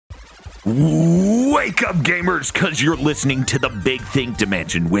Wake up, gamers, because you're listening to the Big Think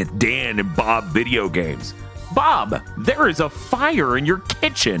Dimension with Dan and Bob Video Games. Bob, there is a fire in your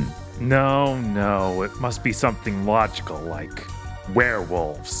kitchen. No, it must be something logical like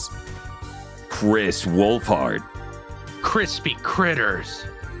werewolves. Chris Wolfhard. Crispy critters.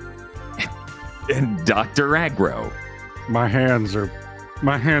 And Dr. Aggro. My hands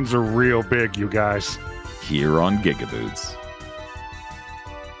are real big, you guys. Here on Gigaboots.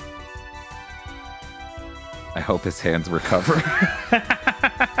 I hope his hands recover.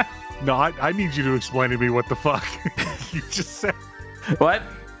 No, I need you to explain to me what the fuck you just said. What?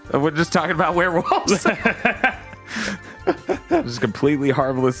 We're just talking about werewolves. Just completely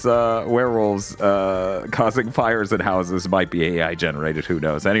harmless werewolves causing fires in houses. Might be AI generated, who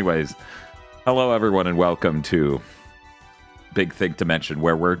knows. Anyways, hello everyone and welcome to Big Think Dimension,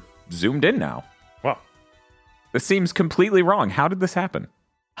 where we're zoomed in now. Wow. This seems completely wrong. How did this happen?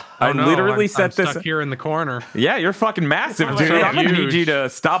 I'm set this stuck here in the corner. Yeah, you're fucking massive, dude. So I'm gonna need huge. you to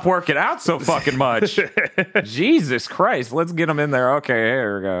stop working out so fucking much. Jesus Christ, let's get him in there. Okay,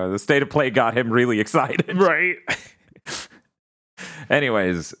 here we go. The state of play got him really excited. Right.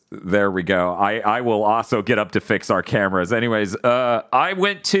 Anyways, there we go. I will also get up to fix our cameras. Anyways, I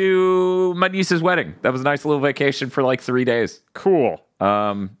went to my niece's wedding. That was a nice little vacation for like 3 days. Cool.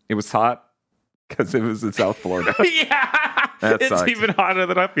 It was hot because it was in South Florida. Yeah. That It's sucked. even hotter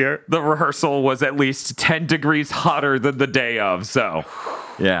than up here. The rehearsal was at least 10 degrees hotter than the day of. So,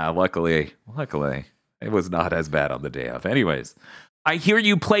 yeah, luckily, it was not as bad on the day of. Anyways, I hear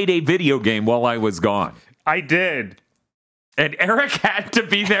you played a video game while I was gone. I did. And Eric had to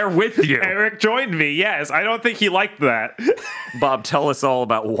be there with you. Eric joined me, yes. I don't think he liked that. Bob, tell us all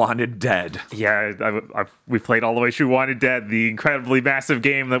about Wanted Dead. Yeah, we played all the way through Wanted Dead, the incredibly massive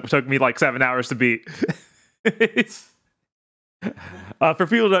game that took me like 7 hours to beat. For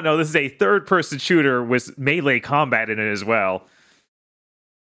people who don't know, this is a third-person shooter with melee combat in it as well.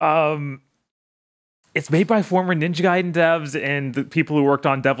 It's made by former Ninja Gaiden devs and the people who worked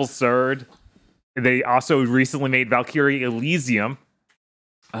on Devil's Third. They also recently made Valkyrie Elysium.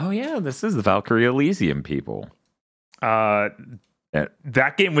 Oh, yeah, this is the Valkyrie Elysium people. That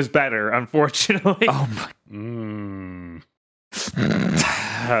game was better, unfortunately. Oh, my.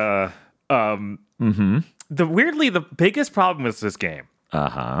 The biggest problem with this game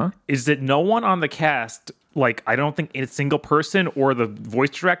is that no one on the cast, like, I don't think a single person or the voice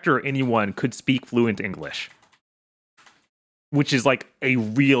director or anyone could speak fluent English, which is like a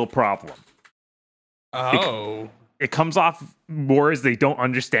real problem. Oh. It comes off more as they don't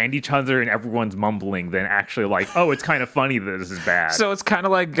understand each other and everyone's mumbling than actually like, oh, it's kind of funny that this is bad. So it's kind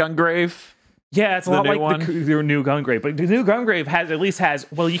of like Gungrave. Yeah, it's a the lot new like one? the new Gungrave, but the new Gungrave has,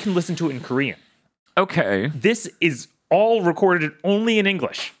 well, you can listen to it in Korean. Okay. This is all recorded only in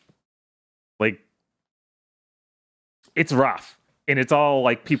English. Like, it's rough. And it's all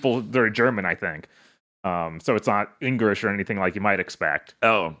like people that are German, I think. So it's not English or anything like you might expect.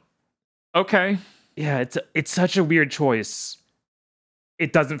 Oh. Okay. Yeah, it's such a weird choice.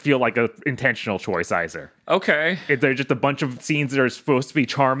 It doesn't feel like an intentional choice either. Okay. They're just a bunch of scenes that are supposed to be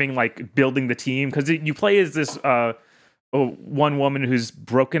charming, like building the team. Because you play as this one woman who's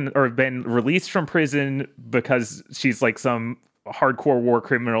broken or been released from prison because she's like some hardcore war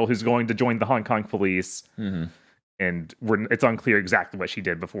criminal who's going to join the Hong Kong police. Mm-hmm. And it's unclear exactly what she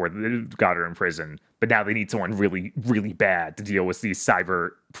did before they got her in prison. But now they need someone really, really bad to deal with these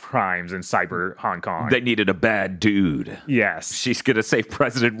cyber crimes in cyber Hong Kong. They needed a bad dude. Yes. She's going to save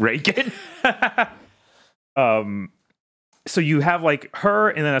President Reagan. So you have like her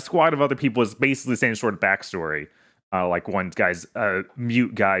and then a squad of other people is basically the same sort of backstory. Like one guy's a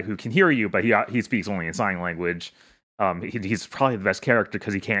mute guy who can hear you, but he speaks only in sign language. He's probably the best character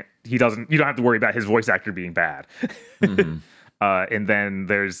because you don't have to worry about his voice actor being bad. Mm-hmm. And then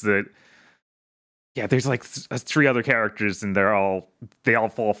there's like three other characters and they all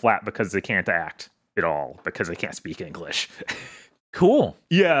fall flat because they can't act at all because they can't speak English. Cool.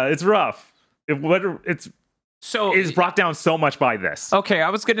 Yeah, it's rough. So It is brought down so much by this. Okay,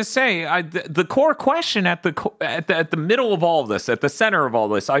 I was going to say the core question at the middle of all this, at the center of all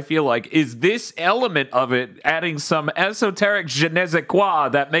this, I feel like is this element of it adding some esoteric je ne sais quoi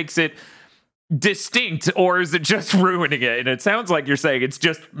that makes it distinct, or is it just ruining it? And it sounds like you're saying it's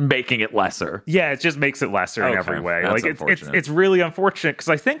just making it lesser. Yeah, it just makes it lesser in every way. That's Like it's really unfortunate because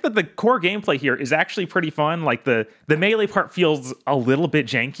I think that the core gameplay here is actually pretty fun. Like the melee part feels a little bit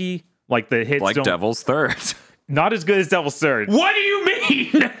janky. Like the hits Like don't Devil's Third. not as good as Devil's Third. What do you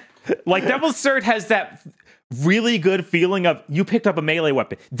mean? Like Devil's Third has that really good feeling of you picked up a melee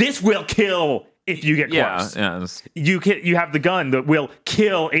weapon. This will kill if you get close. Yeah. You have the gun that will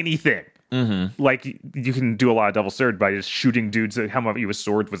kill anything. Mm-hmm. Like you can do a lot of double sword by just shooting dudes that come up you with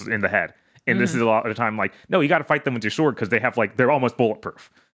swords with in the head. And this is a lot of the time like, no, you got to fight them with your sword because they have like they're almost bulletproof.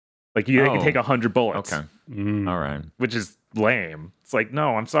 Like they can take 100 bullets. Okay. Mm. All right. Which is lame. It's like,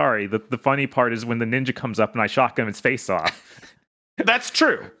 no, I'm sorry. The funny part is when the ninja comes up and I shotgun its face off. That's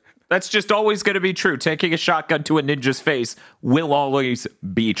true. That's just always going to be true. Taking a shotgun to a ninja's face will always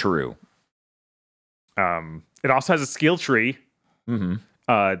be true. It also has a skill tree. Mm-hmm.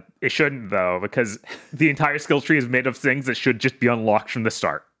 It shouldn't though, because the entire skill tree is made of things that should just be unlocked from the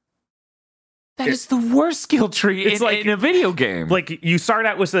start. That is the worst skill tree in a video game. Like you start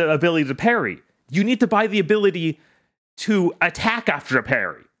out with the ability to parry. You need to buy the ability to attack after a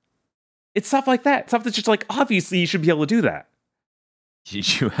parry. It's stuff like that. Stuff that's just like obviously you should be able to do that.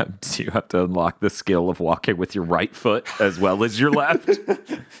 You have to unlock the skill of walking with your right foot as well as your left.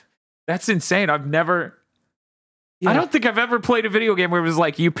 That's insane. I've never. Yeah. I don't think I've ever played a video game where it was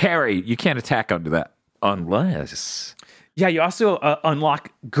like you parry, you can't attack under that unless. Yeah, you also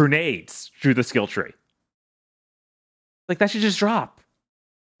unlock grenades through the skill tree. Like that should just drop.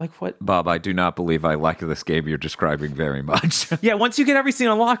 Like what? Bob, I do not believe I like this game you're describing very much. Yeah, once you get everything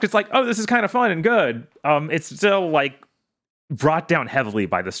unlocked, it's like, oh, this is kind of fun and good. It's still like brought down heavily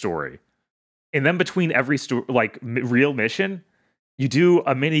by the story. And then between every real mission, you do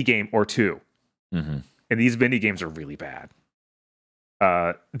a mini game or two. Mm-hmm. And these mini games are really bad.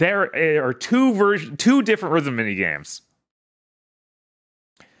 There are two different rhythm mini games.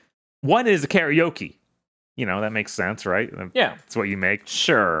 One is a karaoke. You know, that makes sense, right? Yeah. That's what you make.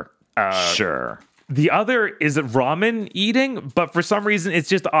 Sure. Sure. The other is ramen eating, but for some reason, it's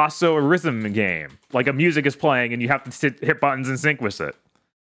just also a rhythm game. Like a music is playing and you have to hit buttons and sync with it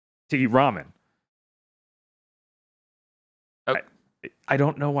to eat ramen. Oh. I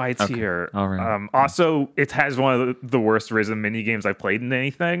don't know why it's here. All right. Also, it has one of the worst rhythm mini games I've played in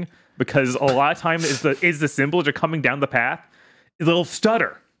anything because a lot of time is the symbol you're coming down the path, it'll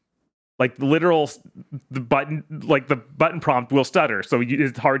stutter. Like the button prompt will stutter, so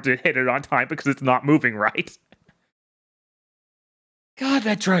it's hard to hit it on time because it's not moving right. God,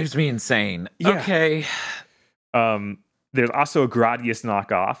 that drives me insane. Yeah. Okay. There's also a Gradius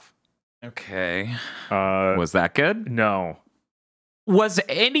knockoff. Okay. Was Was that good? no, Was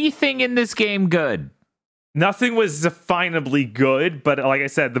anything in this game good? nothing was definably good, but like I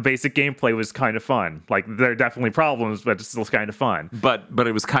said, the basic gameplay was kind of fun. Like there are definitely problems, but it's still kind of fun. But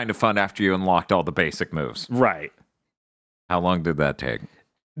it was kind of fun after you unlocked all the basic moves. Right. How long did that take?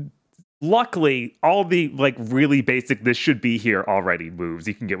 Luckily, all the like really basic this should be here already moves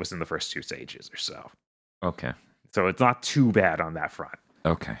you can get within the first 2 stages or so. Okay. So it's not too bad on that front.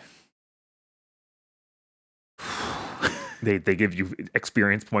 Okay. They give you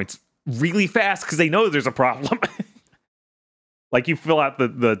experience points really fast because they know there's a problem. Like you fill out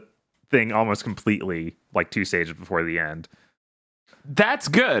the thing almost completely, like 2 stages before the end. That's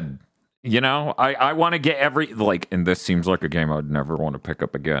good. You know, I want to get and this seems like a game I would never want to pick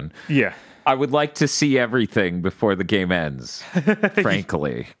up again. Yeah. I would like to see everything before the game ends,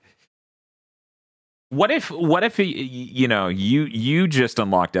 frankly. What if you just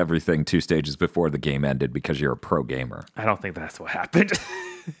unlocked everything 2 stages before the game ended because you're a pro gamer? I don't think that's what happened.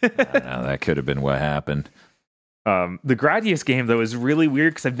 I don't know, that could have been what happened. The Gradius game, though, is really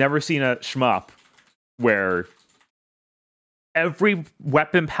weird because I've never seen a shmup where every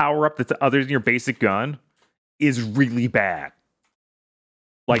weapon power-up that's other than your basic gun is really bad.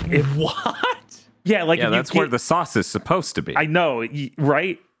 Like, What? Yeah, like Yeah, if you that's where the sauce is supposed to be. I know,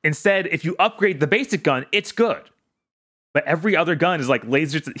 right? Instead, if you upgrade the basic gun, it's good. But every other gun is like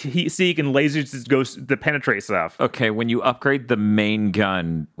lasers heat seek and lasers that goes to penetrate stuff. Okay, when you upgrade the main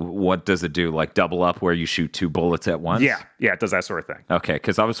gun, what does it do? Like double up where you shoot 2 bullets at once? Yeah, it does that sort of thing. Okay,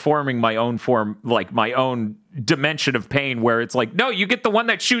 because I was forming my own my own dimension of pain where it's like, no, you get the one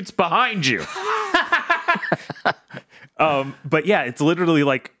that shoots behind you. But yeah, it's literally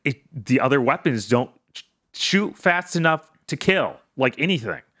like the other weapons don't shoot fast enough to kill like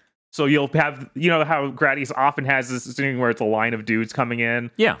anything. So you'll have, you know how Gradius often has this thing where it's a line of dudes coming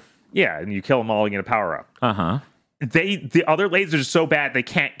in? Yeah. Yeah, and you kill them all and get a power up. Uh-huh. The other lasers are so bad they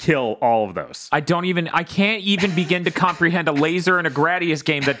can't kill all of those. I can't even begin to comprehend a laser in a Gradius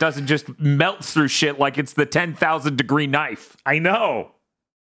game that doesn't just melt through shit like it's the 10,000 degree knife. I know,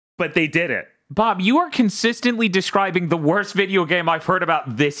 but they did it. Bob, you are consistently describing the worst video game I've heard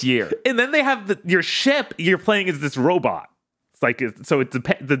about this year. And then they have your ship you're playing as this robot. It's like, so it's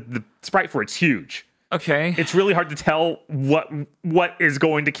the sprite for it's huge. Okay. It's really hard to tell what is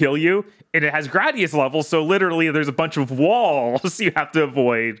going to kill you. And it has Gradius levels, so literally there's a bunch of walls you have to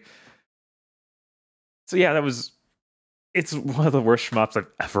avoid. So yeah, it's one of the worst shmups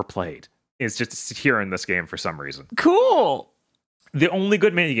I've ever played. is just secure in this game for some reason. Cool. The only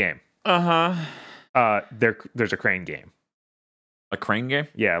good mini game. Uh-huh. There's a crane game. A crane game?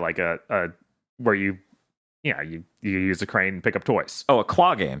 Yeah, like a where you use a crane and pick up toys. Oh, a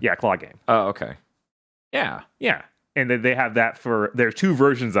claw game. Yeah, claw game. Oh, okay. Yeah. Yeah, and then they have that for. There's two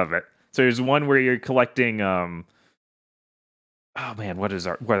versions of it. So there's one where you're collecting. Oh man, what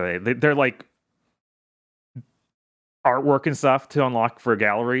are they? They're like artwork and stuff to unlock for a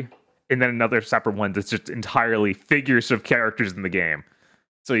gallery, and then another separate one that's just entirely figures of characters in the game.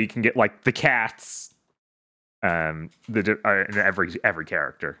 So you can get like the cats, and every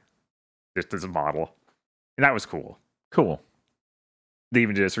character just as a model, and that was cool. Cool. They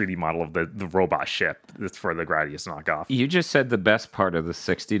even did a 3D model of the robot ship that's for the Gradius knockoff. You just said the best part of the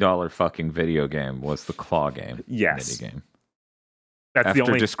 $60 fucking video game was the claw game. Yes. Minigame. That's After the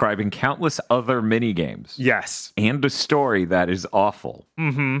only. describing countless other minigames. Yes. And a story that is awful.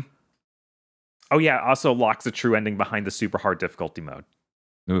 Mm-hmm. Oh yeah. Also locks a true ending behind the super hard difficulty mode.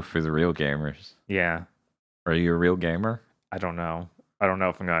 Ooh, for the real gamers. Yeah. Are you a real gamer? I don't know. I don't know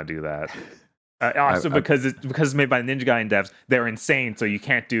if I'm gonna do that. Also, because it's made by Ninja Gaiden devs, they're insane. So you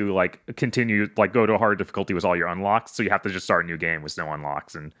can't do go to a hard difficulty with all your unlocks. So you have to just start a new game with no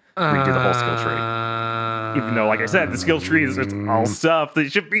unlocks and redo the whole skill tree. Even though, like I said, the skill tree is just all stuff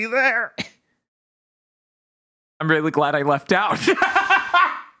that should be there. I'm really glad I left out.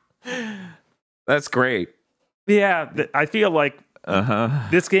 That's great. Yeah, I feel like Uh-huh.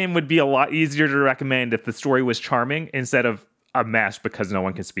 this game would be a lot easier to recommend if the story was charming instead of a mess because no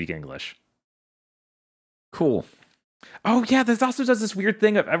one can speak English. Cool. Oh yeah, this also does this weird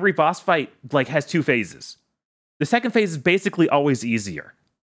thing of every boss fight like has two phases. The second phase is basically always easier.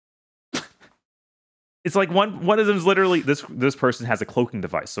 It's like one of them is literally this person has a cloaking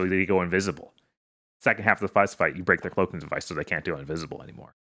device, so they go invisible. Second half of the boss fight, you break their cloaking device, so they can't do invisible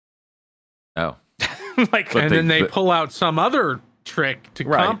anymore. Oh. Like, And then they pull out some other trick to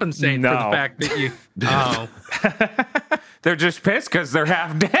Right. compensate for No. the fact that you. Oh, They're just pissed because they're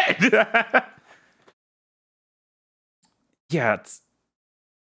half dead. yeah, it's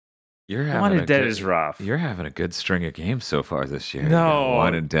You're having Wanted a Dead good- is rough. You're having a good string of games so far this year. No.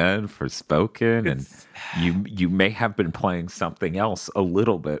 Wanted Dead, Forspoken, and It's- you may have been playing something else a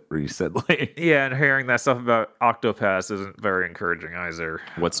little bit recently. Yeah, and hearing that stuff about Octopath isn't very encouraging either.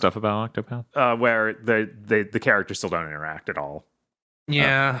 What stuff about Octopath? Where the characters still don't interact at all.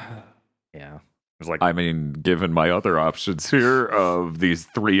 yeah. Yeah, it was like I mean, given my other options here of these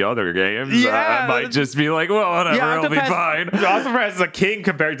three other games, Yeah, I might just be like, well, whatever, I'll be fine. Octopath is a king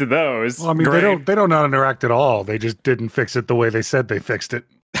compared to those. Well, I mean, Great. they don't not interact at all. They just didn't fix it the way they said they fixed it.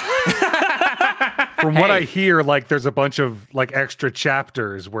 From what I Hey. hear, like there's a bunch of like extra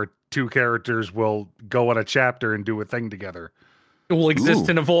chapters where two characters will go on a chapter and do a thing together. It will exist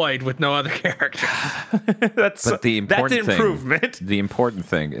Ooh. in a void with no other character. That's But the that's important thing, improvement. the important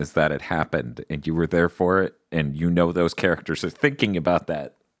thing is that it happened and you were there for it, and you know those characters are thinking about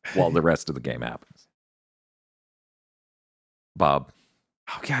that while the rest of the game happens. Bob.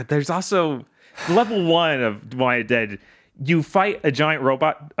 Oh god, there's also level 1 of Wanted Dead. You fight a giant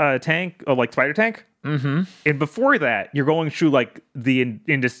robot tank, or like spider tank. Mm-hmm. And before that, you're going through like the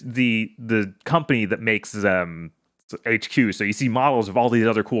company that makes HQ. So you see models of all these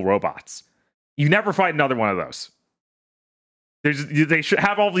other cool robots. You never fight another one of those. They should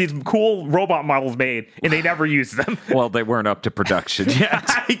have all these cool robot models made, and they never use them. Well, they weren't up to production yet.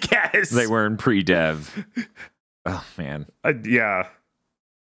 I guess They were in pre-dev. Oh, man. Yeah.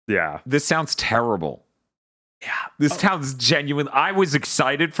 This sounds terrible. Yeah. This sounds genuine. I was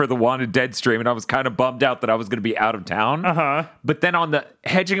excited for the Wanted Dead stream, and I was kind of bummed out that I was going to be out of town. Uh-huh. But then on the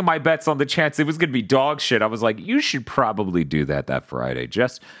hedging of my bets on the chance it was going to be dog shit, I was like, you should probably do that Friday.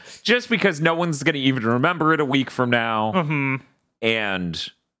 Just because no one's going to even remember it a week from now. Mm-hmm. And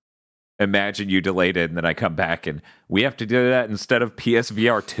imagine you delayed it, and then I come back, and we have to do that instead of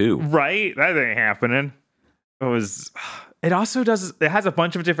PSVR 2. Right? That ain't happening. It also does. It has a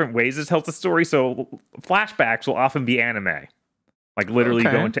bunch of different ways to tell the story. So flashbacks will often be anime, like literally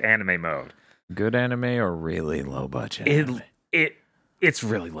Okay. go into anime mode. Good anime or really low budget? anime? It's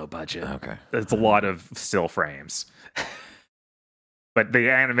really low budget. Okay. It's a lot of still frames, but they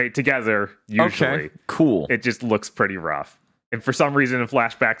animate together. Usually, Okay. Cool. it just looks pretty rough. And for some reason, in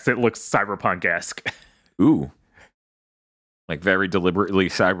flashbacks, it looks cyberpunk-esque. Ooh. Like very deliberately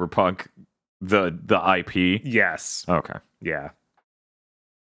cyberpunk the IP. Yes. Okay. Yeah.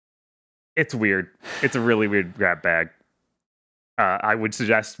 It's weird. It's a really weird grab bag. I would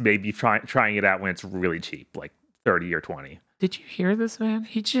suggest maybe trying it out when it's really cheap, like 30 or 20. Did you hear this, man?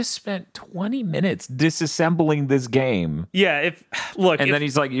 He just spent 20 minutes disassembling this game. Yeah, Then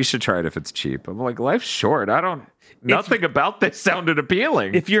he's like, you should try it if it's cheap. I'm like, life's short. Nothing about this sounded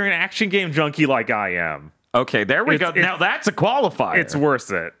appealing. if you're an action game junkie like I am, Okay, there we go. Now that's a qualifier. it's worth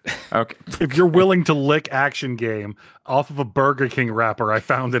it. Okay. If you're willing to lick action game off of a Burger King wrapper I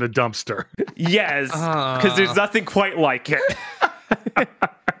found in a dumpster. Yes, because there's nothing quite like it.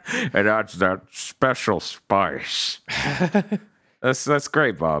 And that's that special spice. That's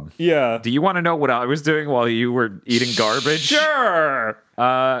great, Bob. Yeah. Do you want to know what I was doing while you were eating garbage? Sure.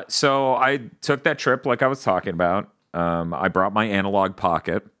 So I took that trip like I was talking about. I brought my Analog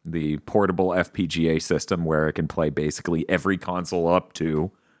Pocket, the portable FPGA system where it can play basically every console up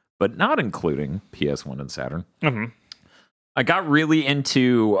to, but not including PS1 and Saturn. Mm-hmm. I got really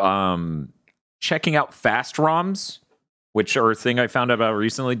into checking out fast ROMs, which are a thing I found out about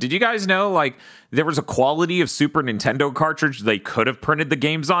recently. Did you guys know, like, there was a quality of Super Nintendo cartridge they could have printed the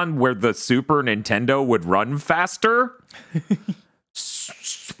games on where the Super Nintendo would run faster?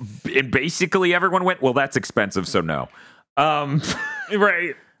 And basically everyone went, well, that's expensive, so no.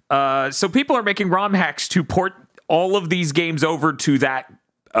 Right. So people are making ROM hacks to port all of these games over to that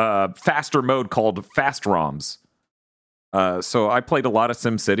faster mode called fast ROMs. So I played a lot of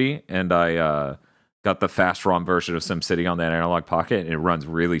SimCity, and I got the fast ROM version of SimCity on that Analog Pocket, and it runs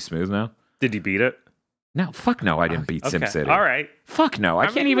really smooth now. Did you beat it? No, fuck no, I didn't beat Okay. SimCity. All right. Fuck no, I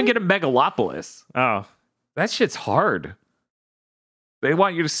can't even get a Megalopolis. Oh. That shit's hard. They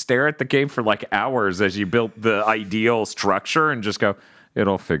want you to stare at the game for like hours as you build the ideal structure and just go,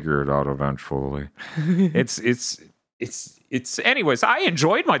 it'll figure it out eventually. It's anyways, I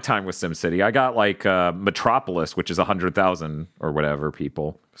enjoyed my time with SimCity. I got like Metropolis, which is 100,000 or whatever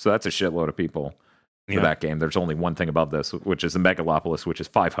people. So that's a shitload of people for that game. There's only one thing about this, which is the Megalopolis, which is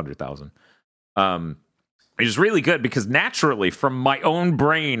 500,000. Which is really good because naturally, from my own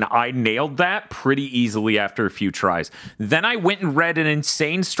brain, I nailed that pretty easily after a few tries. Then I went and read an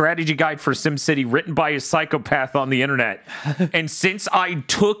insane strategy guide for SimCity written by a psychopath on the internet. And since I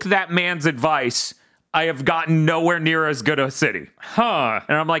took that man's advice, I have gotten nowhere near as good a city. Huh.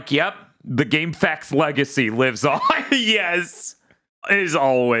 And I'm like, yep, the GameFAQs legacy lives on. Yes. As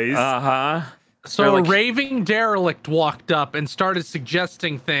always. Uh-huh. So They're a like- raving derelict walked up and started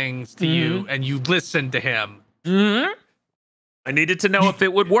suggesting things to you, and you listened to him. Mm-hmm. I needed to know if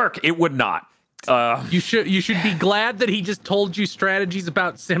it would work. It would not. You should be glad that he just told you strategies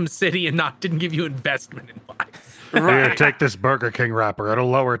about SimCity and didn't give you investment advice. Here, take this Burger King wrapper. It'll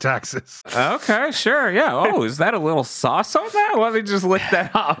lower taxes. Okay, sure, yeah. Oh, is that a little sauce on that? Let me just lick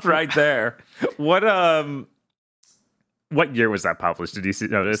that off right there. What year was that published? Did you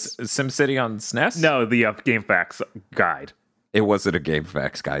notice? SimCity on SNES? No, the GameFAQs guide. It wasn't a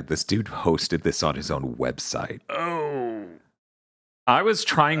GameFAQs guide. This dude hosted this on his own website. Oh. I was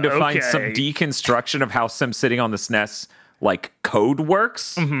trying to find some Okay. deconstruction of how SimCity on the SNES like code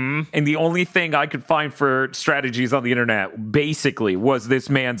works. Mm-hmm. And the only thing I could find for strategies on the internet basically was this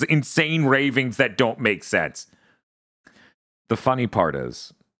man's insane ravings that don't make sense. The funny part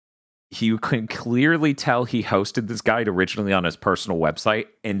is, you can clearly tell he hosted this guide originally on his personal website.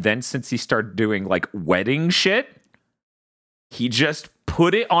 And then since he started doing like wedding shit, he just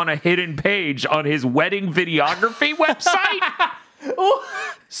put it on a hidden page on his wedding videography website.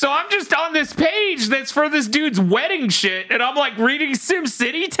 So I'm just on this page that's for this dude's wedding shit, and I'm like reading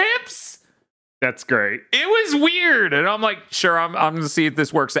SimCity tips. That's great. It was weird, and I'm like, sure, I'm going to see if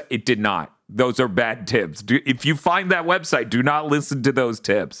this works. It did not. Those are bad tips. If you find that website, do not listen to those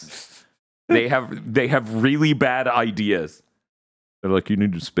tips. They have really bad ideas. They're like, you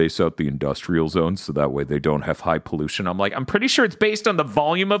need to space out the industrial zones so that way they don't have high pollution. I'm like, I'm pretty sure it's based on the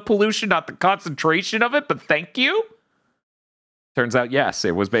volume of pollution, not the concentration of it, but thank you. Turns out, yes,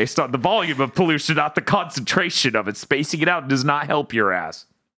 it was based on the volume of pollution, not the concentration of it. Spacing it out does not help your ass.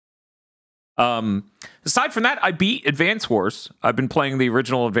 Aside from that, I beat Advance Wars. I've been playing the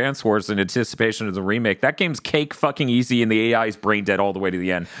original Advance Wars in anticipation of the remake. That game's cake fucking easy, and the AI is brain dead all the way to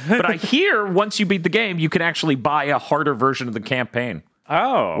the end. But I hear once you beat the game, you can actually buy a harder version of the campaign.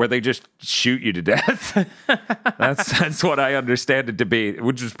 Oh. Where they just shoot you to death. That's what I understand it to be,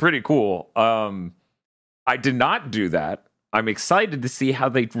 which is pretty cool. I did not do that. I'm excited to see how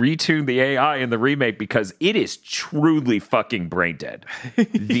they retune the AI in the remake because it is truly fucking brain dead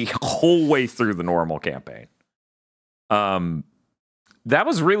the whole way through the normal campaign. That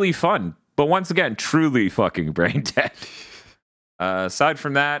was really fun, but once again, truly fucking brain dead. Aside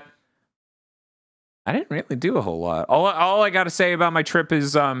from that, I didn't really do a whole lot. All I got to say about my trip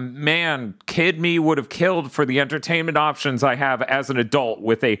is, man, kid me would have killed for the entertainment options I have as an adult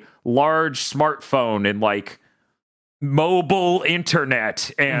with a large smartphone and like mobile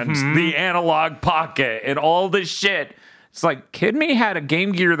internet and the analog pocket and all this shit. It's like, Kid Me had a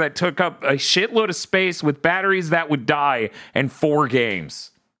Game Gear that took up a shitload of space with batteries that would die and 4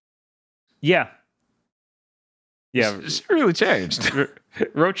 games. Yeah. Yeah. It's really changed.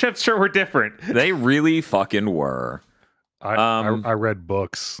 Road trips sure were different. They really fucking were. I read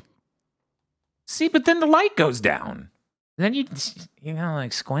books. See, but then the light goes down. Then you know,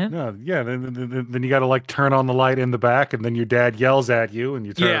 like squint. No, yeah. Then you got to like turn on the light in the back, and then your dad yells at you, and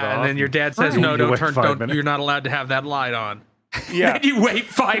you turn it off. Yeah, and then your dad says, You "No, don't wait turn. 5 Don't. minutes. You're not allowed to have that light on." Yeah. Then you wait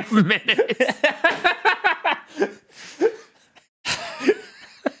 5 minutes.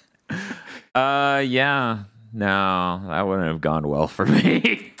 Yeah. No, that wouldn't have gone well for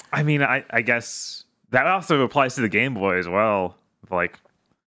me. I mean, I guess that also applies to the Game Boy as well. Like,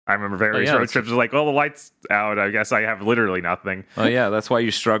 I remember various road trips was like, oh, the light's out. I guess I have literally nothing. Oh, yeah, that's why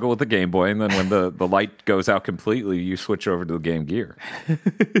you struggle with the Game Boy. And then when the light goes out completely, you switch over to the Game Gear.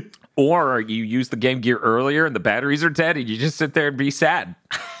 Or you use the Game Gear earlier and the batteries are dead and you just sit there and be sad.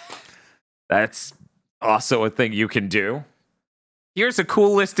 That's also a thing you can do. Here's a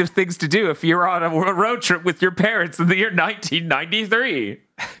cool list of things to do if you're on a road trip with your parents in the year 1993.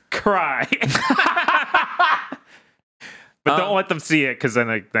 Cry. But don't let them see it, because then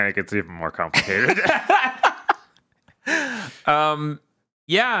it gets even more complicated.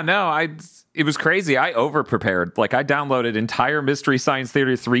 Yeah, no, it was crazy. I over-prepared. Like, I downloaded entire Mystery Science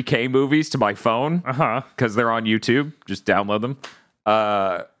Theater 3K movies to my phone. Because they're on YouTube. Just download them.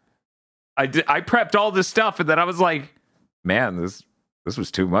 I prepped all this stuff, and then I was like, man, this was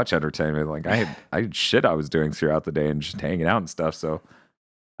too much entertainment. Like, I had shit I was doing throughout the day and just hanging out and stuff. So,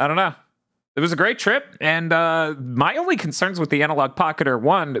 I don't know. It was a great trip, and my only concerns with the Analog Pocket are,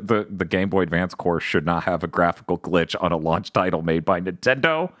 one, the Game Boy Advance core should not have a graphical glitch on a launch title made by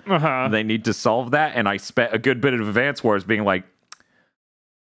Nintendo. They need to solve that, and I spent a good bit of Advance Wars being like,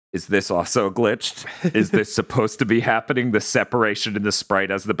 is this also glitched? Is this supposed to be happening? The separation in the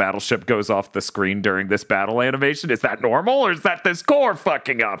sprite as the battleship goes off the screen during this battle animation, is that normal, or is that this core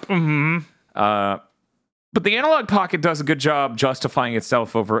fucking up? But the Analog Pocket does a good job justifying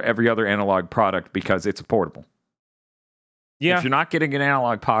itself over every other analog product because it's portable. Yeah. If you're not getting an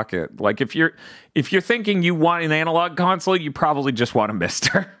Analog Pocket, like if you're thinking you want an analog console, you probably just want a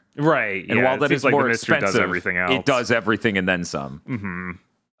Mister. Right. And while that is like more the Mister expensive, does everything else. it does everything and then some.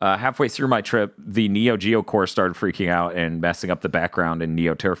 Halfway through my trip, the Neo Geo core started freaking out and messing up the background in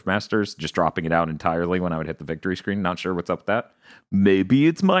Neo Turf Masters, just dropping it out entirely when I would hit the victory screen. Not sure what's up with that. Maybe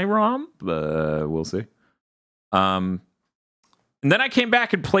it's my ROM, but we'll see. And then I came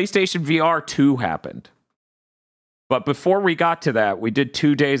back and PlayStation VR 2 happened. But before we got to that, we did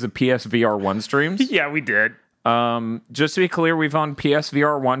 2 days of PSVR 1 streams. Yeah, we did. Just to be clear, we've owned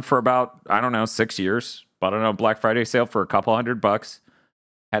PSVR 1 for about, 6 years. Bought it on a Black Friday sale for a couple $100.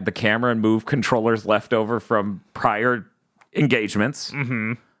 Had the camera and Move controllers left over from prior engagements.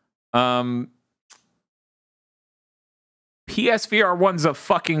 PSVR 1's a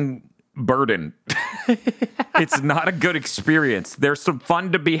fucking burden. It's not a good experience. There's some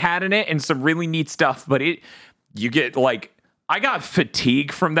fun to be had in it and some really neat stuff, but you get like, I got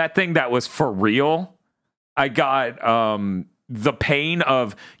fatigue from that thing that was for real. I got the pain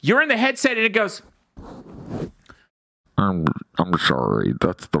of you're in the headset and it goes, I'm sorry,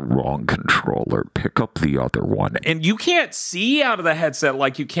 that's the wrong controller. Pick up the other one. And you can't see out of the headset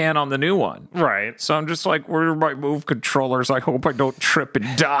like you can on the new one. Right. So I'm just like, where are my Move controllers? I hope I don't trip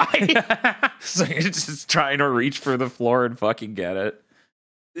and die. So you're just trying to reach for the floor and fucking get it.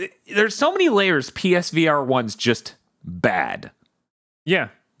 There's so many layers. PSVR 1's just bad. Yeah.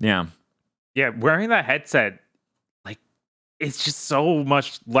 Yeah. Yeah, wearing that headset, like, it's just so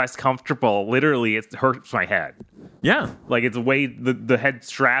much less comfortable. Literally, it hurts my head. Yeah. Like, it's way, the head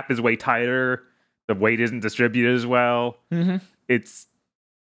strap is way tighter. The weight isn't distributed as well. It's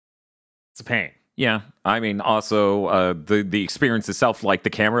a pain. Yeah. I mean, also, the experience itself, like the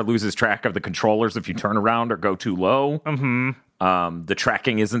camera loses track of the controllers if you turn around or go too low. The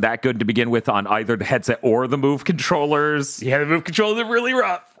tracking isn't that good to begin with on either the headset or the Move controllers. Yeah, the Move controllers are really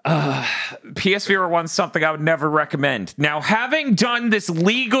rough. PSVR 1's something I would never recommend. Now, having done this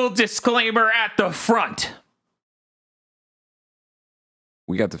legal disclaimer at the front,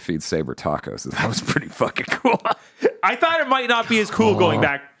 we got to feed Saber tacos. That was pretty fucking cool. I thought it might not be as cool going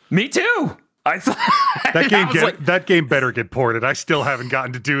back. Me too. I thought that game better get ported. I still haven't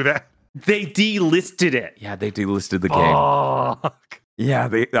gotten to do that. They delisted it. Yeah, they delisted the game. Fuck. Yeah,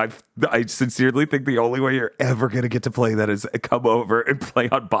 I sincerely think the only way you're ever going to get to play that is come over and play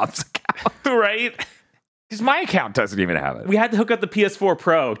on Bob's account. Right? Because my account doesn't even have it. We had to hook up the PS4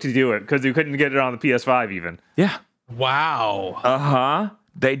 Pro to do it because we couldn't get it on the PS5 even. Yeah. Wow. Uh-huh.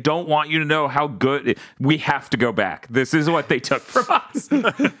 They don't want you to know how good. We have to go back. This is what they took from us.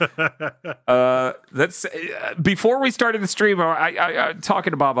 That's before we started the stream. I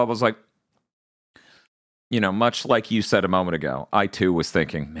talking to Bob. I was like, much like you said a moment ago, I too was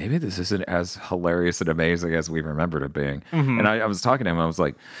thinking maybe this isn't as hilarious and amazing as we remembered it being. Mm-hmm. And I was talking to him. I was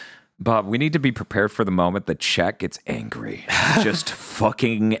like, Bob, we need to be prepared for the moment that chat gets angry. Just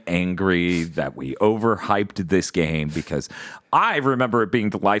fucking angry that we overhyped this game, because I remember it being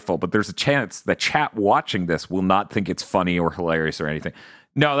delightful, but there's a chance that chat watching this will not think it's funny or hilarious or anything.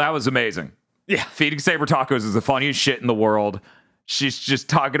 No, that was amazing. Yeah. Feeding Saber Tacos is the funniest shit in the world. She's just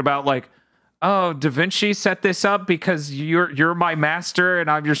talking about like, oh, Da Vinci set this up because you're my master and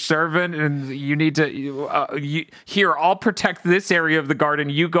I'm your servant, and you need to here, I'll protect this area of the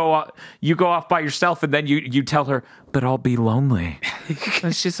garden. You go off by yourself, and then you tell her, but I'll be lonely.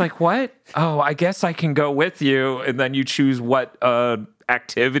 And she's like, what? Oh, I guess I can go with you. And then you choose what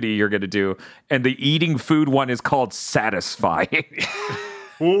activity you're going to do, and the eating food one is called satisfying.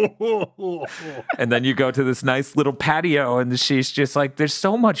 And then you go to this nice little patio, and she's just like, there's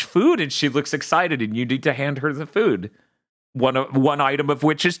so much food, and she looks excited, and you need to hand her the food. One item of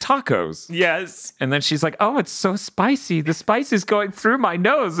which is tacos. Yes. And then she's like, oh, it's so spicy. The spice is going through my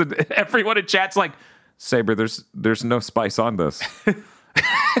nose. And everyone in chat's like, Saber, there's no spice on this.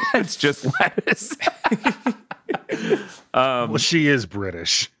 It's just lettuce. Well, she is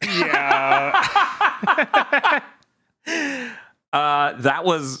British. Yeah. That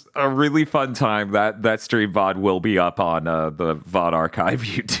was a really fun time. That stream VOD will be up on the VOD Archive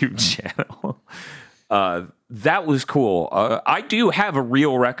YouTube channel. That was cool. I do have a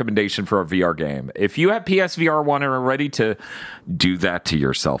real recommendation for a VR game. If you have PSVR 1 and are ready to do that to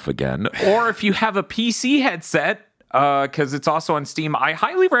yourself again, or if you have a PC headset, because it's also on Steam, I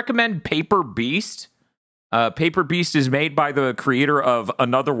highly recommend Paper Beast. Paper Beast is made by the creator of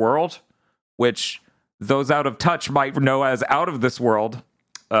Another World, which those out of touch might know as Out of This World,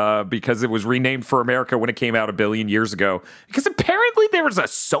 because it was renamed for America when it came out a billion years ago. Because apparently there was a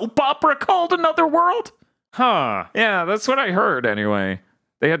soap opera called Another World. Huh. Yeah, that's what I heard anyway.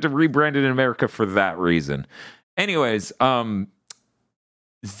 They had to rebrand it in America for that reason. Anyways,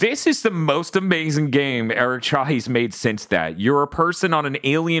 this is the most amazing game Eric Chahi's made since that. You're a person on an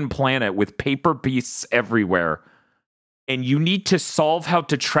alien planet with paper beasts everywhere, and you need to solve how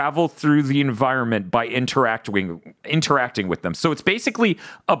to travel through the environment by interacting with them. So it's basically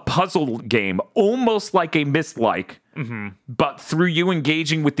a puzzle game, almost like a Myst-like, but through you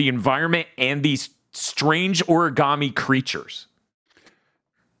engaging with the environment and these strange origami creatures.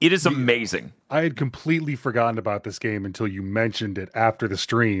 It is amazing. I had completely forgotten about this game until you mentioned it after the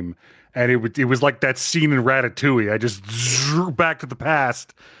stream, and it was like that scene in Ratatouille. I just drew back to the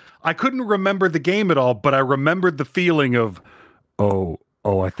past. I couldn't remember the game at all, but I remembered the feeling of, oh,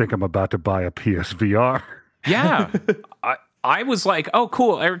 I think I'm about to buy a PSVR. Yeah. I was like, oh,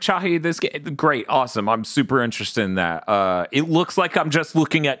 cool, Eric Chahi, this game, great, awesome. I'm super interested in that. It looks like I'm just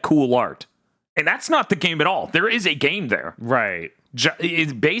looking at cool art. And that's not the game at all. There is a game there. Right.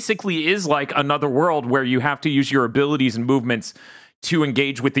 It basically is like Another World, where you have to use your abilities and movements to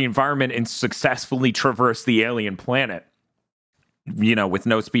engage with the environment and successfully traverse the alien planet, with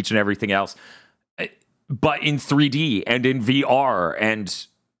no speech and everything else, but in 3D and in VR. And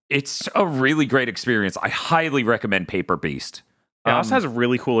it's a really great experience. I highly recommend Paper Beast. It also has a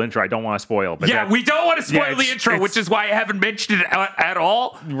really cool intro. I don't want to spoil, but yeah, we don't want to spoil the intro, which is why I haven't mentioned it at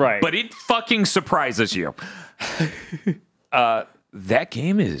all. Right. But it fucking surprises you. That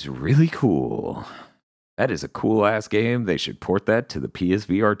game is really cool. That is a cool ass game. They should port that to the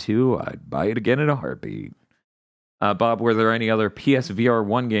PSVR 2. I'd buy it again in a heartbeat. Bob, were there any other PSVR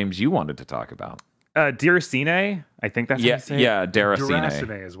 1 games you wanted to talk about? Diracine, I think that's how you say it. Yeah, Diracine.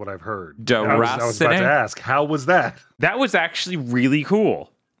 Diracine is what I've heard. Diracine? I was about to ask, how was that? That was actually really cool.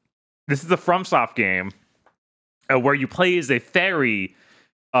 This is a FromSoft game where you play as a fairy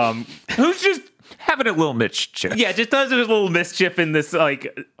who's just having a little mischief. Yeah, just does a little mischief in this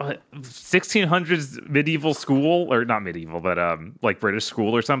 1600s medieval school, or not medieval, but like British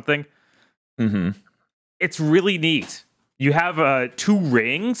school or something. Mm-hmm. It's really neat. You have 2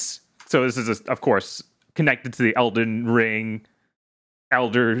 rings. So this is, of course, connected to the Elden Ring,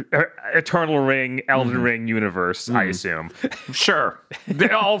 Eternal Ring, Elden Ring universe, I assume. Sure.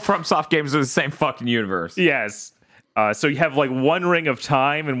 They're all FromSoft games are the same fucking universe. Yes. So you have like 1 ring of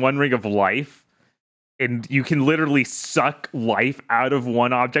time and 1 ring of life. And you can literally suck life out of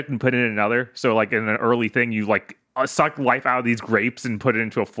one object and put it in another. So like in an early thing, you like suck life out of these grapes and put it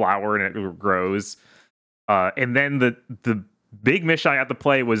into a flower and it grows. And then the big mission I got to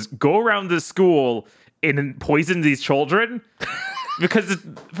play was go around the school and poison these children because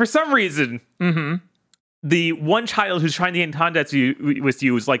for some reason the one child who's trying to get in contact with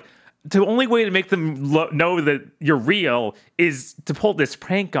you is like, the only way to make them know that you're real is to pull this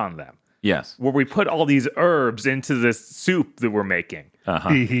prank on them. Yes. Where we put all these herbs into this soup that we're making.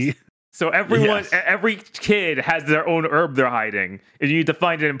 So every kid has their own herb they're hiding, and you need to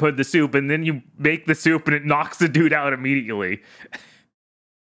find it and put it in the soup, and then you make the soup, and it knocks the dude out immediately.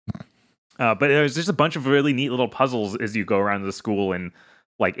 But there's just a bunch of really neat little puzzles as you go around the school and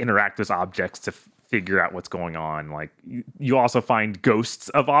like interact with objects to figure out what's going on. Like you also find ghosts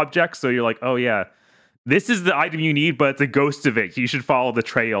of objects, so you're like, oh yeah, this is the item you need, but it's a ghost of it. You should follow the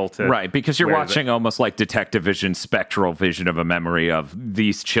trail to right, because you're watching almost like detective vision, spectral vision of a memory of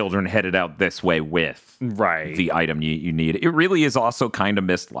these children headed out this way with the item you need. It really is also kind of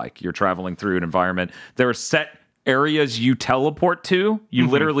Myst-like. You're traveling through an environment. There are set areas you teleport to. You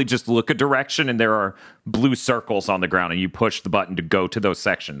literally just look a direction and there are blue circles on the ground and you push the button to go to those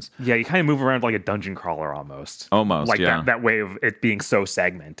sections. Yeah, you kind of move around like a dungeon crawler almost. Like that way of it being so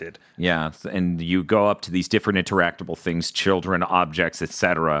segmented. Yeah, and you go up to these different interactable things, children, objects,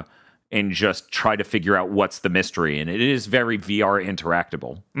 etc., and just try to figure out what's the mystery. And it is very VR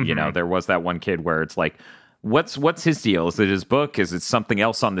interactable. You know, there was that one kid where it's like, What's his deal? Is it his book? Is it something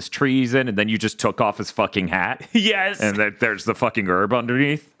else on this tree he's in? And then you just took off his fucking hat. Yes. And there's the fucking herb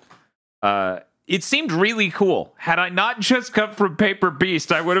underneath. It seemed really cool. Had I not just come from Paper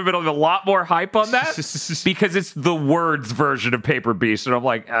Beast, I would have been a lot more hype on that because it's the words version of Paper Beast. And I'm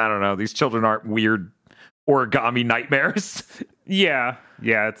like, I don't know. These children aren't weird origami nightmares. Yeah.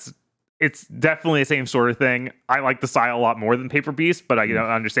 It's definitely the same sort of thing. I like the style a lot more than Paper Beast, but I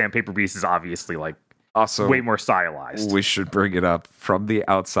understand Paper Beast is obviously like also way more stylized. We should bring it up from the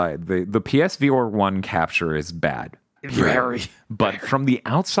outside. The PSVR 1 capture is bad. Very. But from the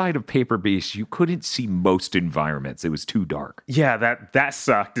outside of Paper Beast, you couldn't see most environments. It was too dark. Yeah, that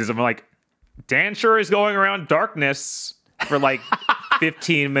sucked. I'm like, Dan sure is going around darkness for like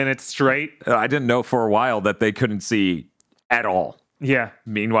 15 minutes straight. I didn't know for a while that they couldn't see at all. Yeah.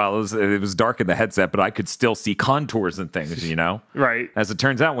 Meanwhile, it was dark in the headset, but I could still see contours and things, you know? Right. As it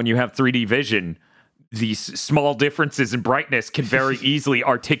turns out, when you have 3D vision, these small differences in brightness can very easily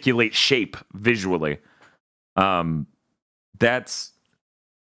articulate shape visually. That's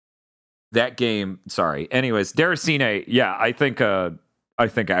that game. Sorry. Anyways, Deracine. Yeah, I think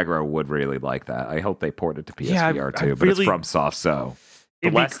Aggro would really like that. I hope they port it to PSVR too, but it's FromSoft, so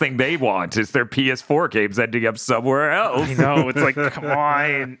the last thing they want is their PS4 games ending up somewhere else. I know. It's like,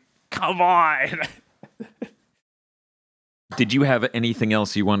 come on. Did you have anything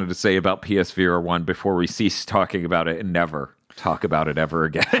else you wanted to say about PSVR 1 before we cease talking about it and never talk about it ever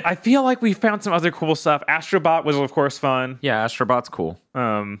again? I feel like we found some other cool stuff. Astrobot was, of course, fun. Yeah, Astrobot's cool.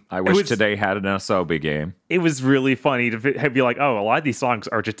 I wish today had an SOB game. It was really funny to be like, oh, a lot of these songs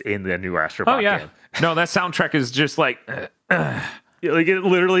are just in the new Astrobot game. No, that soundtrack is just like... like it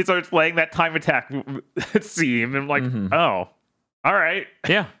literally starts playing that Time Attack theme, and I'm like, oh, all right.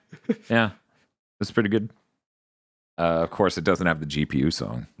 Yeah. It's pretty good. Of course, it doesn't have the GPU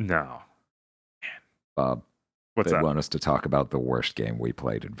song. No. Bob, what's they up? Want us to talk about the worst game we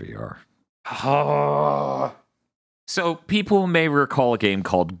played in VR. Oh. So people may recall a game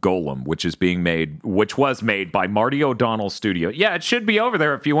called Golem, which was made by Marty O'Donnell's studio. Yeah, it should be over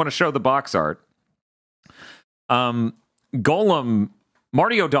there if you want to show the box art. Golem,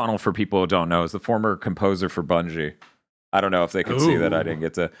 Marty O'Donnell, for people who don't know, is the former composer for Bungie. I don't know if they can see that. I didn't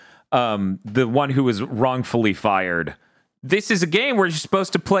get to... the one who was wrongfully fired. This is a game where you're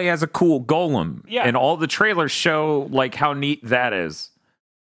supposed to play as a cool golem. Yeah. And all the trailers show like how neat that is.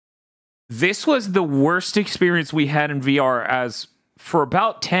 This was the worst experience we had in VR, as for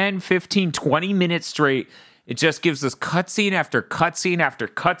about 10, 15, 20 minutes straight, it just gives us cutscene after cutscene after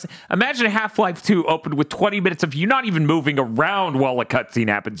cutscene. Imagine Half-Life 2 opened with 20 minutes of you not even moving around while a cutscene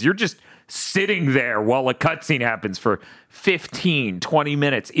happens. You're just sitting there while a cutscene happens for 15, 20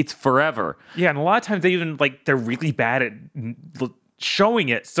 minutes. It's forever. Yeah, and a lot of times they're really bad at showing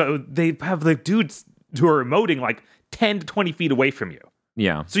it. So they have the dudes who are emoting like 10 to 20 feet away from you.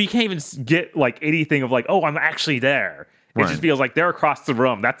 Yeah. So you can't even get like anything of like, oh, I'm actually there. It just feels like they're across the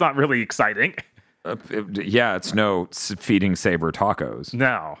room. That's not really exciting. It's no feeding Saber tacos.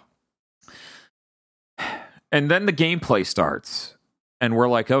 No. And then the gameplay starts. And we're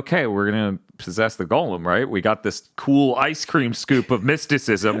like, okay, we're going to possess the golem, right? We got this cool ice cream scoop of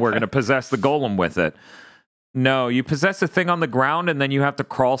mysticism. We're going to possess the golem with it. No, you possess a thing on the ground, and then you have to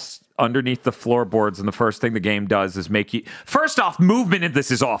crawl underneath the floorboards, and the first thing the game does is make you... First off, movement in this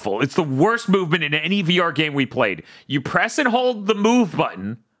is awful. It's the worst movement in any VR game we played. You press and hold the move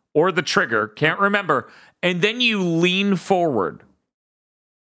button or the trigger, can't remember, and then you lean forward.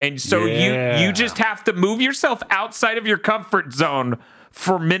 And so you just have to move yourself outside of your comfort zone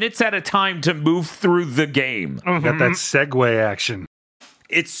for minutes at a time to move through the game. Got that segue action.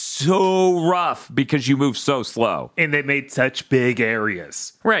 It's so rough because you move so slow. And they made such big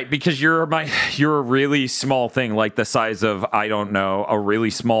areas. Right, because you're a really small thing, like the size of, I don't know, a really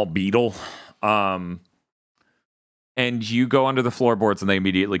small beetle. And you go under the floorboards and they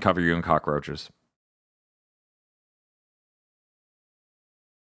immediately cover you in cockroaches.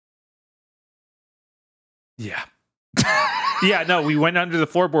 Yeah. Yeah, no, we went under the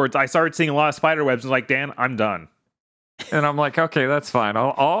floorboards. I started seeing a lot of spider webs. I was like, Dan, I'm done. And I'm like, okay, that's fine.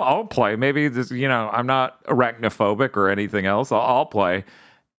 I'll play. Maybe this, I'm not arachnophobic or anything else. I'll play.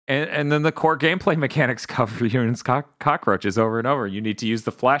 And then the core gameplay mechanics cover you in cockroaches over and over. You need to use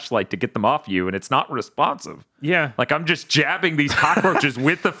the flashlight to get them off you, and it's not responsive. Yeah. Like, I'm just jabbing these cockroaches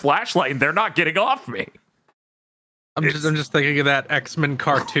with the flashlight, and they're not getting off me. I'm just thinking of that X-Men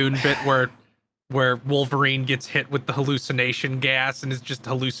cartoon bit where Wolverine gets hit with the hallucination gas and just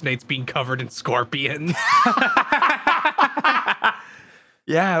hallucinates being covered in scorpions.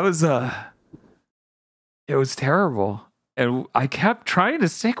 Yeah, it was terrible. And I kept trying to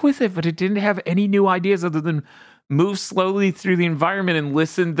stick with it, but it didn't have any new ideas other than move slowly through the environment and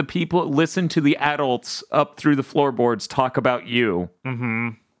listen to the adults up through the floorboards talk about you.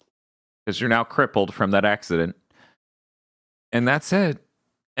 Mm-hmm. Because you're now crippled from that accident. And that's it.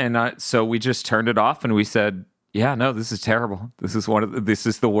 And so we just turned it off and we said, yeah, no, this is terrible. This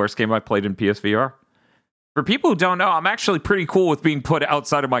is the worst game I played in PSVR. For people who don't know, I'm actually pretty cool with being put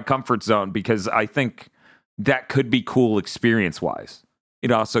outside of my comfort zone because I think that could be cool experience-wise.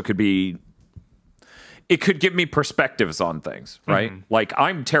 It also could be... It could give me perspectives on things, right? Mm-hmm. Like,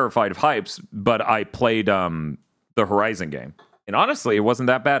 I'm terrified of heights, but I played the Horizon game. And honestly, it wasn't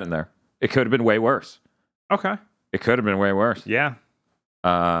that bad in there. It could have been way worse. Okay. It could have been way worse. Yeah.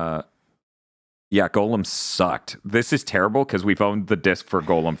 Yeah, Golem sucked. This is terrible because we've owned the disc for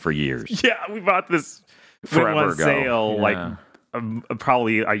Golem for years. Yeah, we bought this forever ago. Sale, yeah. Like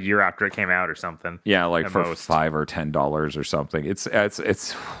probably a year after it came out or something. Yeah, like for $5 or $10 or something. It's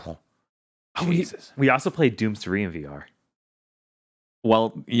Jesus. We also played Doom 3 in VR.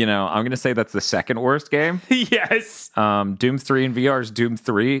 Well, I'm going to say that's the second worst game. Yes. Doom 3 in VR is Doom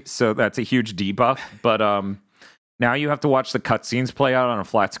 3, so that's a huge debuff. But now you have to watch the cutscenes play out on a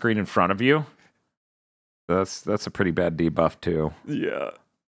flat screen in front of you. That's a pretty bad debuff too. Yeah.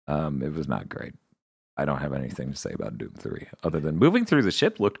 It was not great. I don't have anything to say about Doom 3 other than moving through the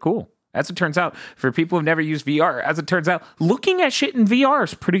ship looked cool. As it turns out, for people who've never used VR, as it turns out, looking at shit in VR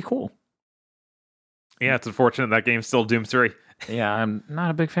is pretty cool. Yeah, it's unfortunate that game's still Doom 3. Yeah, I'm not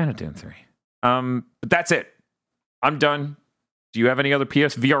a big fan of Doom 3. But that's it. I'm done. Do you have any other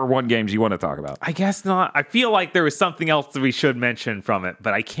PSVR 1 games you want to talk about? I guess not. I feel like there was something else that we should mention from it,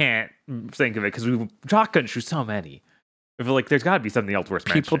 but I can't think of it because we've shotgunned through so many. I feel like there's got to be something else worth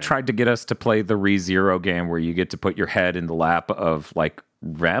mentioning. People tried to get us to play the ReZero game where you get to put your head in the lap of like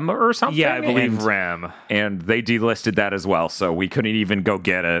Rem or something. Yeah, I believe Rem. And they delisted that as well, so we couldn't even go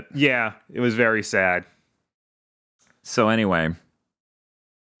get it. Yeah, it was very sad. So anyway,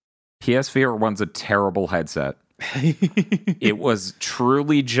 PSVR 1's a terrible headset. It was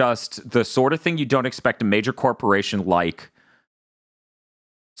truly just the sort of thing you don't expect a major corporation like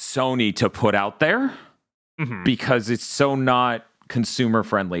Sony to put out there because it's so not consumer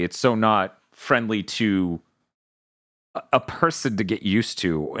friendly. It's so not friendly to a person to get used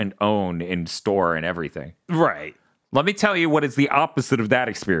to and own and store and everything. Right. Let me tell you what is the opposite of that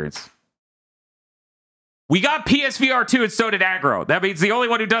experience. We got PSVR 2 and so did Aggro. That means the only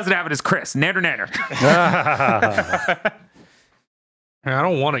one who doesn't have it is Chris. Nanner. I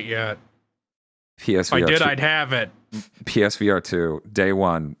don't want it yet. PSVR if I did, 2. I'd have it. PSVR 2, day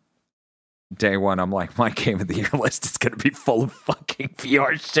one, I'm like, my game of the year list is going to be full of fucking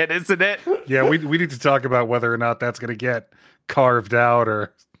VR shit, isn't it? Yeah, we need to talk about whether or not that's going to get carved out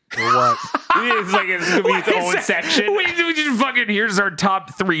or what. It's like it's going to be its own section. We just fucking, here's our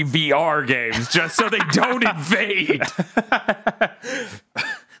top 3 VR games, just so they don't invade.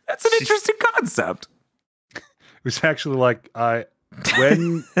 That's an interesting concept. It was actually like,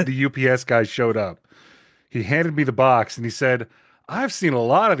 when the UPS guy showed up, he handed me the box and he said, I've seen a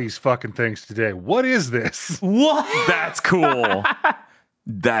lot of these fucking things today. What is this? What? That's cool.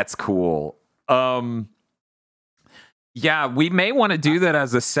 That's cool. Yeah, we may want to do that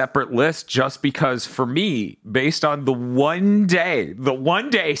as a separate list just because for me, based on the one day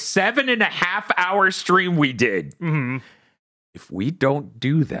 7.5 hour stream we did, if we don't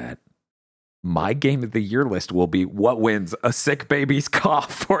do that, My game of the year list will be what wins: a sick baby's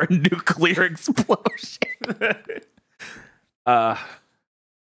cough or a nuclear explosion.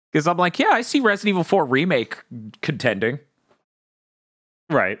 Because I'm like, yeah, I see Resident Evil 4 Remake contending.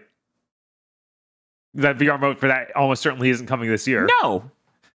 Right. That VR mode for that almost certainly isn't coming this year. No.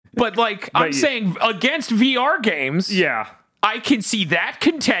 But like, I'm saying against VR games, Yeah. I can see that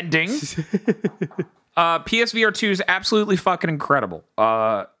contending. PSVR 2 is absolutely fucking incredible.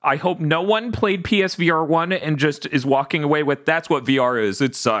 I hope no one played PSVR 1 and just is walking away with, that's what VR is.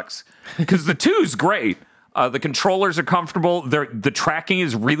 It sucks. Because the 2 is great. The controllers are comfortable. The tracking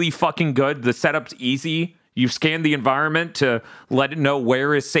is really fucking good. The setup's easy. You scan the environment to let it know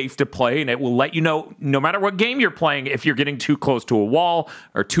where is safe to play, and it will let you know, no matter what game you're playing, if you're getting too close to a wall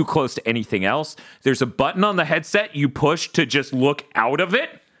or too close to anything else. There's a button on the headset you push to just look out of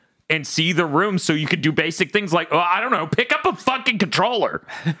it and see the room, so you could do basic things like, I don't know, pick up a fucking controller.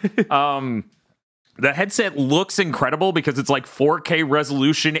 The headset looks incredible because it's like 4K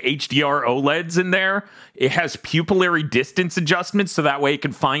resolution HDR OLEDs in there. It has pupillary distance adjustments, so that way it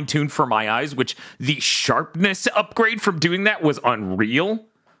can fine tune for my eyes, which the sharpness upgrade from doing that was unreal.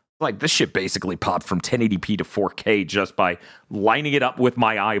 Like, this shit basically popped from 1080p to 4K just by lining it up with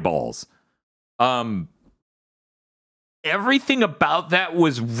my eyeballs. Everything about that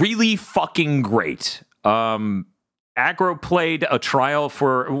was really fucking great. Aggro played a trial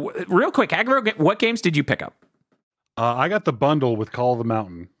for... Real quick, Aggro, what games did you pick up? I got the bundle with Call of the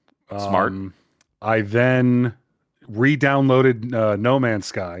Mountain. Smart. I then re-downloaded No Man's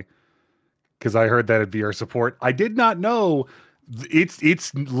Sky because I heard that had VR support. I did not know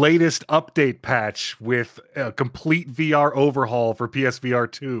its latest update patch with a complete VR overhaul for PSVR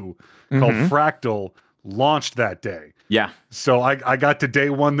 2 called Fractal launched that day. Yeah. So I got to day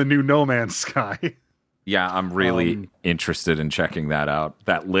one the new No Man's Sky. Yeah, I'm really interested in checking that out.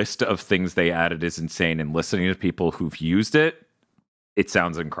 That list of things they added is insane, and listening to people who've used it, it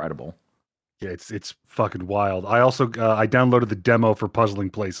sounds incredible. Yeah, it's fucking wild. I also I downloaded the demo for Puzzling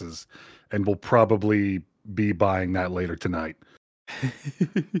Places, and will probably be buying that later tonight.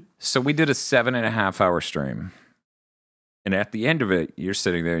 So we did a 7.5 hour stream, and at the end of it, you're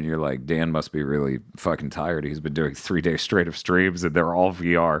sitting there and you're like, Dan must be really fucking tired. He's been doing 3 days straight of streams, and they're all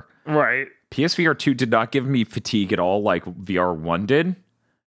VR. Right. PSVR 2 did not give me fatigue at all like VR 1 did.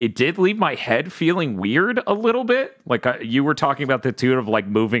 It did leave my head feeling weird a little bit. Like you were talking about the tune of like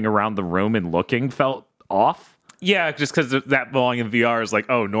moving around the room and looking felt off. Yeah, just because that belonging in VR is like,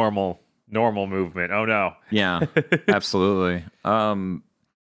 oh, normal movement. Oh, no. Yeah, absolutely. I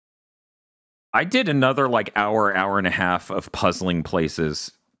did another like hour and a half of Puzzling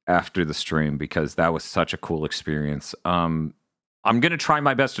Places after the stream because that was such a cool experience. I'm going to try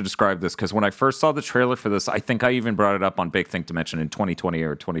my best to describe this because when I first saw the trailer for this, I think I even brought it up on Big Think Dimension in 2020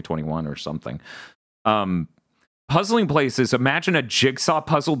 or 2021 or something. Puzzling Places, imagine a jigsaw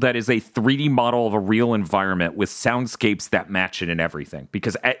puzzle that is a 3D model of a real environment with soundscapes that match it and everything.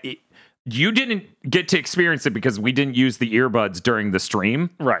 Because you didn't get to experience it because we didn't use the earbuds during the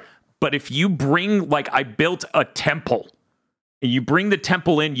stream. Right. But if you bring, like, I built a temple, and you bring the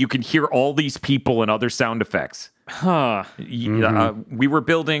temple in, you can hear all these people and other sound effects. Huh. We were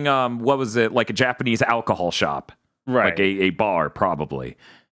building, what was it, like a Japanese alcohol shop. Right. Like a bar, probably.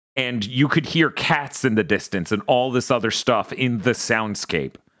 And you could hear cats in the distance and all this other stuff in the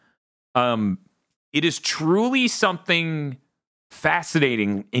soundscape. It is truly something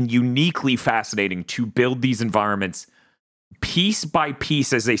fascinating and uniquely fascinating to build these environments piece by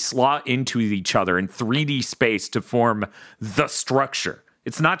piece as they slot into each other in 3D space to form the structure.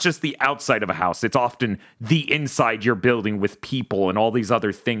 It's not just the outside of a house. It's often the inside you're building with people and all these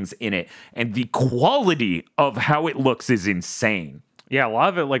other things in it. And the quality of how it looks is insane. Yeah, a lot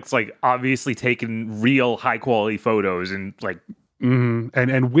of it looks like obviously taken real high quality photos and like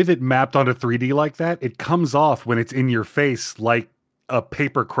and with it mapped onto 3D like that, it comes off when it's in your face like a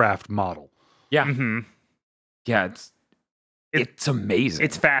papercraft model. Yeah. Mm-hmm. Yeah, it's amazing.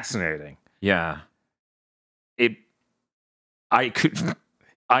 It's fascinating. Yeah.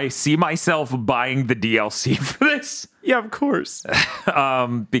 I see myself buying the DLC for this. Yeah, of course.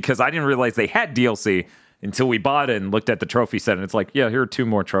 Because I didn't realize they had DLC until we bought it and looked at the trophy set, and it's like, yeah, here are 2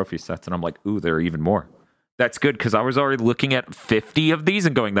 more trophy sets. And I'm like, ooh, there are even more. That's good, because I was already looking at 50 of these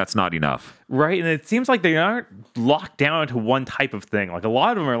and going, that's not enough. Right, and it seems like they aren't locked down to one type of thing. Like, a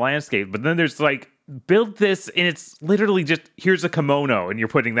lot of them are landscape, but then there's like, build this, and it's literally just, here's a kimono, and you're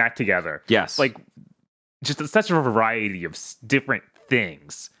putting that together. Yes. Like, just such a variety of different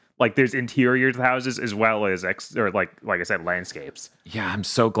things. Like, there's interiors of houses as well as like I said, landscapes. Yeah, I'm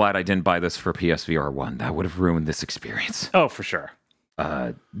so glad I didn't buy this for PSVR 1. That would have ruined this experience. Oh, for sure.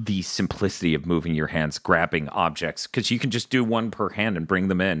 the simplicity of moving your hands, grabbing objects, because you can just do one per hand and bring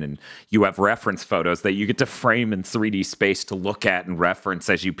them in, and you have reference photos that you get to frame in 3D space to look at and reference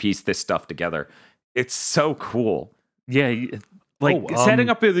as you piece this stuff together. It's so cool. Yeah, setting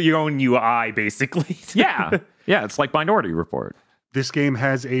up your own UI, basically. Yeah, it's like Minority Report. This game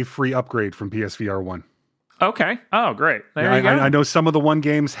has a free upgrade from PSVR 1. Okay. Oh, great. There you go. I know some of the one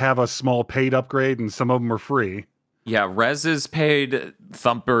games have a small paid upgrade, and some of them are free. Yeah, Rez is paid.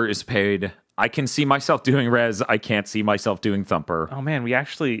 Thumper is paid. I can see myself doing Rez. I can't see myself doing Thumper. Oh man,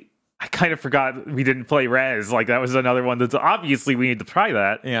 I kind of forgot we didn't play Rez. Like that was another one that's obviously we need to try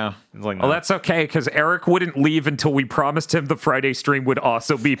that. Yeah. It's like, Well, no. that's okay, because Eric wouldn't leave until we promised him the Friday stream would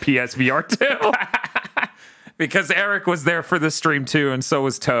also be PSVR 2. Because Eric was there for the stream too, and so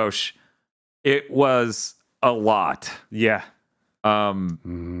was Tosh. It was a lot. Yeah.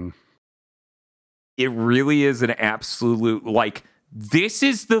 It really is an absolute, like, this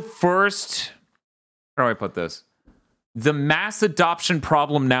is the first, how do I put this? The mass adoption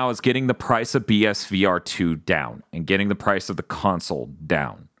problem now is getting the price of BSVR 2 down and getting the price of the console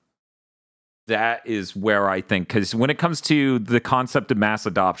down. That is where I think, because when it comes to the concept of mass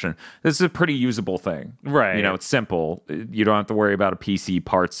adoption, this is a pretty usable thing. Right. You know, it's simple. You don't have to worry about a PC,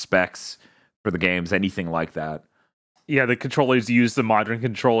 parts, specs for the games, anything like that. Yeah, the controllers use the modern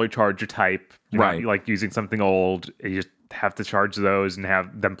controller charger type. Right. Like using something old, you just have to charge those and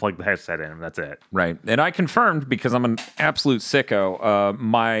have them plug the headset in, and that's it. Right. And I confirmed, because I'm an absolute sicko,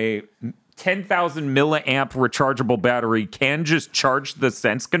 my 10,000 milliamp rechargeable battery can just charge the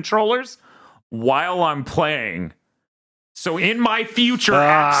Sense controllers while I'm playing. So in my future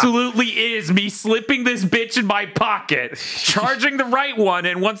absolutely is me slipping this bitch in my pocket, charging the right one,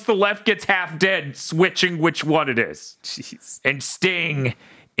 and once the left gets half dead, switching which one it is. Jeez. And staying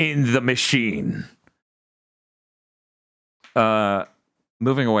in the machine.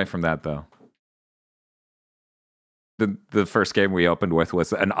 Moving away from that, though. The first game we opened with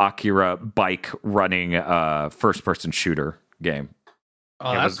was an Akira bike running first-person shooter game.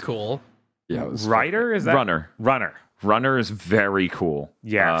 Oh, that's cool. Yeah, it was Rider? Is that Runner. Runner is very cool.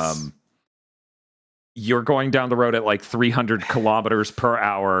 Yes. You're going down the road at like 300 kilometers per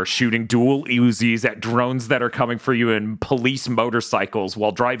hour, shooting dual Uzis at drones that are coming for you in police motorcycles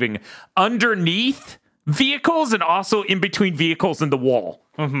while driving underneath vehicles and also in between vehicles and the wall.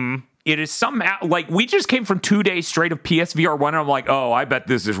 Mm-hmm. It is somehow, like, we just came from 2 days straight of PSVR 1, and I'm like, oh, I bet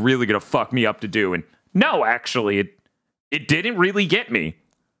this is really going to fuck me up to do. And no, actually, it didn't really get me.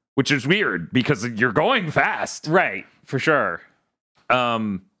 Which is weird because you're going fast. Right, for sure.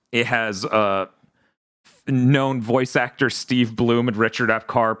 It has known voice actors Steve Bloom and Richard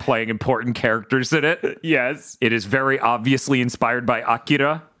Epcar playing important characters in it. Yes. It is very obviously inspired by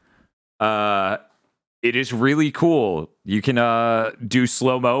Akira. It is really cool. You can do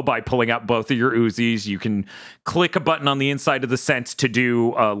slow-mo by pulling out both of your Uzis. You can click a button on the inside of the Sense to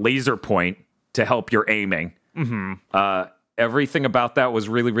do laser point to help your aiming. Mm-hmm. Everything about that was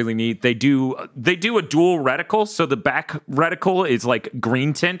really, really neat. They do a dual reticle, so the back reticle is like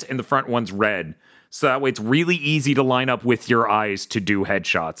green tint and the front one's red. So that way it's really easy to line up with your eyes to do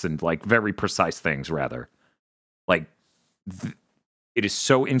headshots and like very precise things, rather. Like, it is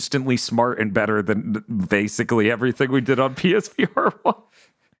so instantly smart and better than basically everything we did on PSVR 1.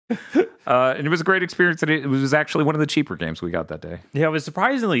 And it was a great experience, and it was actually one of the cheaper games we got that day. Yeah, it was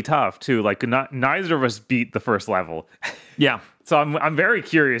surprisingly tough too. Like neither of us beat the first level. Yeah. So I'm very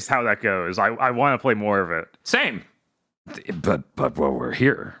curious how that goes. I want to play more of it. Same. But while we're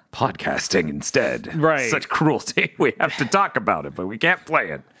here, podcasting instead. Right. Such cruelty. We have to talk about it, but we can't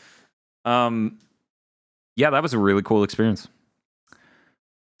play it. Yeah, that was a really cool experience.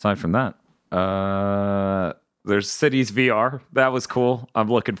 Aside from that, there's Cities VR. That was cool.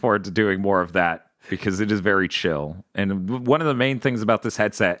 I'm looking forward to doing more of that because it is very chill. And one of the main things about this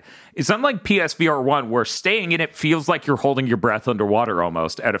headset is, unlike PSVR 1, where staying in it feels like you're holding your breath underwater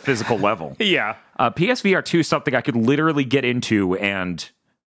almost at a physical level. Yeah. PSVR 2 is something I could literally get into and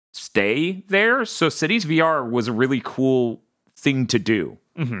stay there. So Cities VR was a really cool thing to do.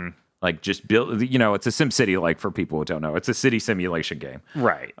 Mm-hmm. Like, just build, it's a SimCity, like, for people who don't know. It's a city simulation game.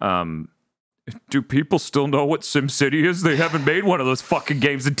 Right. Do people still know what SimCity is? They haven't made one of those fucking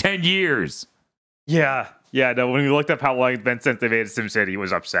games in 10 years. Yeah. Yeah, no, when we looked up how long it's been since they made SimCity, it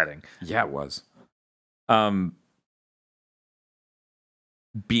was upsetting. Yeah, it was.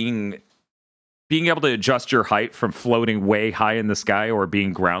 Being able to adjust your height from floating way high in the sky or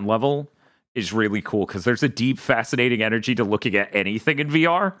being ground level is really cool, because there's a deep, fascinating energy to looking at anything in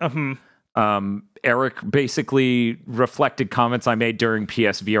VR. Mm-hmm. Eric basically reflected comments I made during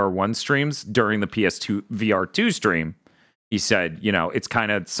PSVR 1 streams during the PS2 VR 2 stream. he said, it's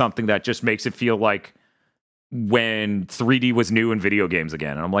kind of something that just makes it feel like when 3D was new in video games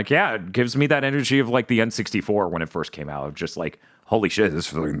again. And I'm like, yeah, it gives me that energy of like the N64 when it first came out, of just like, holy shit, this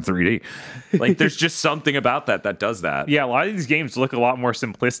is fucking 3D. Like, there's just something about that does that. Yeah, a lot of these games look a lot more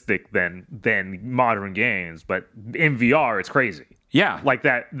simplistic than modern games, but in VR, it's crazy. Yeah. Like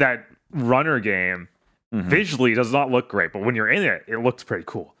that runner game visually does not look great, but when you're in it, it looks pretty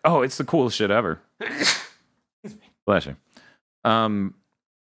cool. Oh, it's the coolest shit ever. Bless you.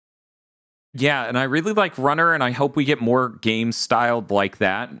 Yeah, and I really like Runner, and I hope we get more games styled like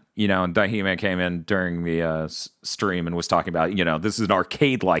that. And Dahime came in during the stream and was talking about, this is an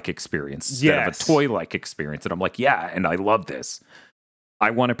arcade-like experience instead of a toy-like experience. And I'm like, yeah, and I love this.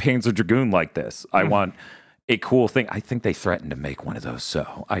 I want a Panzer Dragoon like this. I want a cool thing. I think they threatened to make one of those,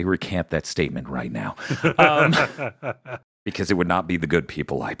 so I recant that statement right now. Because it would not be the good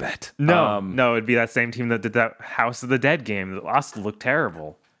people, I bet. No, it'd be that same team that did that House of the Dead game that also looked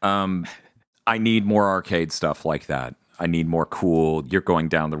terrible. I need more arcade stuff like that. I need more cool, you're going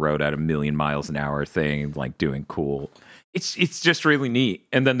down the road at 1,000,000 miles an hour thing, like doing cool. It's just really neat.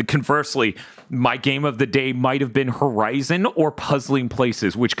 And then conversely, my game of the day might have been Horizon or Puzzling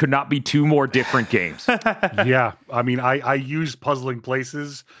Places, which could not be two more different games. Yeah, I mean, I use Puzzling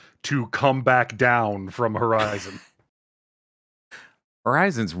Places to come back down from Horizon.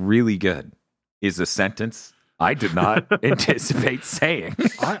 Horizon's really good is a sentence I did not anticipate saying.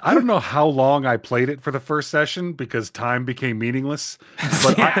 I don't know how long I played it for the first session because time became meaningless.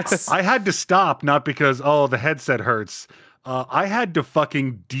 But Yes. I had to stop, not because, the headset hurts. I had to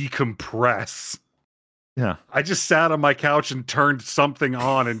fucking decompress. Yeah. I just sat on my couch and turned something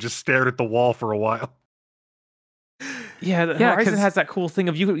on and just stared at the wall for a while. Yeah, Yeah, Horizon 'cause- has that cool thing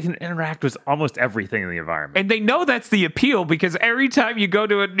of you can interact with almost everything in the environment. And they know that's the appeal because every time you go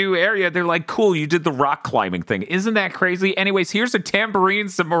to a new area, they're like, cool, you did the rock climbing thing. Isn't that crazy? Anyways, here's a tambourine,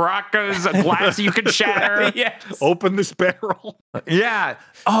 some maracas, a glass you can shatter. Yes. Open this barrel. Yeah.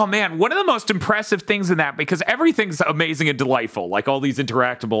 Oh, man. One of the most impressive things in that, because everything's amazing and delightful, like all these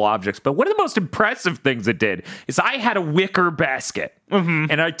interactable objects, but one of the most impressive things it did is I had a wicker basket.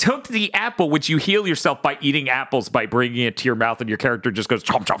 And I took the apple, which you heal yourself by eating apples by bringing it to your mouth, and your character just goes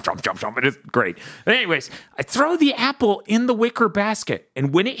chomp, chomp, chomp, chomp, chomp. And it's great. But anyways, I throw the apple in the wicker basket,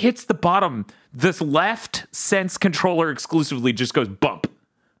 and when it hits the bottom, this left sense controller exclusively just goes bump.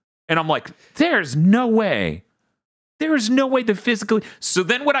 And I'm like, there's no way. There is no way to physically. So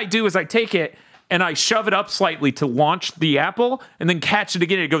then what I do is I take it and I shove it up slightly to launch the apple and then catch it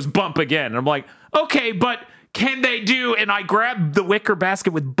again. And it goes bump again. And I'm like, okay, but can they do? And I grab the wicker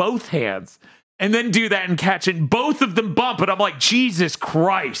basket with both hands and then do that and catch it. And both of them bump. And I'm like, Jesus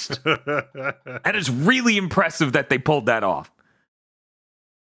Christ. That is really impressive that they pulled that off.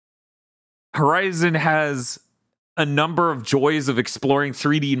 Horizon has a number of joys of exploring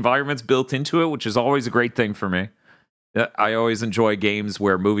 3D environments built into it, which is always a great thing for me. I always enjoy games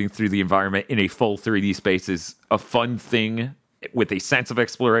where moving through the environment in a full 3D space is a fun thing with a sense of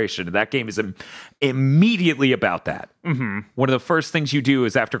exploration. That game is immediately about that. One of the first things you do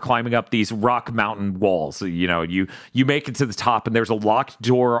is after climbing up these rock mountain walls, you make it to the top and there's a locked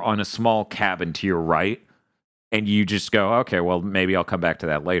door on a small cabin to your right. And you just go, okay, well, maybe I'll come back to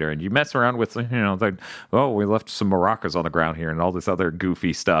that later. And you mess around with, we left some maracas on the ground here and all this other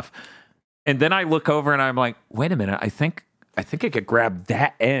goofy stuff. And then I look over and I'm like, wait a minute, I think I could grab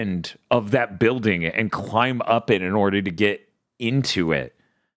that end of that building and climb up it in order to get into it.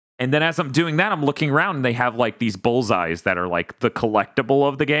 And then as I'm doing that, I'm looking around and they have like these bullseyes that are like the collectible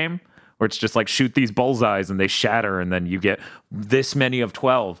of the game, where it's just like shoot these bullseyes and they shatter and then you get this many of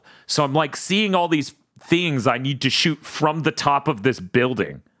 12. So I'm like seeing all these things I need to shoot from the top of this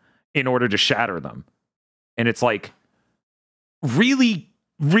building in order to shatter them. And it's like really,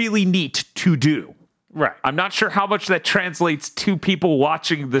 really neat to do. Right. I'm not sure how much that translates to people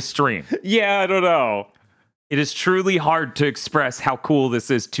watching the stream. Yeah, I don't know. It is truly hard to express how cool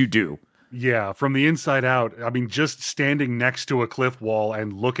this is to do. Yeah, from the inside out, I mean, just standing next to a cliff wall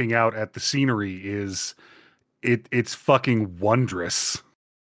and looking out at the scenery it's fucking wondrous.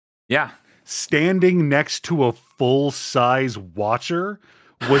 Yeah. Standing next to a full-size Watcher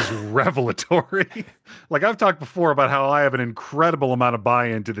was revelatory. Like I've talked before about how I have an incredible amount of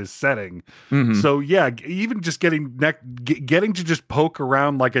buy-in to this setting. So yeah, even just getting to just poke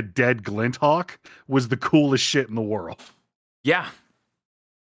around like a dead Glinthawk was the coolest shit in the world. Yeah.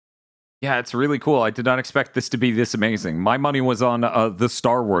 Yeah, it's really cool. I did not expect this to be this amazing. My money was on the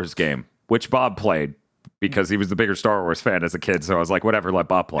Star Wars game, which Bob played because he was the bigger Star Wars fan as a kid. So I was like, whatever, let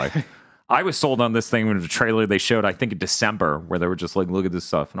Bob play. I was sold on this thing when the trailer they showed, I think in December, where they were just like, look at this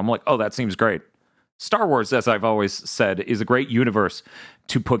stuff. And I'm like, oh, that seems great. Star Wars, as I've always said, is a great universe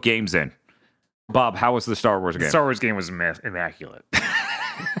to put games in. Bob, how was the Star Wars game? The Star Wars game was immaculate.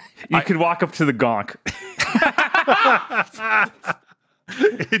 You could walk up to the gonk.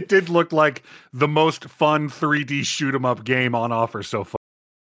 It did look like the most fun 3D shoot 'em up game on offer so far.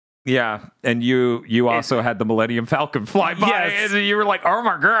 Yeah, and you also had the Millennium Falcon fly by, Yes. and you were like, "Oh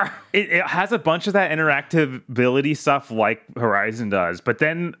my god!" It has a bunch of that interactability stuff like Horizon does, but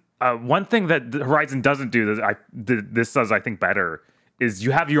then one thing that Horizon doesn't do that this does, I think, better is you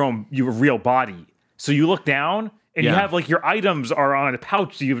have your real body. So you look down and you have like your items are on a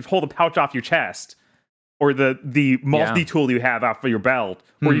pouch. So you hold a pouch off your chest, or the multi-tool you have off of your belt,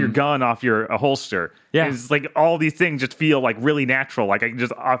 or your gun off your holster. Yeah. It's like all these things just feel like really natural. Like I can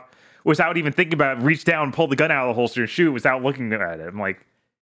just, without even thinking about it, reach down, pull the gun out of the holster and shoot without looking at it. I'm like,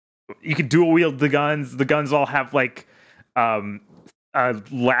 you can dual wield the guns. The guns all have like a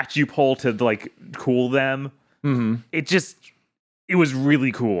latch you pull to like cool them. Mm-hmm. It was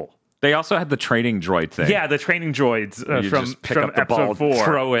really cool. They also had the training droid thing. Yeah, the training droids You from just pick up the episode ball, 4.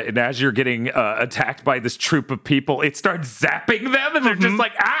 throw it, and as you're getting attacked by this troop of people, it starts zapping them, and they're just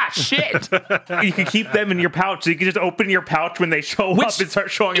like, "Ah, shit!" You can keep them in your pouch. So you can just open your pouch when they show up and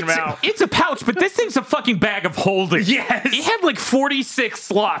start showing them out. It's a pouch, but this thing's a fucking bag of holding. Yes. It had like 46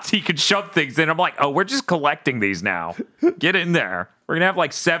 slots he could shove things in. I'm like, oh, we're just collecting these now. Get in there. We're going to have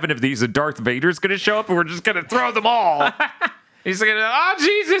like 7 of these, and Darth Vader's going to show up, and we're just going to throw them all. He's going to, oh,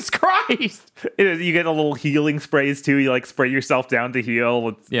 Jesus Christ. You get a little healing sprays too. You like spray yourself down to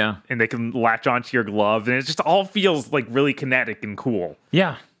heal. Yeah. And they can latch onto your glove. And it just all feels like really kinetic and cool.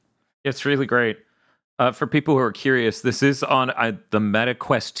 Yeah. It's really great. For people who are curious, this is on the Meta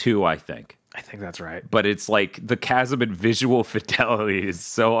Quest 2, I think. I think that's right. But it's like the chasm in visual fidelity is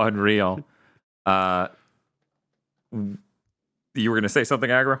so unreal. You were going to say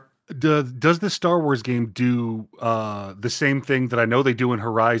something, Aggro? Does the Star Wars game do the same thing that I know they do in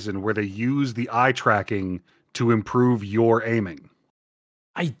Horizon, where they use the eye tracking to improve your aiming?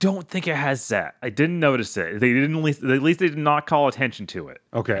 I don't think it has that. I didn't notice it. They didn't. At least they did not call attention to it.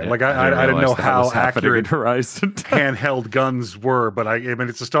 Okay, like I didn't know how accurate Horizon handheld guns were, but I mean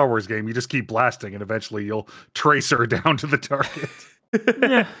it's a Star Wars game. You just keep blasting, and eventually you'll tracer down to the target.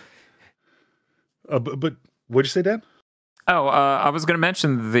 Yeah. But what'd you say, Dan? Oh, I was going to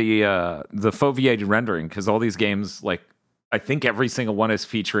mention the foveated rendering, because all these games, like, I think every single one is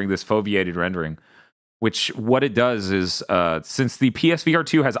featuring this foveated rendering, which what it does is, since the PSVR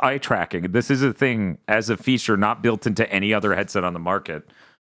 2 has eye tracking, this is a thing as a feature not built into any other headset on the market,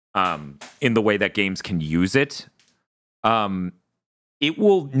 in the way that games can use it. It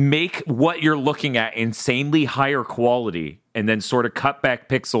will make what you're looking at insanely higher quality and then sort of cut back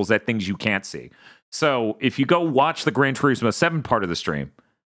pixels at things you can't see. So if you go watch the Gran Turismo 7 part of the stream,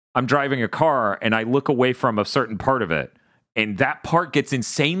 I'm driving a car and I look away from a certain part of it, and that part gets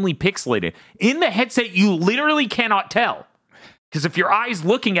insanely pixelated. In the headset, you literally cannot tell. Because if your eye's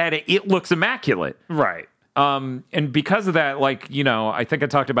looking at it, it looks immaculate. Right. And because of that, like, you know, I think I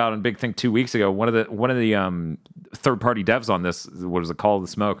talked about on Big Thing 2 weeks ago, one of the third-party devs on this, what was it called, The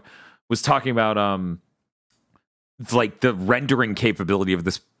Smoke, was talking about like the rendering capability of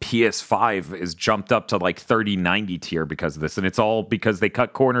this PS5 is jumped up to like 3090 tier because of this, and it's all because they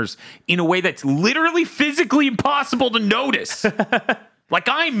cut corners in a way that's literally physically impossible to notice. Like,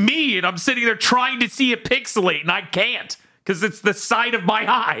 I'm me, and I'm sitting there trying to see it pixelate, and I can't because it's the side of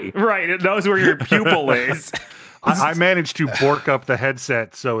my eye. Right, it knows where your pupil is. I managed to bork up the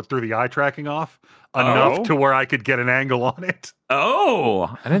headset so it threw the eye tracking off enough to where I could get an angle on it.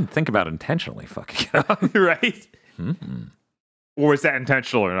 Oh, I didn't think about intentionally fucking it up. Right? Mm-hmm. Or was that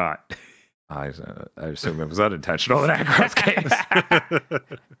intentional or not? I assume it was unintentional in Aggro's case.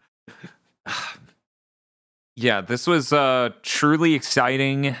 Yeah, this was truly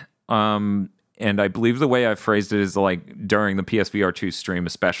exciting. And I believe the way I phrased it is like during the PSVR 2 stream,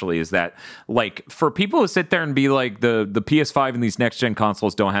 especially, is that like for people who sit there and be like the PS5 and these next gen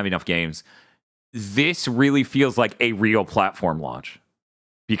consoles don't have enough games, this really feels like a real platform launch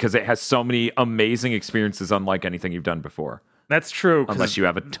because it has so many amazing experiences unlike anything you've done before. That's true. Unless you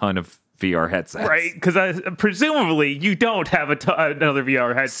have a ton of VR headsets. Right, because presumably you don't have another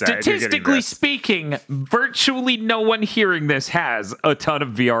VR headset. Statistically speaking, virtually no one hearing this has a ton of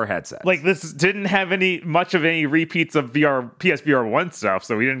VR headsets. Like, this didn't have much of any repeats of PSVR 1 stuff,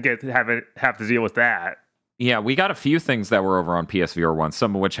 so we didn't have to deal with that. Yeah, we got a few things that were over on PSVR 1,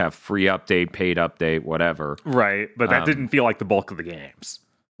 some of which have free update, paid update, whatever. Right, but that didn't feel like the bulk of the games.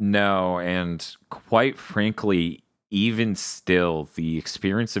 No, and quite frankly, even still, the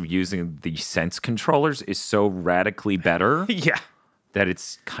experience of using the Sense controllers is so radically better. Yeah. that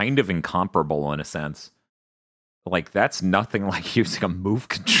it's kind of incomparable in a sense. Like, that's nothing like using a Move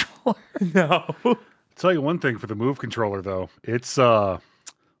controller. No. I'll tell you one thing for the Move controller, though. It's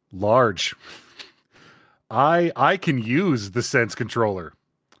large. I can use the Sense controller.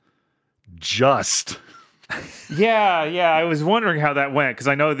 Just. Yeah, I was wondering how that went because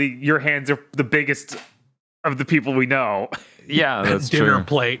I know your hands are the biggest of the people we know. Yeah, that's Dinner true.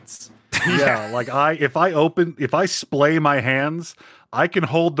 plates. Yeah, like if I splay my hands, I can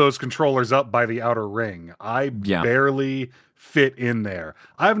hold those controllers up by the outer ring. I barely fit in there.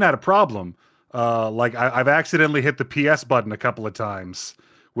 I haven't had a problem. Like I've accidentally hit the PS button a couple of times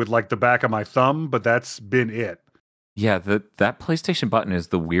with like the back of my thumb, but that's been it. Yeah, that PlayStation button is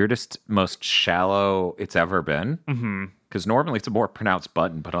the weirdest, most shallow it's ever been. Because normally it's a more pronounced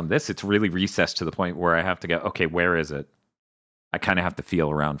button, but on this it's really recessed to the point where I have to go, okay, where is it? I kind of have to feel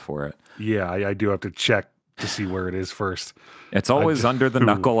around for it. Yeah, I do have to check to see where it is first. It's always under the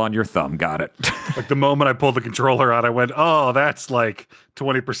knuckle on your thumb. Got it. Like the moment I pulled the controller out, I went, oh, that's like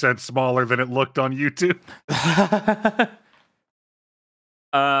 20% smaller than it looked on YouTube.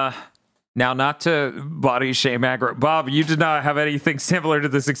 Now, not to body shame aggro. Bob, you did not have anything similar to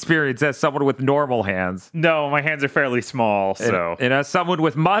this experience as someone with normal hands. No, my hands are fairly small, so. And as someone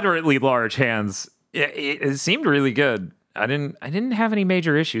with moderately large hands, it seemed really good. I didn't have any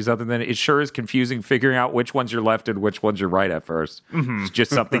major issues other than it sure is confusing figuring out which one's your left and which one's your right at first. It's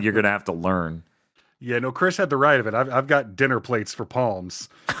just something you're going to have to learn. Yeah, no, Chris had the right of it. I've got dinner plates for palms.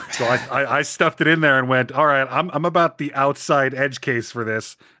 So I stuffed it in there and went, all right, I'm about the outside edge case for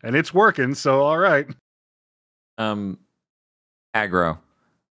this, and it's working, so all right. Aggro.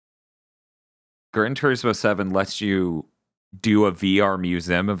 Gran Turismo 7 lets you do a VR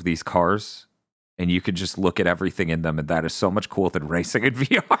museum of these cars, and you can just look at everything in them, and that is so much cooler than racing in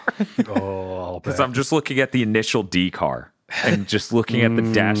VR. Oh, because I'm just looking at the initial D car and just looking at the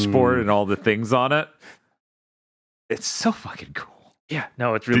dashboard and all the things on it. It's so fucking cool. Yeah,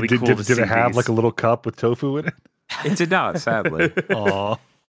 no, it's really cool. Did it have like a little cup with tofu in it? It did not, sadly. Aw.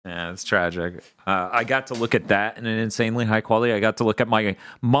 Yeah, it's tragic. I got to look at that in an insanely high quality. I got to look at my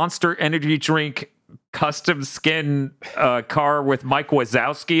Monster Energy drink custom skin car with Mike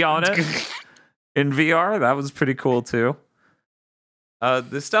Wazowski on it. In VR, that was pretty cool too.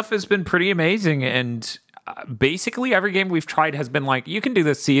 This stuff has been pretty amazing, and basically every game we've tried has been like, you can do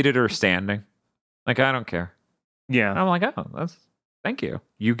this seated or standing. Like, I don't care. Yeah. And I'm like, oh, thank you.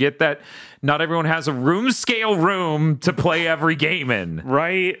 You get that. Not everyone has a room scale room to play every game in.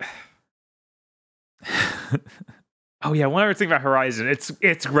 Right. Oh yeah, one other thing about Horizon,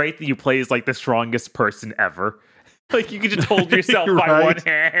 it's great that you play as like the strongest person ever. Like, you can just hold yourself by Right. one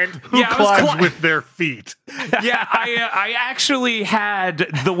hand. Who climbs with their feet? Yeah, I actually had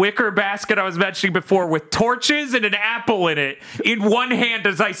the wicker basket I was mentioning before with torches and an apple in it in one hand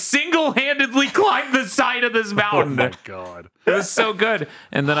as I single-handedly climbed the side of this Oh mountain. my god. It was so good.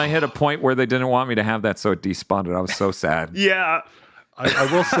 And then I hit a point where they didn't want me to have that, so it despawned it. I was so sad. Yeah.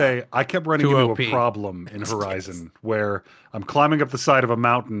 I will say, I kept running Too into OP. a problem in Horizon where I'm climbing up the side of a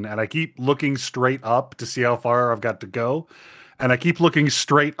mountain and I keep looking straight up to see how far I've got to go. And I keep looking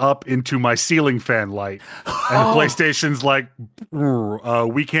straight up into my ceiling fan light. And the PlayStation's like,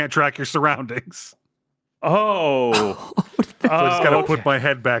 we can't track your surroundings. Oh. So I just got to okay. put my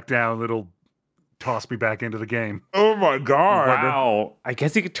head back down. It'll toss me back into the game. Oh my god. Wow. I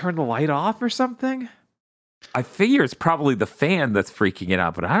guess you could turn the light off or something? I figure it's probably the fan that's freaking it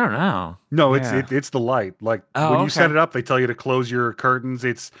out, but I don't know. No, Yeah. it's the light. Like Oh, when you okay. set it up, they tell you to close your curtains.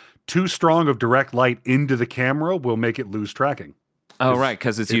 It's too strong of direct light into the camera will make it lose tracking. Oh, right,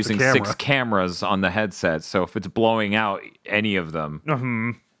 because it's it's a using camera. 6 cameras on the headset, so if it's blowing out any of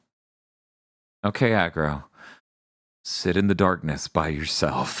them... Okay, Aggro. Sit in the darkness by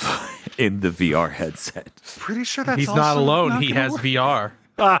yourself in the VR headset. Pretty sure that's He's not also alone. He gonna has work. VR.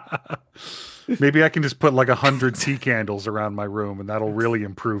 Maybe I can just put like 100 tea candles around my room, and that'll really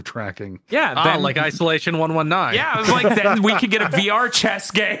improve tracking. Yeah, Ah, then, like Isolation 119. yeah, I was like, then we could get a VR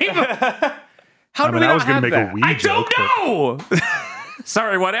chess game. How do we I was not going to have make a that? Wii I joke. don't know.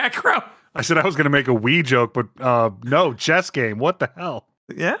 Sorry, what, Aggro? I said I was going to make a Wii joke, but no, chess game. What the hell?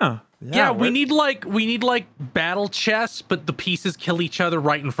 Yeah. Yeah, we need like battle chess, but the pieces kill each other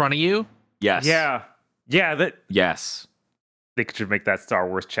right in front of you. Yes. Yeah. Yeah, that Yes. they should make that Star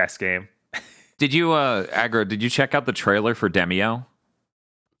Wars chess game. Did you, Aggro, did you check out the trailer for Demio?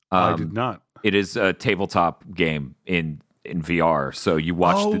 I did not. It is a tabletop game in VR, so you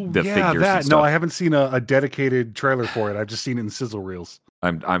watch the yeah, figures that. and stuff. No, I haven't seen a dedicated trailer for it. I've just seen it in sizzle reels.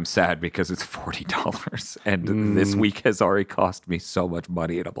 I'm sad because it's $40, and this week has already cost me so much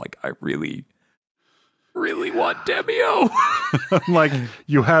money, and I'm like, I really really want Demio. Like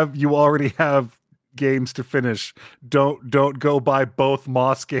you already have games to finish. Don't go buy both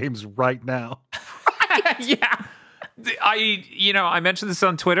Moss games right now. Yeah. I mentioned this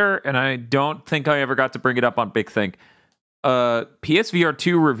on Twitter, and I don't think I ever got to bring it up on Big Think. PSVR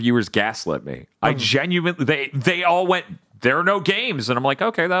 2 reviewers gaslit me. I genuinely, they all went, there are no games. And I'm like,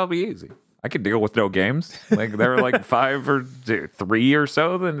 okay, that'll be easy. I could deal with no games. Like there were like 5 or 3 or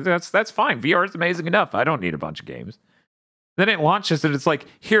so. Then that's fine. VR is amazing enough. I don't need a bunch of games. Then it launches and it's like,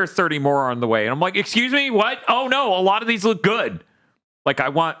 here are 30 more on the way. And I'm like, excuse me, what? Oh no, a lot of these look good. Like I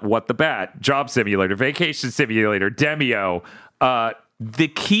want What the Bat, Job Simulator, Vacation Simulator, Demio, the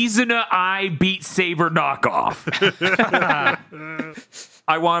Kizuna Eye Beat Saber knockoff.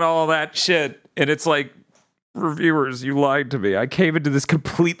 I want all that shit. And it's like, reviewers, you lied to me. I came into this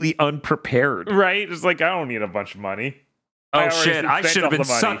completely unprepared. Right? It's like, I don't need a bunch of money. Oh shit, I should have been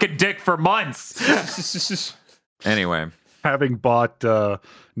sucking dick for months. Anyway. Having bought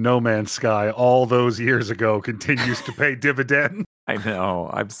No Man's Sky all those years ago continues to pay dividend. I know.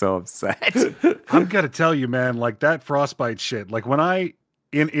 I'm so upset. I'm gonna tell you, man, like that Frostbite shit. Like when I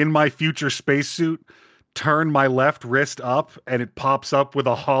in my future spacesuit turn my left wrist up and it pops up with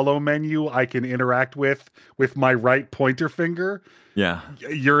a hollow menu I can interact with my right pointer finger. Yeah.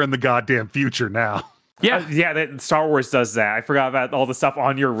 You're in the goddamn future now. Yeah. Yeah, that Star Wars does that. I forgot about all the stuff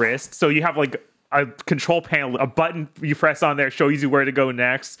on your wrist. So you have like a control panel, a button you press on there shows you where to go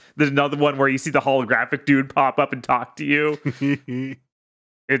next. There's another one where you see the holographic dude pop up and talk to you.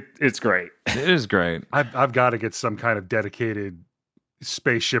 It's great. It is great. I've got to get some kind of dedicated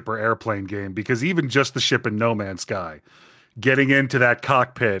spaceship or airplane game, because even just the ship in No Man's Sky, getting into that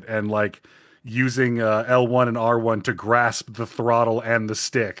cockpit and like using L1 and R1 to grasp the throttle and the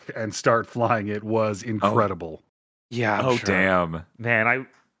stick and start flying it was incredible. Yeah. I'm sure. Damn. Man,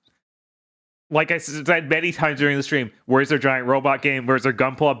 like I said many times during the stream, where's their giant robot game? Where's their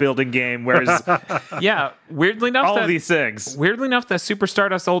gunpla building game? Where's yeah, weirdly enough, all of these things? Weirdly enough, the Super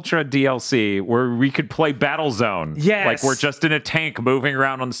Stardust Ultra DLC where we could play Battlezone, like we're just in a tank moving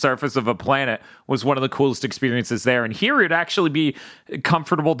around on the surface of a planet, was one of the coolest experiences there. And here it'd actually be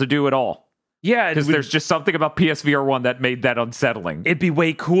comfortable to do it all. Yeah, because there's just something about PSVR 1 that made that unsettling. It'd be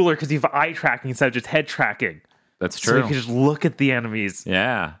way cooler because you have eye tracking instead of just head tracking. That's true. So you can just look at the enemies.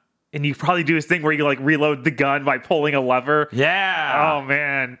 Yeah. And you probably do this thing where you like reload the gun by pulling a lever. Yeah. Oh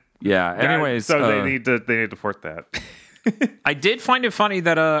man. Yeah. Anyways, so they need to port that. I did find it funny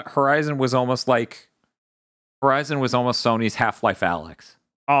that Horizon was almost Sony's Half-Life Alyx.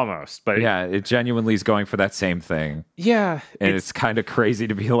 Almost, but yeah, it genuinely is going for that same thing. Yeah, and it's kind of crazy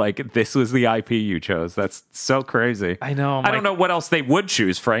to be like, this was the IP you chose. That's so crazy. I know. I don't know what else they would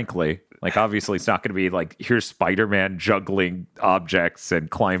choose, frankly. Like, obviously, it's not going to be like, here's Spider-Man juggling objects and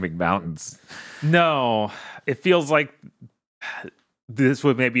climbing mountains. No, it feels like this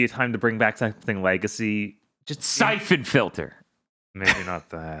would maybe a time to bring back something legacy. Just Siphon Filter. Maybe not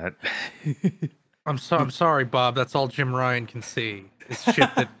that. I'm sorry, Bob. That's all Jim Ryan can see.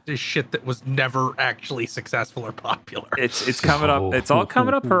 Is shit that was never actually successful or popular. It's coming up. It's all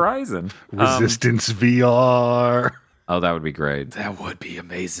coming up Horizon. Resistance VR. Oh, that would be great. That would be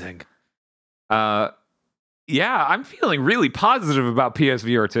amazing. Yeah, I'm feeling really positive about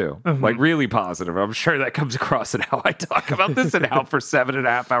PSVR 2. Mm-hmm. Like, really positive. I'm sure that comes across in how I talk about this and how for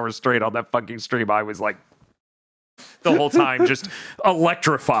 7.5 hours straight on that fucking stream, I was like, the whole time, just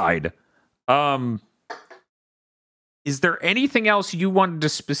electrified. Is there anything else you wanted to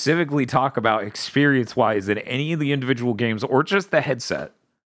specifically talk about experience-wise in any of the individual games or just the headset?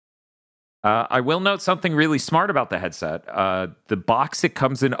 I will note something really smart about the headset. The box it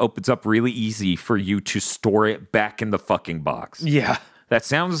comes in opens up really easy for you to store it back in the fucking box. Yeah. That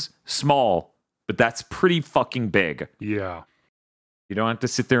sounds small, but that's pretty fucking big. Yeah. You don't have to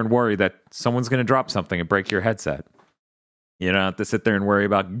sit there and worry that someone's going to drop something and break your headset. You don't have to sit there and worry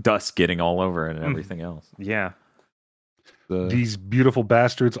about dust getting all over it and everything else. Yeah. These beautiful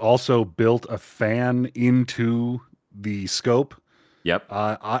bastards also built a fan into the scope. Yep.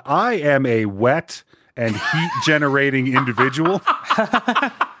 I am a wet and heat generating individual,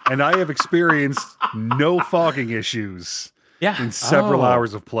 and I have experienced no fogging issues in several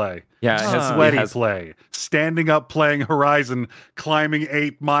hours of play. Yeah, sweaty play, standing up playing Horizon, climbing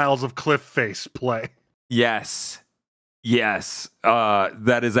 8 miles of cliff face play. Yes.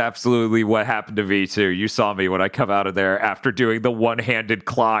 That is absolutely what happened to me too. You saw me when I come out of there after doing the one-handed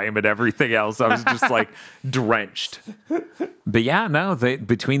climb and everything else. I was just like drenched. But yeah, no,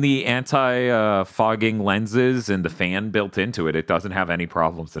 between the anti-fogging lenses and the fan built into it, it doesn't have any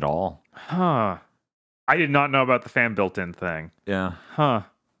problems at all. Huh. I did not know about the fan built-in thing. Yeah. Huh.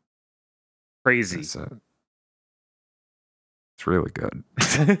 Crazy. It's really good.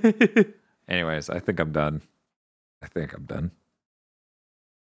 Anyways, I think I'm done.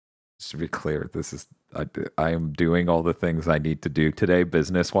 Just to be clear, I am doing all the things I need to do today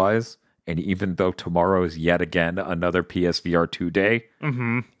business wise. And even though tomorrow is yet again another PSVR 2 day,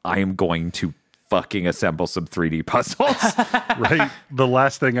 I am going to fucking assemble some 3D puzzles. Right. The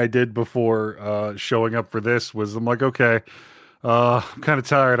last thing I did before showing up for this was I'm like, okay, I'm kind of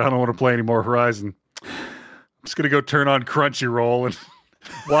tired. I don't want to play any more Horizon. I'm just going to go turn on Crunchyroll and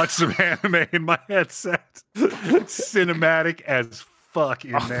watch some anime in my headset. It's cinematic as fuck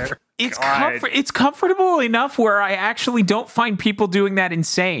in there. It's comfortable enough where I actually don't find people doing that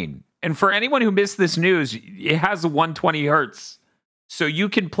insane. And for anyone who missed this news, it has a 120 hertz. So you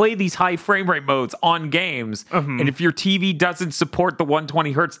can play these high frame rate modes on games. And if your TV doesn't support the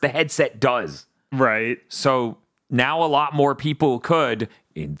 120 hertz, the headset does. Right. So now a lot more people could,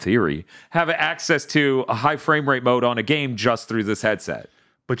 in theory, have access to a high frame rate mode on a game just through this headset.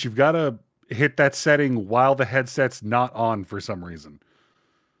 But you've got to hit that setting while the headset's not on for some reason.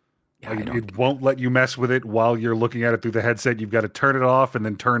 Yeah, it won't let you mess with it while you're looking at it through the headset. You've got to turn it off and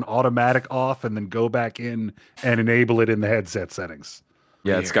then turn automatic off and then go back in and enable it in the headset settings.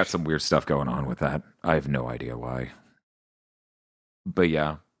 Yeah, it's got some weird stuff going on with that. I have no idea why. But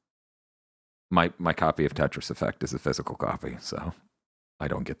yeah, my copy of Tetris Effect is a physical copy, so I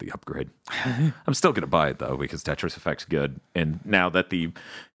don't get the upgrade. I'm still going to buy it, though, because Tetris Effect's good. And now that the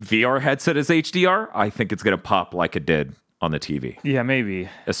VR headset is HDR, I think it's going to pop like it did on the TV. Yeah, maybe.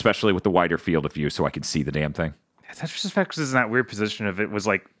 Especially with the wider field of view so I can see the damn thing. Tetris Effect is in that weird position of it was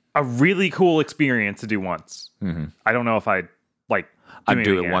like a really cool experience to do once. I don't know if I'd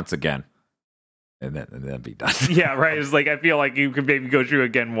do it once again. And then be done. Yeah, right. It's like I feel like you could maybe go through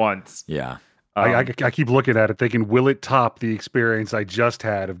again once. Yeah. I keep looking at it thinking, will it top the experience I just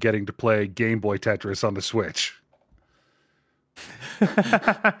had of getting to play Game Boy Tetris on the Switch?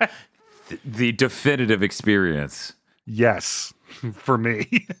 The definitive experience. Yes, for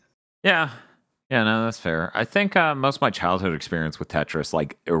me. Yeah. Yeah, no, that's fair. I think most of my childhood experience with Tetris,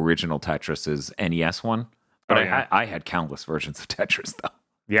 like original Tetris, is NES one. But I had countless versions of Tetris, though.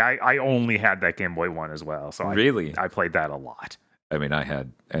 Yeah, I only had that Game Boy one as well. So really? I played that a lot. I mean, I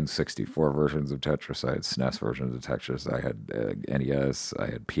had N64 versions of Tetris. I had SNES versions of Tetris. I had NES. I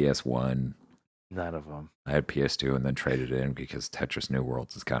had PS1. None of them. I had PS2 and then traded in because Tetris New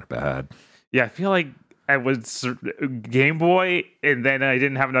Worlds is kind of bad. Yeah, I feel like I was Game Boy, and then I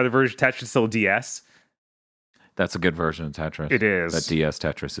didn't have another version of Tetris until DS. That's a good version of Tetris. It is. That DS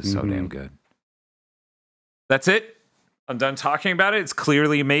Tetris is so damn good. That's it. I'm done talking about it. It's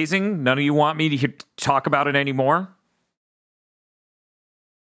clearly amazing. None of you want me to talk about it anymore.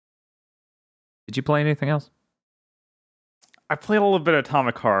 Did you play anything else? I played a little bit of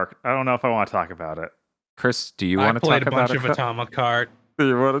Atomic Heart. I don't know if I want to talk about it. Chris, do you want to talk about it? I played a bunch of Atomic Heart. Do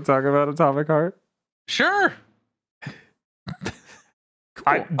you want to talk about Atomic Heart? Sure.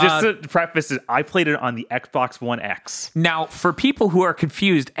 Cool. Just to preface it, I played it on the Xbox One X. Now, for people who are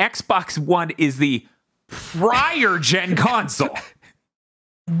confused, Xbox One is the prior gen console.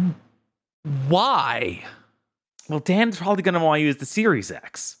 Why? Well, Dan's probably going to want to use the Series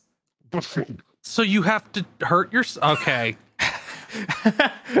X. So you have to hurt yourself. Okay.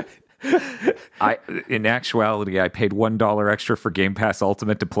 In actuality, I paid $1 extra for Game Pass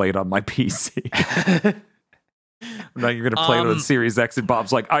Ultimate to play it on my PC. Now you're going to play it on Series X, and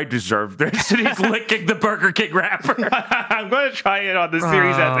Bob's like, I deserve this. And he's licking the Burger King wrapper. I'm going to try it on the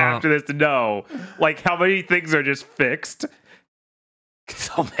Series X after this to know, like, how many things are just fixed.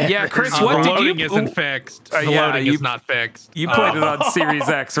 Yeah, Chris, the what did loading you... isn't fixed. The loading is not fixed. You played it on Series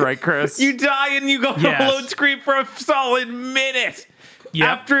X, right, Chris? You die and you go to Yes. load screen for a solid minute. Yep.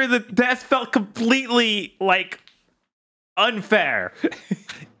 After the death felt completely, like, unfair.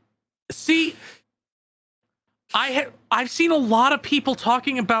 See, I've seen a lot of people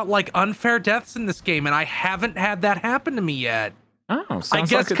talking about like unfair deaths in this game, and I haven't had that happen to me yet. Oh, sounds I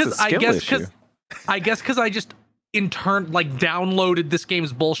guess like it's a skill issue. because I just downloaded this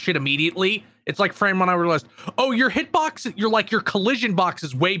game's bullshit immediately. It's like Fran when I realized, oh, your hitbox, your collision box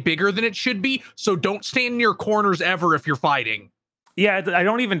is way bigger than it should be, so don't stand near corners ever if you're fighting. Yeah, I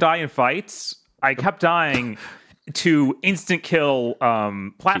don't even die in fights. I kept dying to instant kill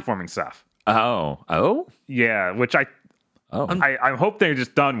platforming stuff. Oh? Yeah, which I hope they're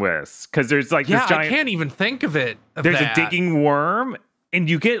just done with, because there's like this giant. I can't even think of it. There's a digging worm, and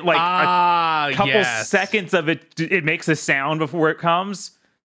you get like a couple seconds of it. It makes a sound before it comes,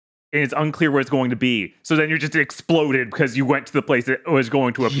 and it's unclear where it's going to be. So then you're just exploded because you went to the place it was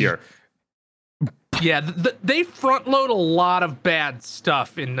going to appear. Yeah, they front load a lot of bad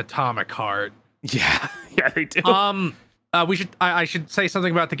stuff in Atomic Heart. Yeah, they do. I should say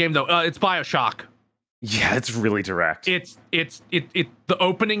something about the game though. It's BioShock. Yeah, it's really direct. The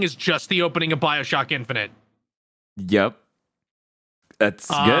opening is just the opening of BioShock Infinite. Yep. That's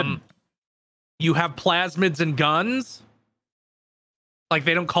good. You have plasmids and guns. Like,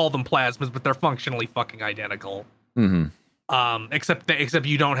 they don't call them plasmids, but they're functionally fucking identical. Mm-hmm. Except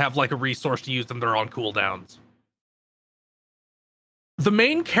you don't have like a resource to use them. They're on cooldowns. The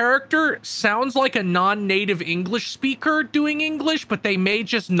main character sounds like a non-native English speaker doing English, but they may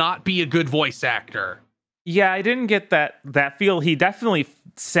just not be a good voice actor. Yeah, I didn't get that feel. He definitely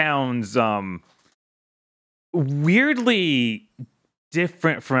sounds weirdly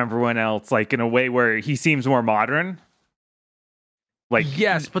different from everyone else, like in a way where he seems more modern. Like,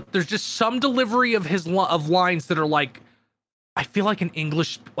 yes, but there's just some delivery of his of lines that are like, I feel like an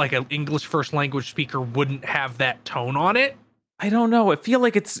English first language speaker wouldn't have that tone on it. I don't know. I feel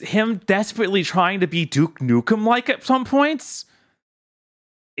like it's him desperately trying to be Duke Nukem like at some points.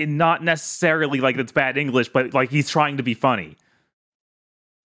 And not necessarily like it's bad English, but like he's trying to be funny.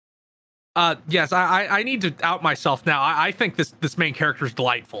 Yes, I need to out myself now. I think this main character is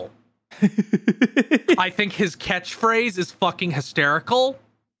delightful. I think his catchphrase is fucking hysterical.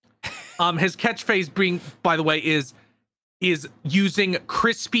 His catchphrase being, by the way, is using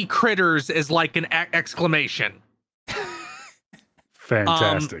crispy critters as like an exclamation.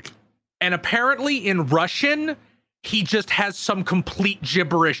 Fantastic. And apparently in Russian, he just has some complete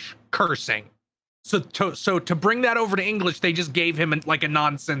gibberish cursing. So to bring that over to English, they just gave him like a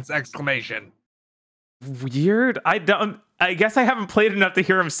nonsense exclamation. Weird. I guess I haven't played enough to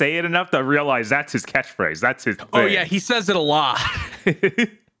hear him say it enough to realize that's his catchphrase. That's his thing. Oh yeah, he says it a lot.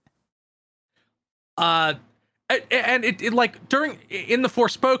 And it like in the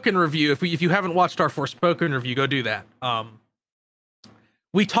Forspoken review, if you haven't watched our Forspoken review, go do that.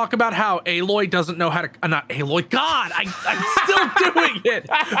 We talk about how Aloy doesn't know how to... not Aloy. God, I'm still doing it.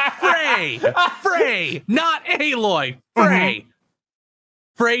 Frey, not Aloy. Frey. Mm-hmm.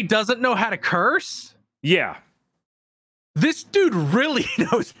 Frey doesn't know how to curse? Yeah. This dude really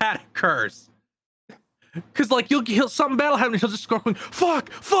knows how to curse. Because, like, he'll something battle happen, and he'll just start going,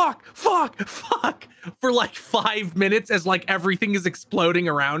 fuck, for, like, 5 minutes as, like, everything is exploding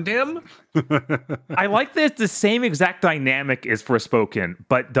around him. I like this. The same exact dynamic is Forspoken,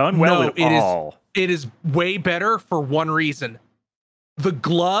 but done well at all. It is way better for one reason. The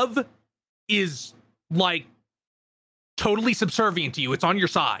glove is, like, totally subservient to you. It's on your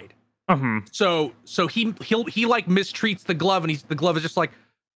side. Mm-hmm. So he like, mistreats the glove, and the glove is just like,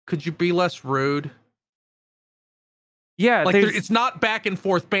 could you be less rude? Yeah, like it's not back and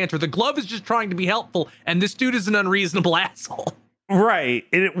forth banter. The glove is just trying to be helpful, and this dude is an unreasonable asshole. Right,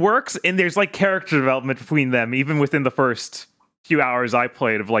 and it works, and there's like character development between them, even within the first few hours I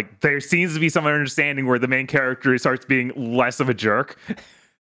played. Of like, there seems to be some understanding where the main character starts being less of a jerk.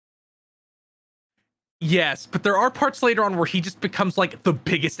 Yes, but there are parts later on where he just becomes like the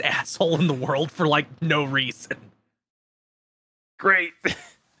biggest asshole in the world for like no reason. Great.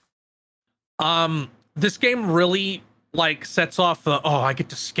 This game really like sets off the I get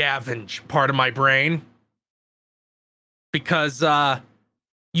to scavenge part of my brain, because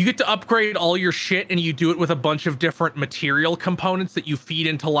you get to upgrade all your shit, and you do it with a bunch of different material components that you feed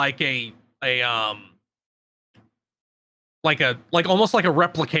into like almost like a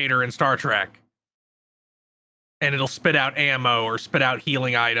replicator in Star Trek. And it'll spit out ammo or spit out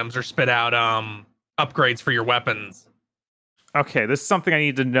healing items or spit out upgrades for your weapons. Okay, this is something I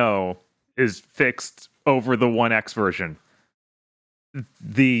need to know is fixed over the 1X version.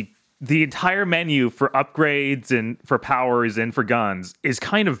 The entire menu for upgrades and for powers and for guns is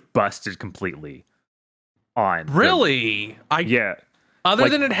kind of busted completely. Really? Yeah. Other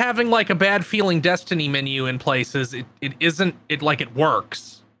than it having like a bad feeling Destiny menu in places, it isn't like it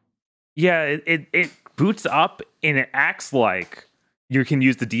works. Yeah, it boots up and it acts like you can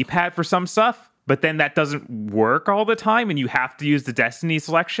use the D-pad for some stuff, but then that doesn't work all the time, and you have to use the Destiny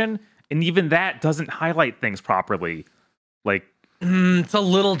selection, and even that doesn't highlight things properly. Like, it's a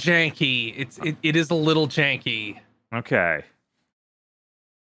little janky. It is a little janky. Okay,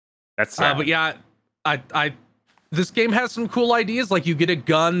 that's sad. But yeah, I this game has some cool ideas. Like, you get a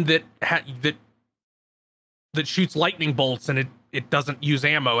gun that shoots lightning bolts, and it doesn't use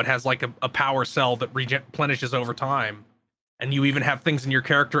ammo. It has like a power cell that replenishes over time. And you even have things in your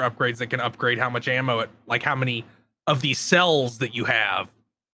character upgrades that can upgrade how much ammo like how many of these cells that you have.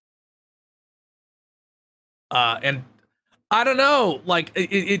 And I don't know, like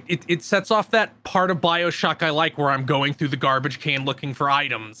it sets off that part of BioShock I like, where I'm going through the garbage can looking for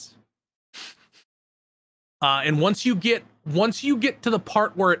items. And once you get to the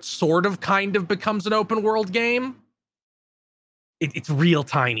part where it sort of kind of becomes an open world game, It's real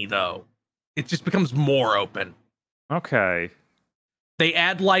tiny though. It just becomes more open. Okay. They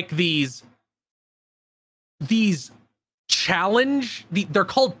add like these they're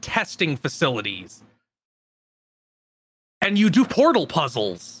called testing facilities. And you do portal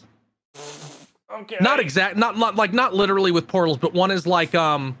puzzles. Okay. Not literally with portals, but one is like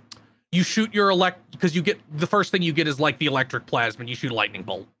you shoot your because you get the first thing you get is like the electric plasma and you shoot a lightning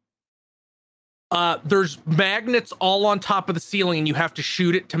bolt. There's magnets all on top of the ceiling and you have to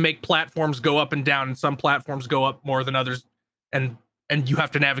shoot it to make platforms go up and down, and some platforms go up more than others, and you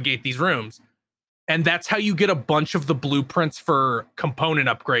have to navigate these rooms. And that's how you get a bunch of the blueprints for component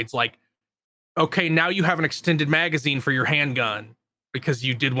upgrades. Like, okay, now you have an extended magazine for your handgun because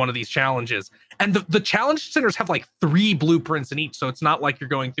you did one of these challenges. And the challenge centers have like 3 blueprints in each, so it's not like you're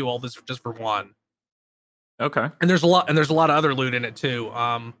going through all this just for one. Okay. And there's a lot of other loot in it too.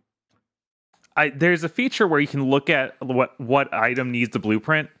 There's a feature where you can look at what item needs the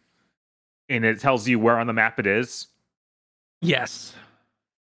blueprint, and it tells you where on the map it is. Yes.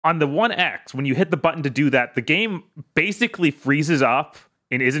 On the 1X, when you hit the button to do that, the game basically freezes up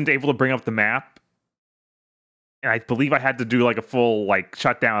and isn't able to bring up the map. And I believe I had to do like a full like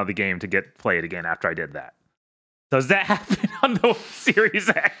shutdown of the game to play it again after I did that. Does that happen on the Series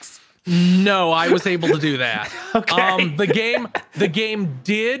X? No, I was able to do that. Okay. The game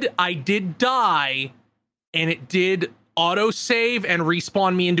I did die, and it did auto save and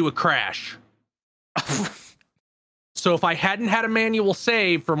respawn me into a crash. So if I hadn't had a manual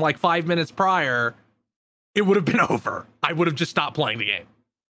save from like 5 minutes prior, it would have been over. I would have just stopped playing the game.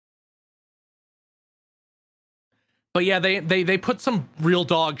 But yeah, they put some real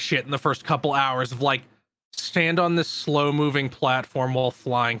dog shit in the first couple hours of like, stand on this slow moving platform while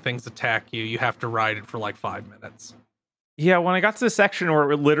flying, things attack you. You have to ride it for like 5 minutes. Yeah, when I got to the section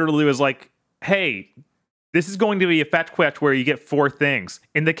where it literally was like, hey, this is going to be a fetch quest where you get 4 things,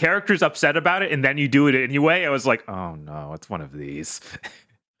 and the character's upset about it, and then you do it anyway, I was like, oh no, it's one of these.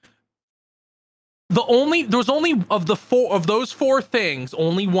 There was only of those 4 things,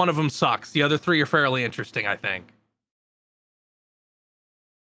 only one of them sucks. The other 3 are fairly interesting, I think.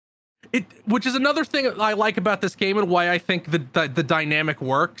 Which is another thing I like about this game and why I think the dynamic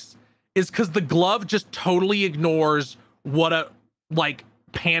works is because the glove just totally ignores what a like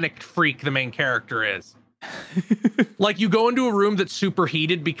panicked freak the main character is. Like you go into a room that's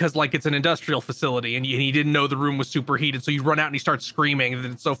superheated because like it's an industrial facility and he didn't know the room was superheated, so you run out and he starts screaming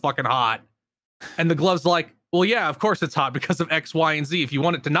that it's so fucking hot. And the glove's like, well, yeah, of course it's hot because of X, Y, and Z. If you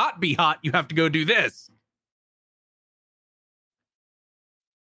want it to not be hot, you have to go do this.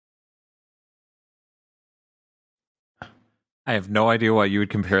 I have no idea why you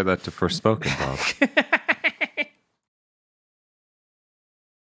would compare that to Forspoken, Bob.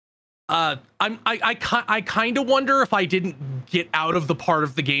 I kind of wonder if I didn't get out of the part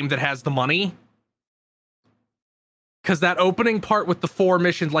of the game that has the money, because that opening part with the 4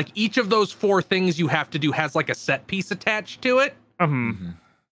 missions, like each of those 4 things you have to do has like a set piece attached to it. Mm-hmm.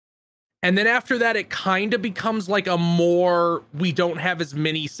 And then after that, it kind of becomes like we don't have as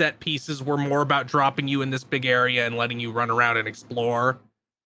many set pieces. We're more about dropping you in this big area and letting you run around and explore.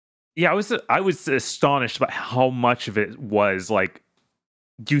 Yeah, I was astonished about how much of it was like,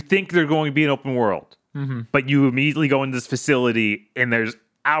 you think they're going to be an open world, but you immediately go into this facility and there's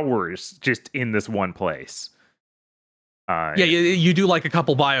hours just in this one place. You do like a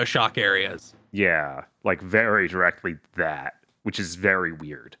couple BioShock areas. Yeah, like very directly that, which is very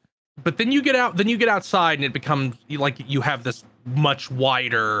weird. But then you get outside and it becomes like you have this much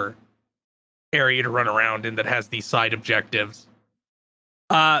wider area to run around in that has these side objectives.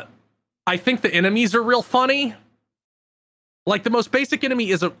 I think the enemies are real funny. Like the most basic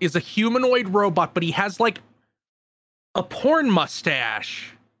enemy is a humanoid robot, but he has like a porn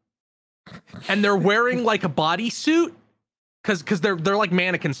mustache, and they're wearing like a bodysuit because they're like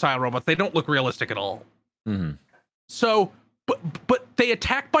mannequin style robots. They don't look realistic at all. Mm-hmm. So. But they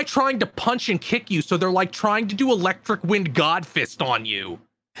attack by trying to punch and kick you, so they're like trying to do electric wind god fist on you.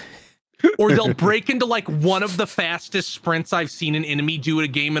 Or they'll break into like one of the fastest sprints I've seen an enemy do in a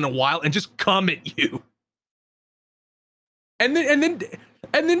game in a while and just come at you. And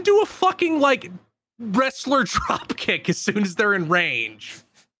then do a fucking like wrestler drop kick as soon as they're in range.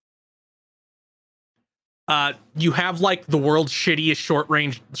 You have like the world's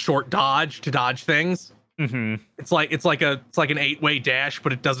shittiest short dodge to dodge things. Mm-hmm. It's like an 8-way dash,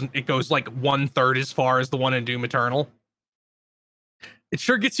 but it goes like 1/3 as far as the one in Doom Eternal. It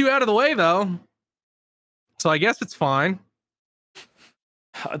sure gets you out of the way though, so I guess it's fine.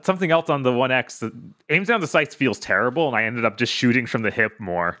 Something else on the 1X, the aims down the sights feels terrible, and I ended up just shooting from the hip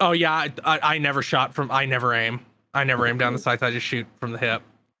more. Oh yeah, I never shot from. I never aim. I never aim down the sights. I just shoot from the hip.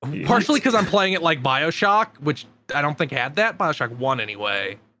 Yeah. Partially because I'm playing it like Bioshock, which I don't think had that. Bioshock 1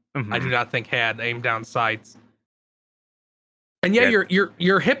 anyway. Mhm. I do not think had aim down sights. And yeah,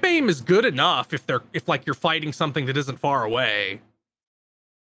 your hip aim is good enough if you're fighting something that isn't far away.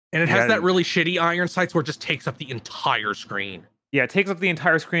 And it has that really shitty iron sights where it just takes up the entire screen. Yeah, it takes up the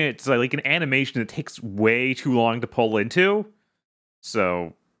entire screen. It's like an animation that takes way too long to pull into.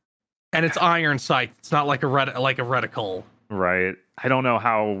 So, and it's iron sights. It's not like a reticle. Right. I don't know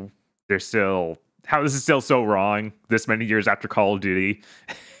how this is still so wrong this many years after Call of Duty.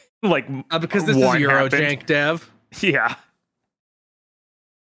 Like because this is Eurojank dev. Yeah.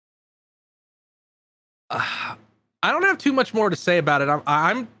 I don't have too much more to say about it.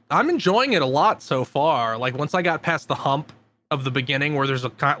 I'm enjoying it a lot so far. Like once I got past the hump of the beginning where there's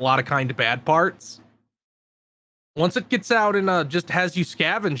a lot of kind of bad parts. Once it gets out and just has you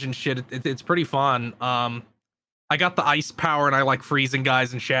scavenge and shit, it's pretty fun. I got the ice power and I like freezing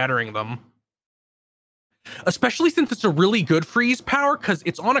guys and shattering them. Especially since it's a really good freeze power because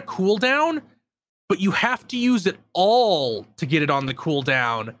it's on a cooldown, but you have to use it all to get it on the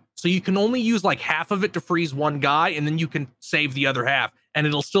cooldown. So you can only use like half of it to freeze one guy and then you can save the other half and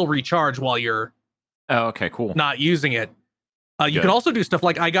it'll still recharge while you're okay, cool. not using it. You can also do stuff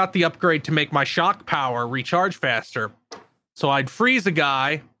like I got the upgrade to make my shock power recharge faster. So I'd freeze a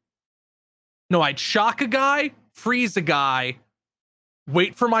guy. No, I'd shock a guy, freeze a guy,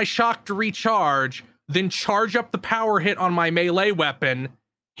 wait for my shock to recharge, then charge up the power hit on my melee weapon,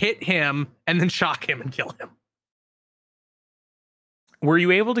 hit him, and then shock him and kill him. Were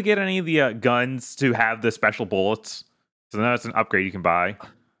you able to get any of the guns to have the special bullets? So now it's an upgrade you can buy.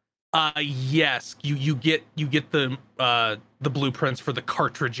 Yes, you get the blueprints for the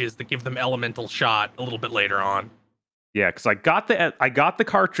cartridges that give them elemental shot a little bit later on. Yeah, because I got the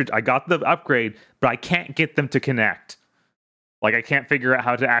cartridge, I got the upgrade, but I can't get them to connect. Like I can't figure out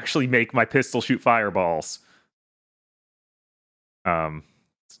how to actually make my pistol shoot fireballs. So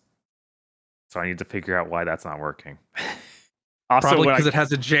I need to figure out why that's not working. Also, probably because it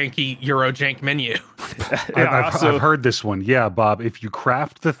has a janky Eurojank menu. I've heard this one. Yeah, Bob. If you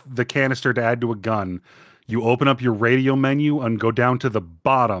craft the canister to add to a gun, you open up your radio menu and go down to the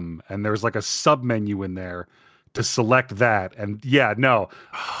bottom, and there's like a sub menu in there to select that. And yeah, no,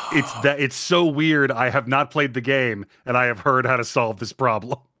 it's so weird. I have not played the game, and I have heard how to solve this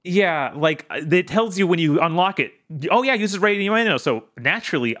problem. Yeah, like it tells you when you unlock it. Oh yeah, uses radio menu. So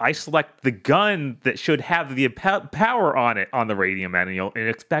naturally, I select the gun that should have the power on it on the radio menu, and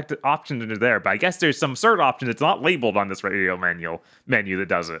expect options are there. But I guess there's some certain option that's not labeled on this radio menu that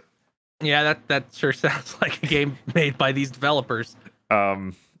does it. Yeah, that sure sounds like a game made by these developers.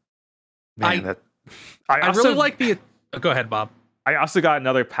 I really like the. Go ahead, Bob. I also got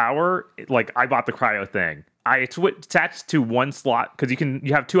another power. Like I bought the cryo thing. I attached to one slot because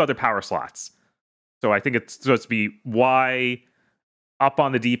you have two other power slots. So I think it's supposed to be Y up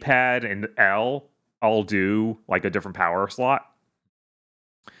on the D-pad and L. I'll do like a different power slot.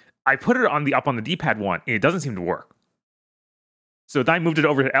 I put it on the up on the D-pad one, and it doesn't seem to work. So then I moved it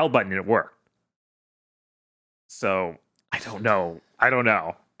over to L button, and it worked. So I don't know. I don't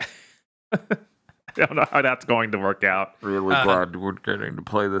know how that's going to work out. Really glad we're getting to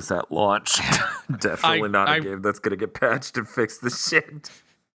play this at launch. Definitely not a game that's going to get patched and fix the shit.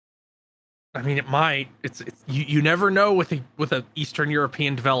 I mean, it might. It's you never know with a Eastern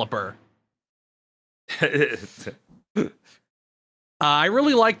European developer. I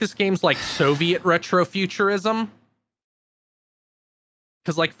really like this game's like Soviet retrofuturism.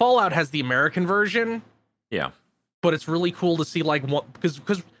 Because like Fallout has the American version. Yeah. But it's really cool to see like what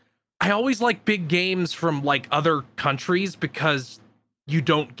because I always like big games from like other countries because you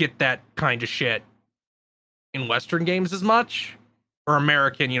don't get that kind of shit in Western games as much, or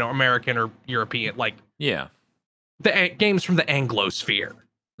American or European, like yeah, the games from the Anglosphere,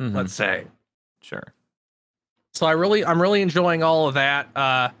 let's say. Sure. So I'm really enjoying all of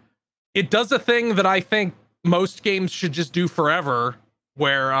that. It does a thing that I think most games should just do forever,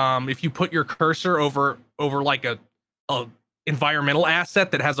 where if you put your cursor over like a environmental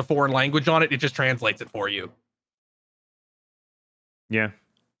asset that has a foreign language on it, it just translates it for you. Yeah.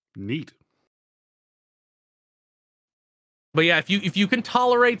 Neat. But yeah, if you can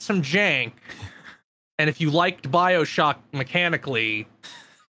tolerate some jank, and if you liked BioShock mechanically,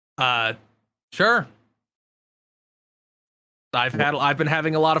 sure. I've been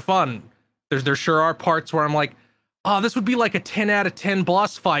having a lot of fun. There sure are parts where I'm like, oh, this would be like a 10 out of 10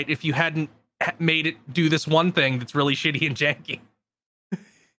 boss fight if you hadn't made it do this one thing that's really shitty and janky.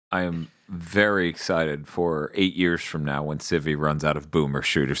 I am very excited for 8 years from now when Civi runs out of boomer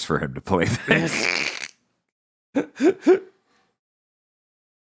shooters for him to play this.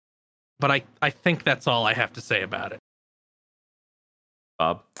 But I think that's all I have to say about it.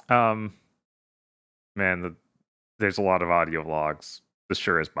 Bob. Man, there's a lot of audio logs. This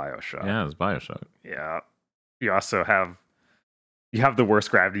sure is BioShock. Yeah, it's Bioshock. Yeah. You also have the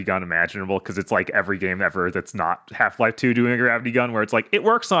worst gravity gun imaginable, because it's like every game ever that's not Half-Life 2 doing a gravity gun, where it's like it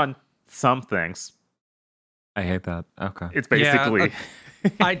works on some things. I hate that. Okay. It's basically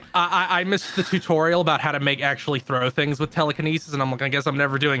I missed the tutorial about how to actually throw things with telekinesis, and I'm like, I guess I'm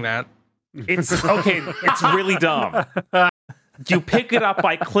never doing that. it's okay. It's really dumb. You pick it up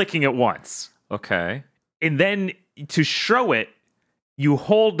by clicking it once, Okay. and then to show it, you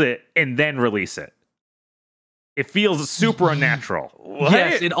hold it and then release it. It feels super unnatural.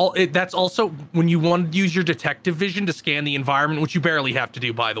 Yes, that's also when you want to use your detective vision to scan the environment, which you barely have to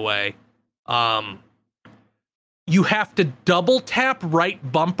do, by the way. You have to double tap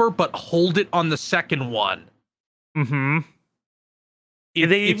right bumper, but hold it on the second one. Mm-hmm.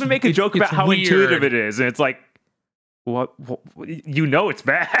 They even make a joke about how weird. intuitive it is, and it's like, what? You know it's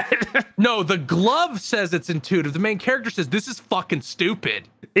bad. No, the glove says it's intuitive. The main character says this is fucking stupid.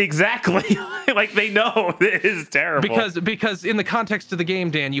 Exactly. Like they know it is terrible. Because in the context of the game,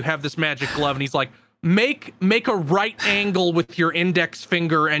 Dan, you have this magic glove, and he's like, make a right angle with your index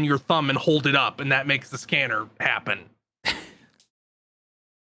finger and your thumb and hold it up, and that makes the scanner happen.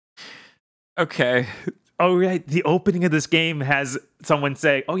 Okay. Oh, right. The opening of this game has someone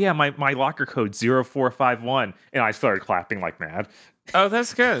say, oh, yeah, my locker code 0451. And I started clapping like mad. Oh,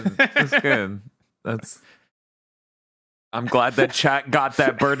 that's good. That's good. I'm glad that chat got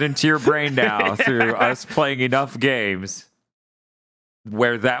that burned into your brain now through us playing enough games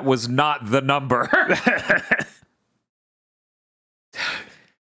where that was not the number.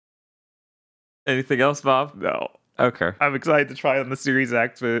 Anything else, Bob? No. Okay. I'm excited to try on the Series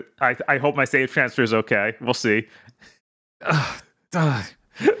X, but I hope my save transfer is okay. We'll see. Did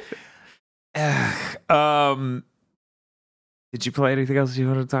you play anything else you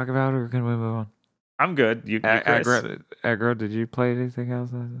want to talk about, or can we move on? I'm good. You Chris? Aggro, did you play anything else?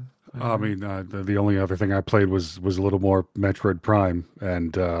 I mean, the only other thing I played was a little more Metroid Prime,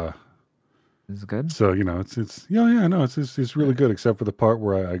 and it's good. so it's really good, except for the part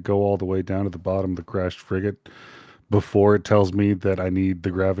where I go all the way down to the bottom of the crashed frigate before it tells me that I need the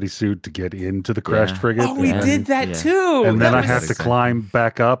gravity suit to get into the crashed frigate. Oh, we did that too. And then I have to climb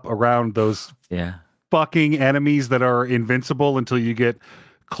back up around those fucking enemies that are invincible until you get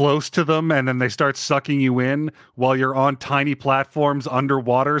close to them, and then they start sucking you in while you're on tiny platforms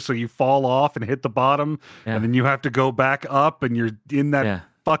underwater, so you fall off and hit the bottom, and then you have to go back up, and you're in that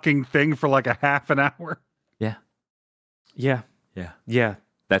fucking thing for like a half an hour. Yeah.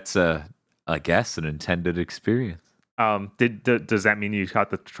 That's I guess an intended experience. Does that mean you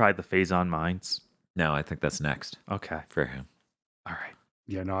got to try the Phazon mines? No, I think that's next. Okay, for him. All right.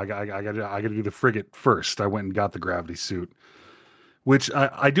 Yeah, no, I got to do the frigate first. I went and got the gravity suit. Which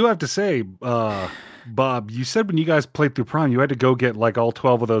I do have to say, Bob, you said when you guys played through Prime, you had to go get like all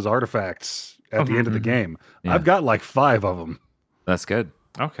 12 of those artifacts at the end of the game. Yeah. I've got like 5 of them. That's good.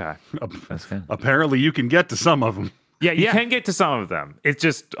 Okay. That's good. Apparently you can get to some of them. Yeah, you can get to some of them. It's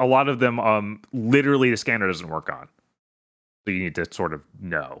just a lot of them, literally the scanner doesn't work on. So you need to sort of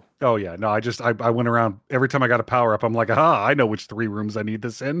know. Oh, yeah. No, I went around every time I got a power up. I'm like, I know which 3 rooms I need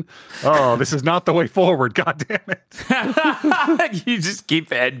this in. Oh, this is not the way forward. God damn it. You just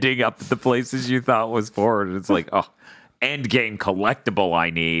keep ending up at the places you thought was forward. It's like, end game collectible I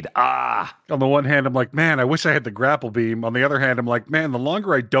need. On the one hand, I'm like, man, I wish I had the grapple beam. On the other hand, I'm like, man, the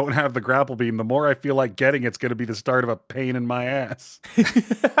longer I don't have the grapple beam, the more I feel like getting it's going to be the start of a pain in my ass.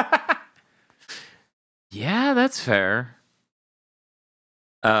 Yeah, that's fair.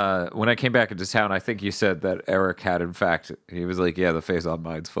 When I came back into town, I think you said that Eric had, in fact, he was like, yeah, the Phazon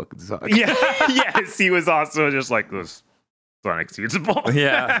mines fucking suck. Yeah, yes, he was also just like, this is unexcusable.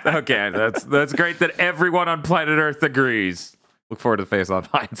 Yeah, okay, that's great that everyone on planet Earth agrees. Look forward to the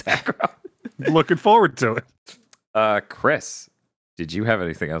Phazon mines, Aggro. Looking forward to it. Chris, did you have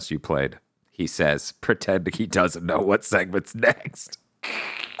anything else you played? He says, pretend he doesn't know what segment's next.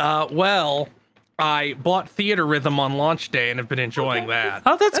 Well, I bought Theater Rhythm on launch day and have been enjoying that.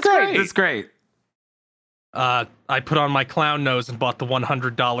 Oh, that's great. That's great. I put on my clown nose and bought the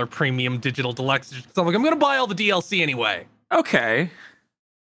 $100 premium digital deluxe. So I'm like, I'm going to buy all the DLC anyway. Okay.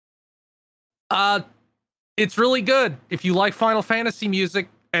 It's really good. If you like Final Fantasy music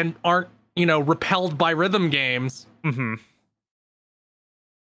and aren't, repelled by rhythm games. Mm-hmm.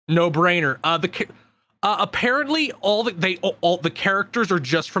 No brainer. Apparently all the characters are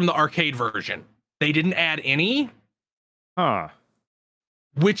just from the arcade version. They didn't add any. Huh.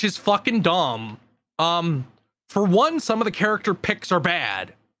 Which is fucking dumb. for one, some of the character picks are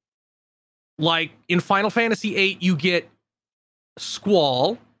bad. Like in Final Fantasy VIII, you get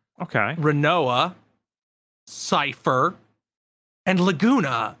Squall, Okay. Renoa, Cypher, and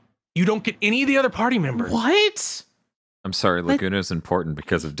Laguna. You don't get any of the other party members. What? I'm sorry, Laguna's important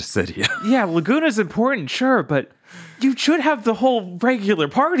because of Dissidia. Yeah, Laguna's important, sure, but you should have the whole regular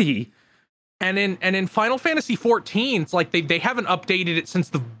party. And in Final Fantasy XIV, it's like they haven't updated it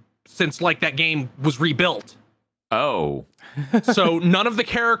since like that game was rebuilt. Oh. So none of the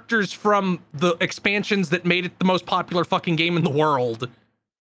characters from the expansions that made it the most popular fucking game in the world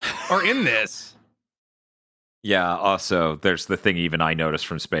are in this. Yeah, also, there's the thing even I noticed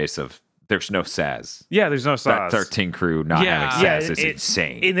from space of there's no Saz. Yeah, there's no That sauce. 13 crew not having Saz is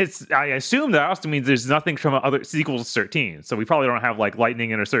insane. And it's, I assume that also means there's nothing from other sequels to 13. So we probably don't have like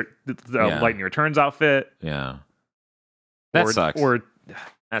Lightning in a Lightning Returns outfit. Yeah. That sucks. Or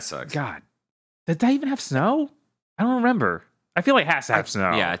That sucks. God, did that even have snow? I don't remember. I feel like it has to have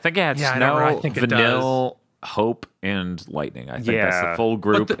snow. Yeah, I think it had Yeah, I Snow, know, I think it Vanilla, Hope, and Lightning. I think that's Yeah. the full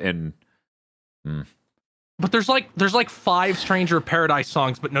group. But And But there's like 5 Stranger of Paradise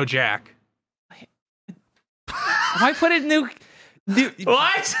songs, but no Jack. Why put in new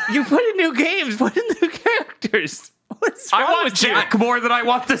what? You put in new games. Put in new characters. What's wrong I want with Jack more than I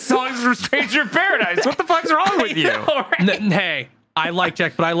want the songs from Stranger of Paradise. What the fuck's wrong with you? Hey, I like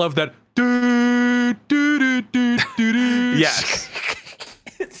Jack, but I love that. Do, do, do, do, do, do. Yes.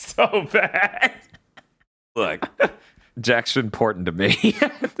 It's so bad. Look, Jack's important to me.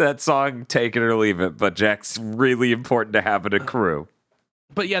 That song, take it or leave it, but Jack's really important to have in a crew.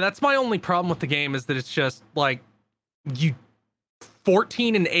 But yeah, that's my only problem with the game is that it's just like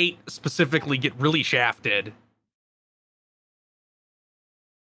 14 and 8 specifically get really shafted.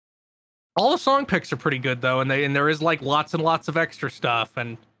 All the song picks are pretty good though, and there is like lots and lots of extra stuff.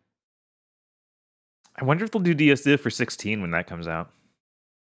 And I wonder if they'll do DLC for 16 when that comes out.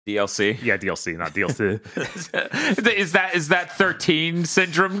 DLC? Yeah, DLC, not DLC. Is that 13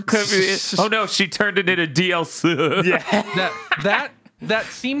 syndrome? Oh no, she turned it into DLC. Yeah. that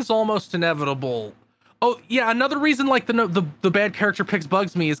seems almost inevitable. Oh yeah, another reason like the bad character picks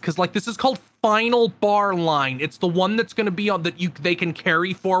bugs me is because like this is called Final Bar Line. It's the one that's going to be on that they can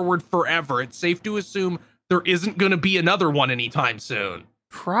carry forward forever. It's safe to assume there isn't going to be another one anytime soon.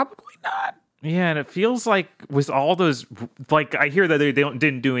 Probably not. Yeah, and it feels like with all those, like I hear that they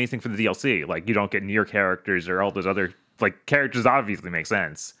didn't do anything for the DLC. Like you don't get near characters or all those other like characters. Obviously make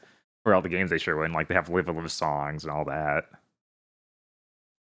sense for all the games they show in. Like they have live songs and all that.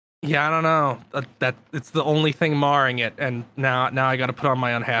 Yeah, I don't know. That it's the only thing marring it, and now I got to put on my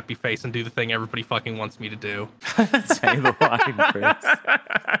unhappy face and do the thing everybody fucking wants me to do. Say the line, Chris.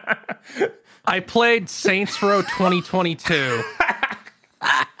 I played Saints Row 2022.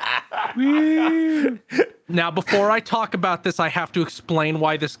 Now, before I talk about this, I have to explain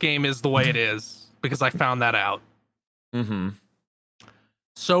why this game is the way it is, because I found that out. Mm-hmm.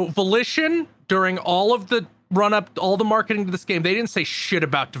 So, Volition, during all of the run-up, all the marketing to this game, they didn't say shit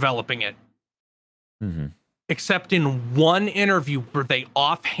about developing it. Mm-hmm. Except in one interview where they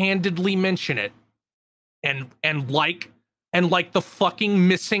offhandedly mention it. And like the fucking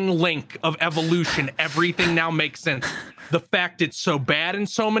missing link of Evolution, everything now makes sense. The fact it's so bad in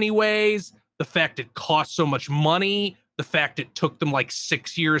so many ways, the fact it cost so much money, the fact it took them like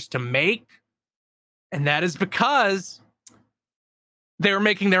 6 years to make. And that is because they were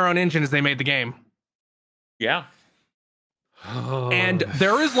making their own engine as they made the game. Yeah. And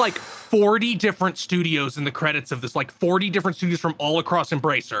there is like 40 different studios in the credits of this, like 40 different studios from all across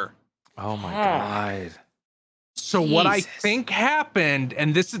Embracer. Oh my god. So what I think happened,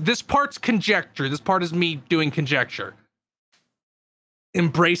 and this part's conjecture. This part is me doing conjecture.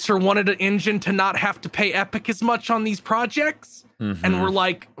 Embracer wanted an engine to not have to pay Epic as much on these projects. Mm-hmm. And we're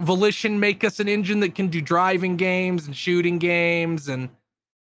like, Volition, make us an engine that can do driving games and shooting games and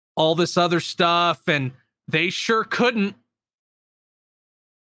all this other stuff. And they sure couldn't.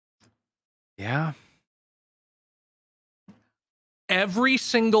 Yeah. Every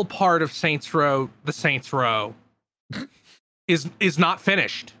single part of Saints Row, the Saints Row, is not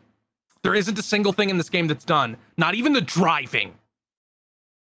finished. There isn't a single thing in this game that's done. Not even the driving.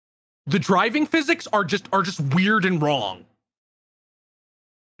 The driving physics are just weird and wrong.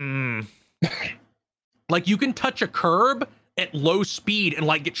 Like you can touch a curb at low speed and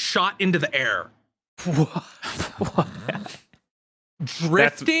like get shot into the air.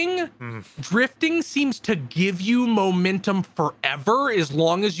 Drifting seems to give you momentum forever as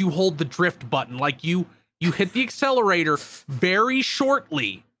long as you hold the drift button. Like you hit the accelerator very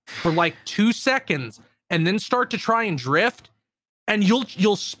shortly for like 2 seconds and then start to try and drift, and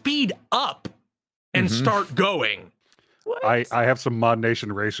you'll speed up and start going. I have some Mod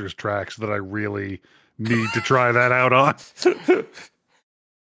Nation Racers tracks that I really need to try that out on.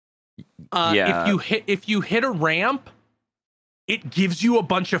 Yeah. If you hit a ramp, it gives you a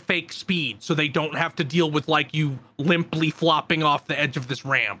bunch of fake speed, so they don't have to deal with like you limply flopping off the edge of this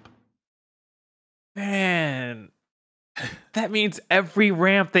ramp. Man, that means every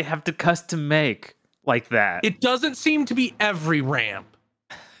ramp they have to custom make like that. It doesn't seem to be every ramp,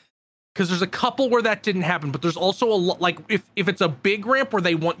 because there's a couple where that didn't happen, but there's also a lot, like if it's a big ramp where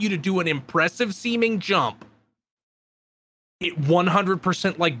they want you to do an impressive seeming jump, it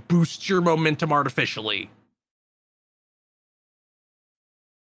 100% like boosts your momentum artificially.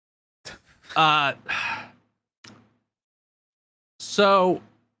 So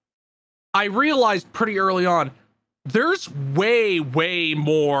I realized pretty early on, there's way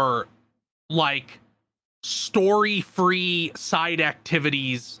more like story-free side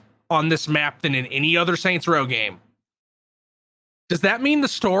activities on this map than in any other Saints Row game. Does that mean the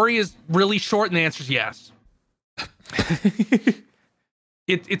story is really short? And the answer is yes.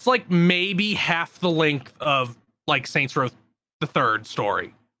 It's like maybe half the length of like Saints Row the third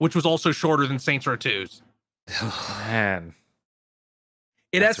story, which was also shorter than Saints Row 2's. Man,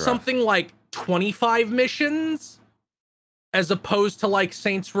 It has something like 25 missions, as opposed to like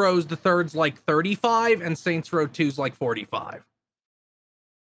Saints Row the third's like 35 and Saints Row 2's like 45.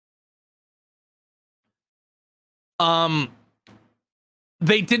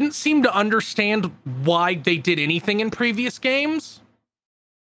 They didn't seem to understand why they did anything in previous games.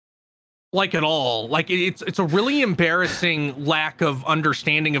 Like at all. Like it's a really embarrassing lack of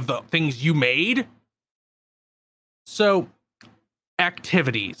understanding of the things you made. So,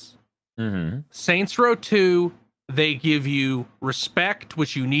 activities. Saints Row 2, they give you respect,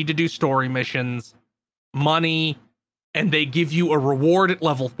 which you need to do story missions, money, and they give you a reward at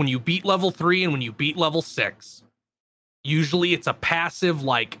level when you beat level 3 and when you beat level 6. Usually it's a passive,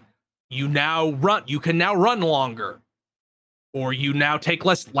 like you can now run longer, or you now take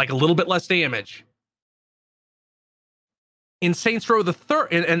less, like a little bit less damage. In Saints Row the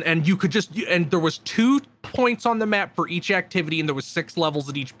third, and you could just, and there was 2 points on the map for each activity, and there was 6 levels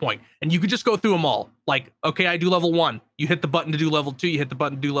at each point, and you could just go through them all. Like, okay, I do level 1, you hit the button to do level 2, you hit the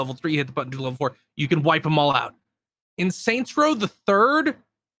button to do level 3, you hit the button to do level 4. You can wipe them all out. In Saints Row the third,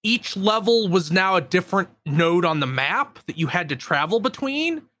 each level was now a different node on the map that you had to travel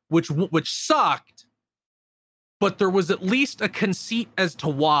between, which sucked. But there was at least a conceit as to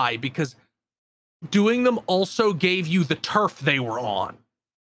why, because doing them also gave you the turf they were on.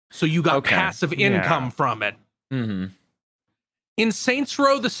 So you got passive income from it. In Saints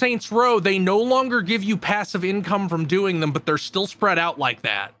Row, the Saints Row, they no longer give you passive income from doing them, but they're still spread out like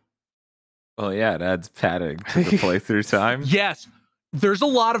that. Well, yeah, it adds padding to the playthrough time. Yes. There's a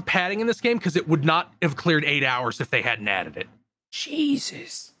lot of padding in this game because it would not have cleared 8 hours if they hadn't added it.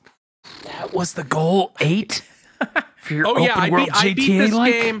 Jesus. That was the goal, 8? For your I beat this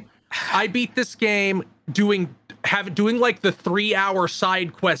game. I beat this game doing like the 3-hour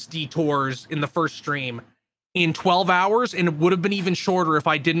side quest detours in the first stream in 12 hours, and it would have been even shorter if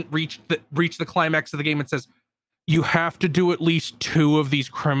I didn't reach the climax of the game. It says you have to do at least 2 of these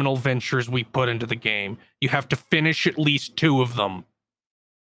criminal ventures we put into the game. You have to finish at least 2 of them.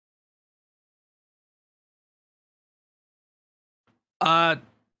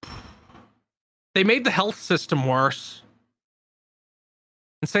 They made the health system worse.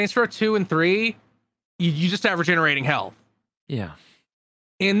 In Saints Row 2 and 3, you just have regenerating health. Yeah.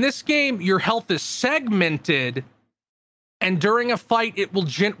 In this game, your health is segmented, and during a fight, it will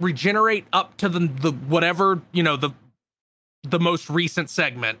regenerate up to the whatever, the most recent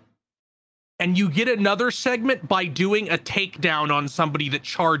segment. And you get another segment by doing a takedown on somebody that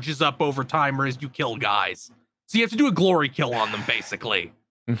charges up over time or as you kill guys. So you have to do a glory kill on them, basically.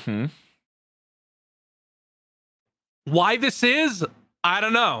 Why this is, I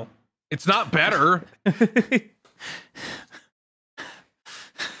don't know. It's not better.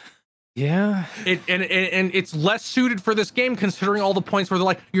 yeah. And it's less suited for this game, considering all the points where they're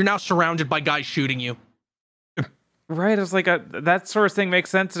like, you're now surrounded by guys shooting you. Right, it's like that sort of thing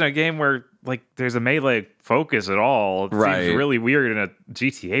makes sense in a game where like there's a melee focus at all. It seems really weird in a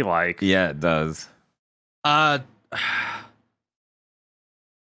GTA like. Yeah, it does.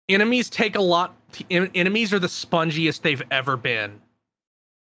 Enemies take a lot. Enemies are the spongiest they've ever been.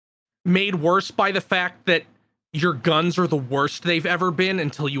 Made worse by the fact that your guns are the worst they've ever been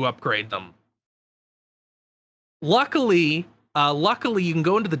until you upgrade them. Luckily, you can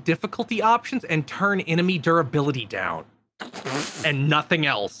go into the difficulty options and turn enemy durability down, and nothing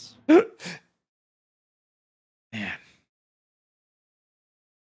else. Man.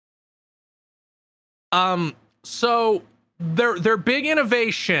 So their big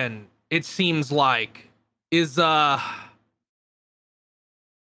innovation, it seems like, is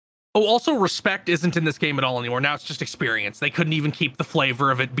also respect isn't in this game at all anymore. Now it's just experience. They couldn't even keep the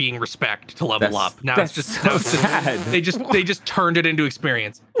flavor of it being respect to level up. Now it's just so sad. They just turned it into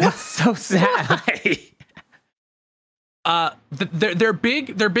experience. That's so sad. Their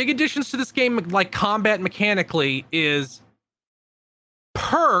big additions to this game, like combat mechanically, is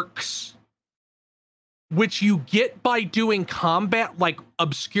perks, which you get by doing combat, like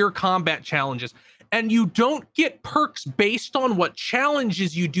obscure combat challenges. And you don't get perks based on what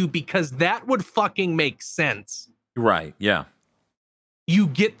challenges you do, because that would fucking make sense. Right, yeah. You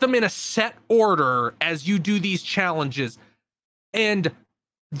get them in a set order as you do these challenges. And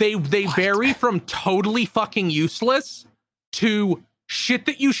they vary from totally fucking useless to shit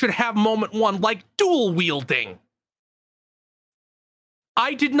that you should have moment one, like dual wielding.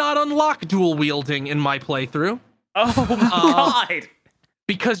 I did not unlock dual wielding in my playthrough. Oh, God.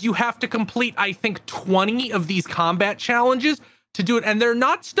 Because you have to complete, I think, 20 of these combat challenges to do it, and they're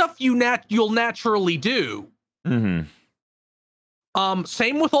not stuff you'll naturally do. Mm-hmm.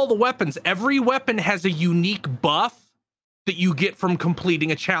 Same with all the weapons. Every weapon has a unique buff that you get from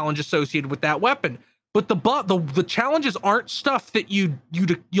completing a challenge associated with that weapon. But the challenges aren't stuff that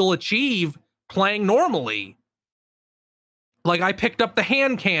you'll achieve playing normally. Like, I picked up the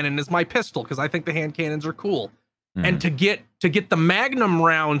hand cannon as my pistol because I think the hand cannons are cool. Mm-hmm. And to get the Magnum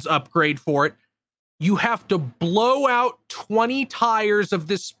rounds upgrade for it, you have to blow out 20 tires of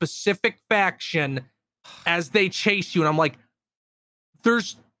this specific faction as they chase you. And I'm like,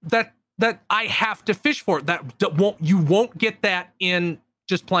 there's that I have to fish for it. You won't get that in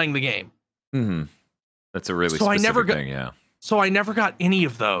just playing the game. Mm-hmm. That's a really specific thing, yeah. So I never got any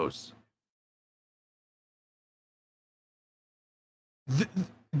of those.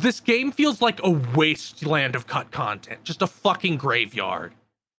 This game feels like a wasteland of cut content, just a fucking graveyard.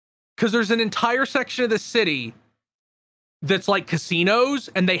 Because there's an entire section of the city that's like casinos,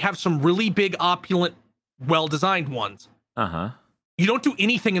 and they have some really big, opulent, well-designed ones. Uh-huh. You don't do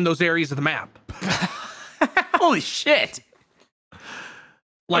anything in those areas of the map. Holy shit.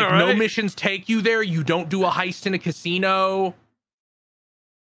 Like, All right. no missions take you there. You don't do a heist in a casino.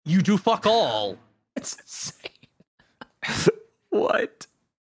 You do fuck all. It's insane. What?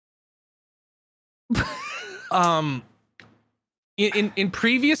 In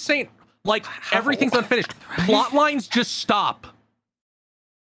previous Saint, like, everything's unfinished. Plot lines just stop.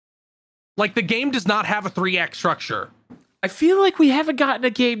 Like, the game does not have a 3-act structure. I feel like we haven't gotten a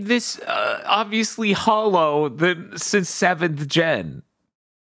game this obviously hollow since 7th gen.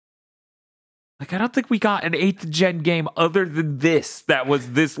 Like, I don't think we got an 8th gen game other than this that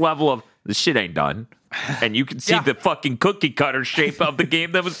was this level of, this shit ain't done. And you can see the fucking cookie cutter shape of the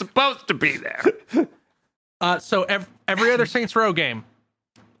game that was supposed to be there. So every other Saints Row game,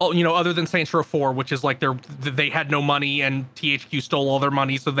 other than Saints Row 4, which is like they had no money and THQ stole all their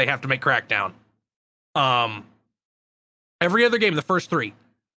money, so they have to make Crackdown. Every other game, the first 3,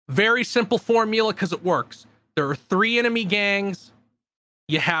 very simple formula because it works. There are 3 enemy gangs.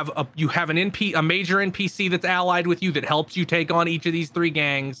 You have a major NPC that's allied with you that helps you take on each of these 3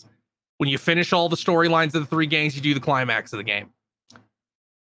 gangs. When you finish all the storylines of the 3 gangs, you do the climax of the game.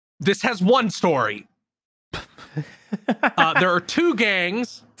 This has 1 story. There are 2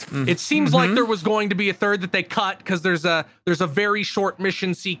 gangs. It seems like there was going to be a 3rd that they cut because there's a very short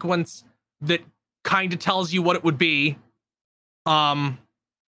mission sequence that kind of tells you what it would be. Neither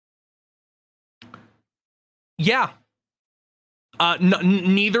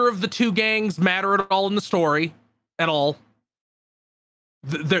of the 2 gangs matter at all in the story at all.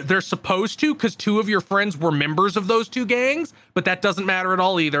 They're supposed to, because 2 of your friends were members of those 2 gangs, but that doesn't matter at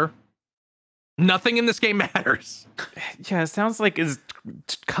all either. Nothing in this game matters. Yeah, it sounds like as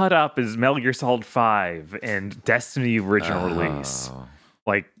cut up as Metal Gear Solid 5 and Destiny original release.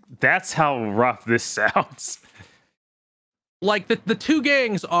 Like, that's how rough this sounds. Like, the 2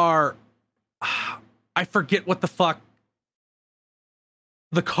 gangs are... I forget what the fuck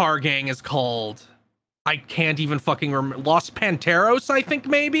the car gang is called. I can't even fucking remember. Los Panteros, I think,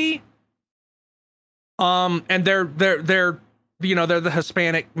 maybe. And they're the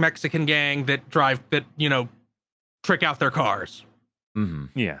Hispanic Mexican gang that trick out their cars. Mm-hmm.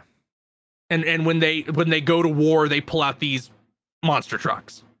 Yeah. And when they go to war, they pull out these monster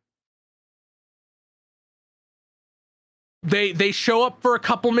trucks. They show up for a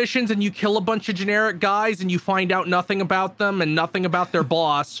couple missions and you kill a bunch of generic guys and you find out nothing about them and nothing about their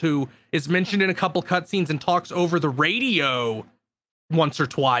boss, who is mentioned in a couple cutscenes and talks over the radio once or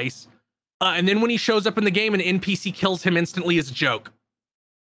twice. And then when he shows up in the game, an NPC kills him instantly as a joke.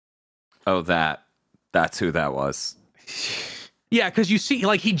 Oh, that. That's who that was. Yeah, because you see,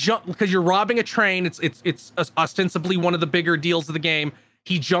 like, he jump because you're robbing a train. It's ostensibly one of the bigger deals of the game.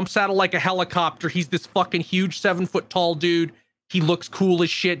 He jumps out of like a helicopter. He's this fucking huge 7-foot tall dude. He looks cool as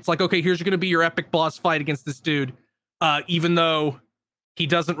shit. It's like, okay, here's going to be your epic boss fight against this dude. Even though he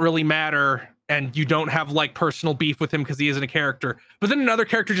doesn't really matter and you don't have like personal beef with him because he isn't a character. But then another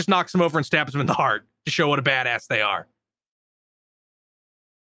character just knocks him over and stabs him in the heart to show what a badass they are.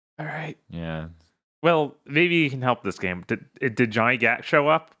 All right. Yeah. Well, maybe you can help this game. Did Johnny Gat show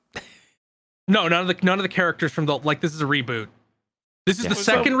up? No, none of the characters from the this is a reboot. This is Yeah. the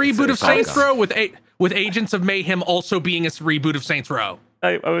second reboot of it's all Saints gone. Row with Agents of Mayhem also being a reboot of Saints Row.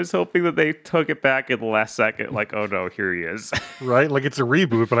 I was hoping that they took it back in the last second. Like, oh no, here he is. Right? Like it's a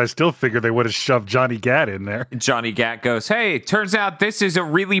reboot, but I still figure they would have shoved Johnny Gat in there. Johnny Gat goes, "Hey, turns out this is a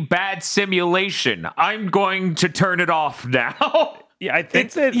really bad simulation. I'm going to turn it off now." Yeah, I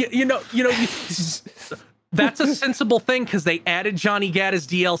think that That's a sensible thing because they added Johnny Gat as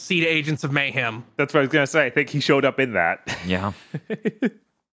DLC to Agents of Mayhem. that's what I was gonna say. I think he showed up in that. Yeah.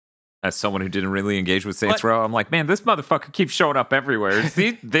 As someone who didn't really engage with Saints But- Row, I'm like, man, this motherfucker keeps showing up everywhere. Is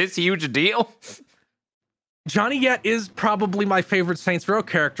he this huge a deal? Johnny Gat is probably my favorite Saints Row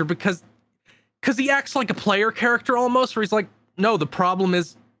character because he acts like a player character almost, where he's like, no, the problem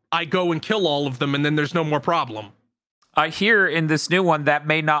is I go and kill all of them and then there's no more problem. I hear in this new one that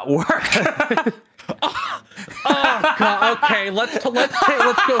may not work. Oh god, okay, let's go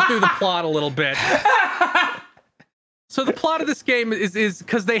through the plot a little bit. So the plot of this game is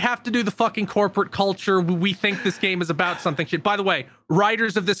because they have to do the fucking corporate culture. We think this game is about something shit. By the way,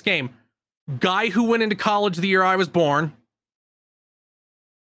 writers of this game, guy who went into college the year I was born.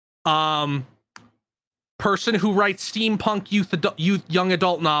 Person who writes steampunk youth young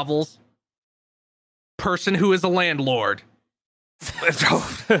adult novels. Person who is a landlord.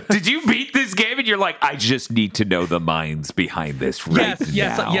 Did you beat this game and you're like, I just need to know the minds behind this right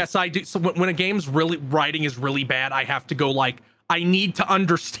now? Yes, I do. So when a game's really writing is really bad, I have to go like, I need to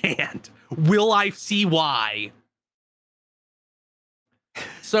understand. Will I see why?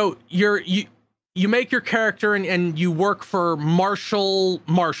 So you make your character and you work for Marshall.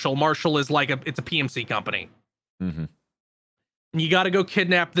 Marshall is like it's a PMC company. Mm-hmm. And you got to go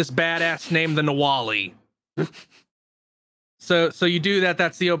kidnap this badass named the Nawali. So you do that.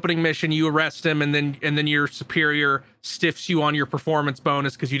 That's the opening mission. You arrest him, and then your superior stiffs you on your performance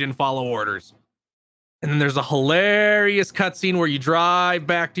bonus because you didn't follow orders. And then there's a hilarious cutscene where you drive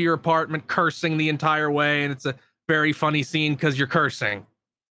back to your apartment cursing the entire way, and it's a very funny scene because you're cursing.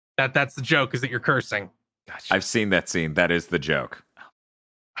 That's the joke, is that you're cursing. Gotcha. I've seen that scene. That is the joke.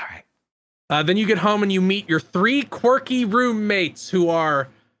 All right. Then you get home and you meet your 3 quirky roommates who are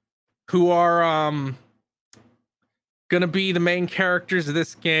gonna be the main characters of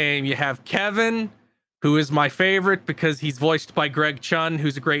this game. You have Kevin, who is my favorite because he's voiced by Greg Chun,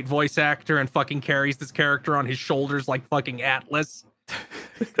 who's a great voice actor and fucking carries this character on his shoulders like fucking Atlas.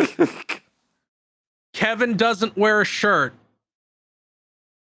 Kevin doesn't wear a shirt.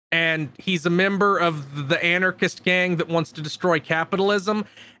 And he's a member of the anarchist gang that wants to destroy capitalism.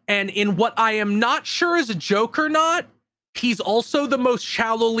 And in what I am not sure is a joke or not, he's also the most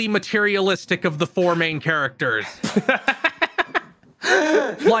shallowly materialistic of the 4 main characters.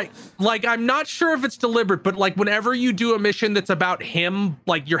 like I'm not sure if it's deliberate, but like whenever you do a mission that's about him,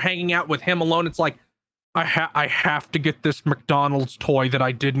 like you're hanging out with him alone, it's like, I have to get this McDonald's toy that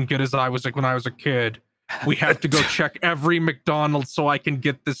I didn't get as I was like when I was a kid. We have to go check every McDonald's so I can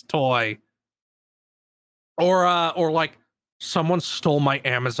get this toy. Or like someone stole my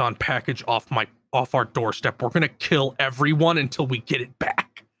Amazon package off our doorstep. We're gonna kill everyone until we get it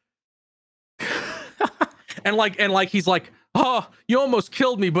back. and like he's like, oh, you almost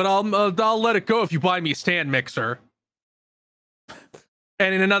killed me, but I'll let it go if you buy me a stand mixer.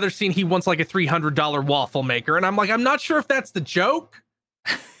 And in another scene, he wants like a $300 waffle maker, and I'm like, I'm not sure if that's the joke.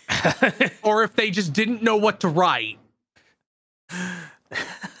 Or if they just didn't know what to write.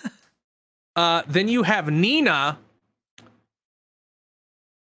 Then you have Nina.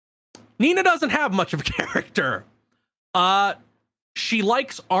 Nina doesn't have much of a character. She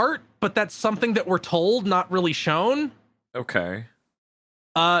likes art, but that's something that we're told, not really shown. Okay.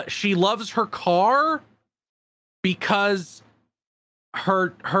 She loves her car because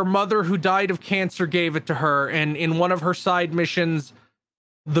her mother, who died of cancer, gave it to her, and in one of her side missions,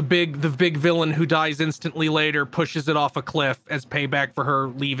 the big villain who dies instantly later pushes it off a cliff as payback for her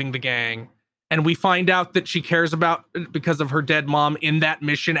leaving the gang. And we find out that she cares about it because of her dead mom in that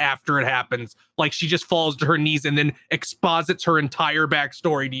mission after it happens. Like, she just falls to her knees and then exposits her entire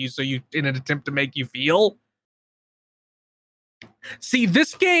backstory to you, so you, in an attempt to make you feel. See,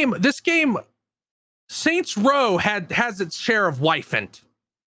 this game Saints Row has its share of wifant.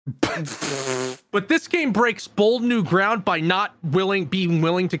 But this game breaks bold new ground by not being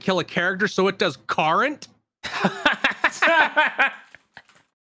willing to kill a character, so it does current.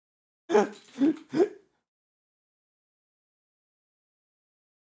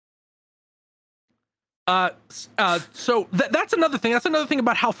 So that's another thing. That's another thing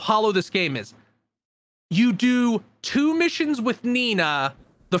about how hollow this game is. You do 2 missions with Nina.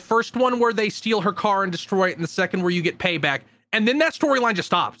 The first one where they steal her car and destroy it, and the second where you get payback. And then that storyline just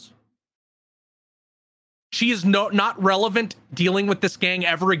stops. She is not relevant dealing with this gang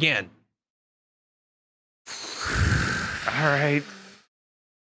ever again. All right.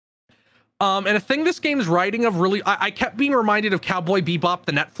 And a thing this game's writing of really, I kept being reminded of Cowboy Bebop,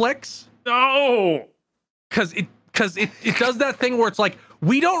 the Netflix. No. Because it does that thing where it's like,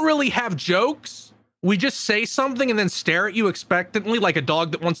 we don't really have jokes. We just say something and then stare at you expectantly like a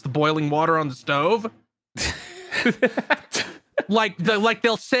dog that wants the boiling water on the stove. like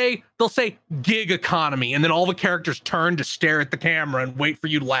they'll say gig economy, and then all the characters turn to stare at the camera and wait for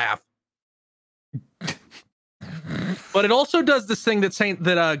you to laugh. But it also does this thing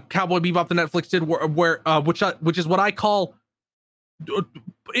that Cowboy Bebop the Netflix did which is what I call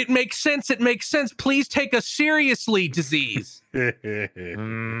it makes sense. It makes sense. Please take us seriously disease.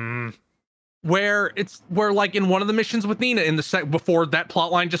 Where like in one of the missions with Nina in the before that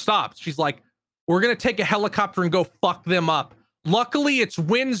plot line just stops, she's like, we're going to take a helicopter and go fuck them up. Luckily it's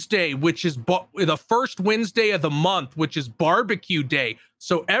Wednesday, which is the first Wednesday of the month, which is barbecue day.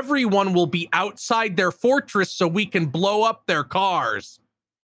 So everyone will be outside their fortress so we can blow up their cars.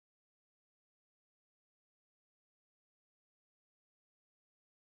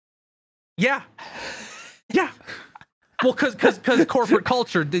 Yeah. Yeah. Well, because corporate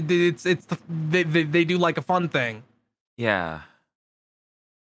culture, they do like a fun thing. Yeah.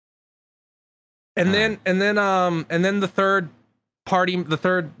 And then the third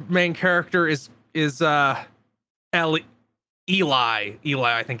main character is Eli,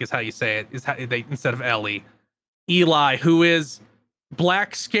 I think is how you say it, is how they instead of Ellie. Eli, who is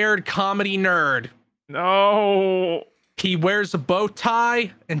black scared comedy nerd. No. He wears a bow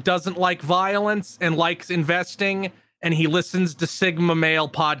tie and doesn't like violence and likes investing. And he listens to Sigma Male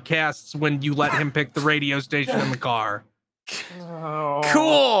podcasts when you let him pick the radio station in the car. Oh,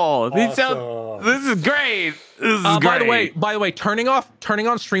 cool. Awesome. This is great. This is great. By the way, turning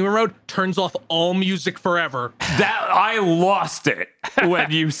on streamer mode turns off all music forever. That I lost it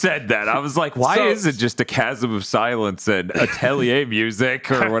when you said that. I was like, why is it just a chasm of silence and Atelier music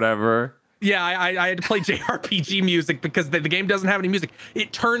or whatever? Yeah, I had to play JRPG music because the game doesn't have any music.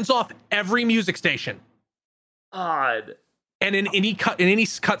 It turns off every music station. Odd. And in any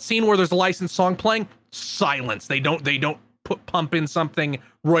cutscene where there's a licensed song playing, silence. They don't pump in something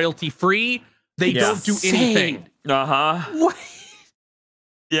royalty free. They don't do anything. What?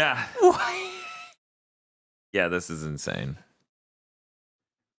 Yeah. What? Yeah, this is insane.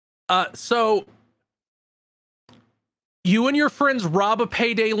 So you and your friends rob a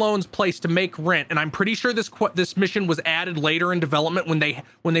Payday Loans place to make rent, and I'm pretty sure this mission was added later in development when they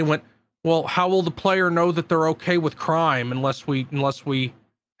went, well, how will the player know that they're okay with crime unless we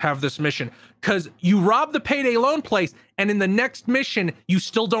have this mission? Because you rob the Payday Loan place, and in the next mission, you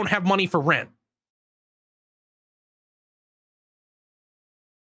still don't have money for rent.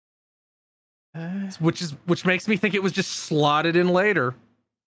 Which makes me think it was just slotted in later.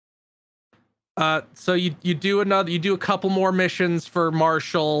 So you do a couple more missions for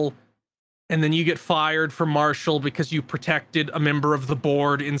Marshall, and then you get fired from Marshall because you protected a member of the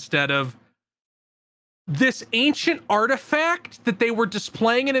board instead of this ancient artifact that they were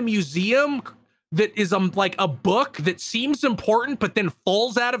displaying in a museum that is like a book that seems important but then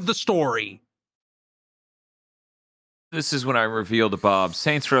falls out of the story. This is when I revealed to Bob,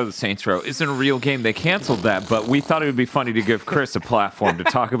 Saints Row the Saints Row isn't a real game. They canceled that, but we thought it would be funny to give Chris a platform to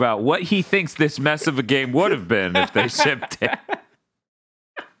talk about what he thinks this mess of a game would have been if they shipped it.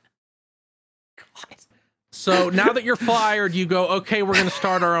 So now that you're fired, you go, okay, we're going to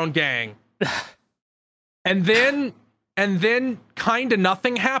start our own gang. And then kind of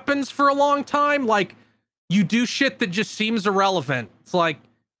nothing happens for a long time. Like, you do shit that just seems irrelevant. It's like,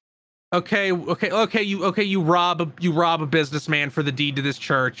 okay, you rob a businessman for the deed to this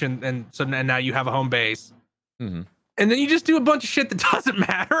church, and now you have a home base. Mm-hmm. And then you just do a bunch of shit that doesn't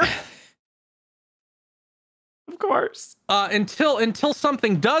matter. Of course. Until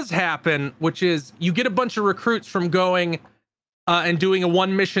something does happen, which is you get a bunch of recruits from going and doing a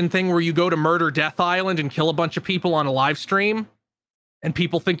one mission thing where you go to Murder Death Island and kill a bunch of people on a live stream, and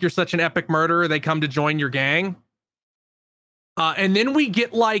people think you're such an epic murderer, they come to join your gang. And then we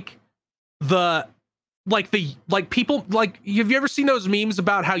get like the people like, have you ever seen those memes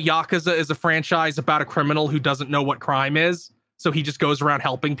about how Yakuza is a franchise about a criminal who doesn't know what crime is, so he just goes around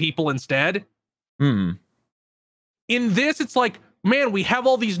helping people instead? Hmm. In this, it's like, man, we have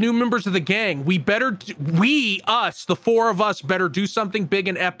all these new members of the gang. The four of us, better do something big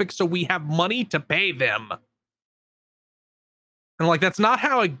and epic so we have money to pay them. And like, that's not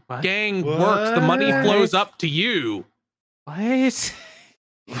how a gang works. The money flows up to you. What?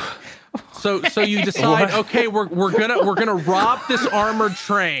 So you decide, okay, we're gonna rob this armored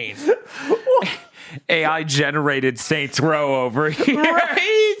train. AI generated Saints Row over here.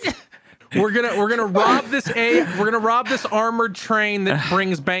 Right? We're gonna rob this armored train that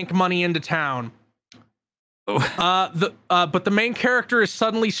brings bank money into town. But the main character is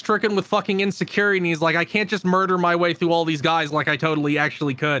suddenly stricken with fucking insecurity, and he's like, I can't just murder my way through all these guys like I totally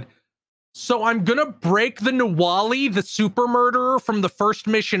actually could. So I'm gonna break the Nawali, the super murderer from the first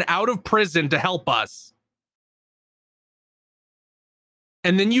mission, out of prison to help us.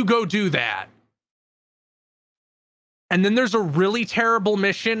 And then you go do that. And then there's a really terrible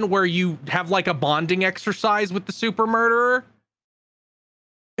mission where you have like a bonding exercise with the super murderer.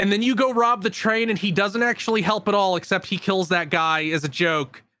 And then you go rob the train and he doesn't actually help at all, except he kills that guy as a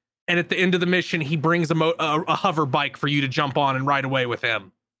joke. And at the end of the mission, he brings a hover bike for you to jump on and ride away with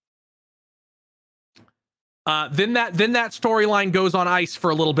him. Then that storyline goes on ice for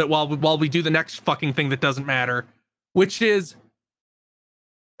a little bit while we do the next fucking thing that doesn't matter, which is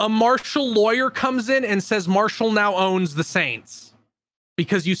a Marshall lawyer comes in and says Marshall now owns the Saints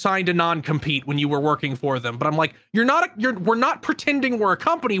because you signed a non-compete when you were working for them. But I'm like, we're not pretending we're a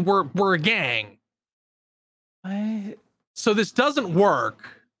company, we're a gang. What? So this doesn't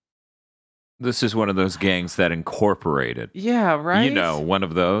work. This is one of those gangs that incorporated. Yeah, right. You know, one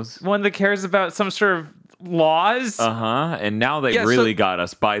of those. One that cares about some sort of laws. And now they really got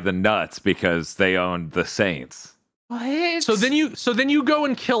us by the nuts because they owned the Saints. What? So then you go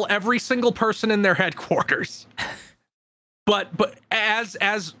and kill every single person in their headquarters. But as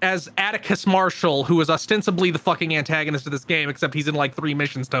Atticus Marshall, who is ostensibly the fucking antagonist of this game, except he's in like 3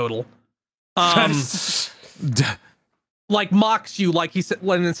 missions total. Like mocks you, like he said,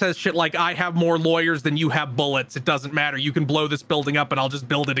 when it says shit like, I have more lawyers than you have bullets. It doesn't matter. You can blow this building up and I'll just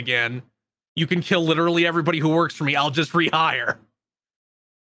build it again. You can kill literally everybody who works for me. I'll just rehire.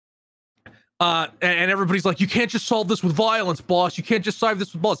 And everybody's like, you can't just solve this with violence, boss. You can't just solve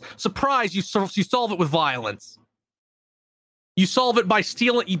this with violence. Surprise, you solve it with violence. You solve it by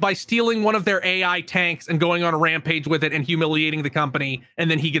stealing one of their AI tanks and going on a rampage with it and humiliating the company,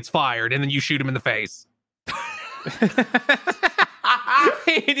 and then he gets fired, and then you shoot him in the face.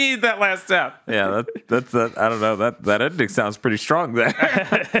 He needed that last step. Yeah, that's I don't know, that ending sounds pretty strong there.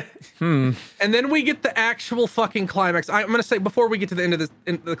 And then we get the actual fucking climax. I'm gonna say before we get to the end of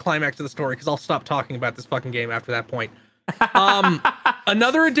the climax of the story, because I'll stop talking about this fucking game after that point.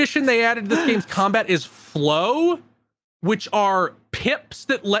 Another addition they added to this game's combat is flow, which are pips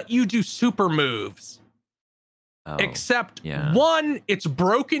that let you do super moves. Except one, it's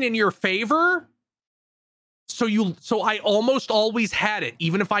broken in your favor. So I almost always had it,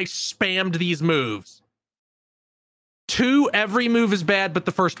 even if I spammed these moves. 2, every move is bad, but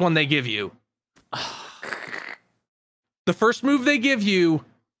the first one they give you. The first move they give you,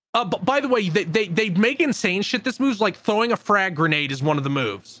 by the way, they make insane shit. This move's like throwing a frag grenade is one of the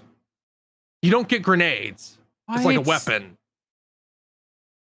moves. You don't get grenades. What? It's like a weapon.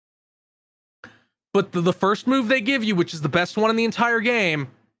 But the first move they give you, which is the best one in the entire game,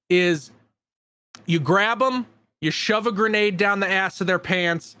 is you grab them, you shove a grenade down the ass of their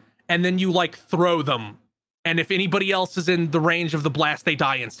pants, and then you like throw them. And if anybody else is in the range of the blast, they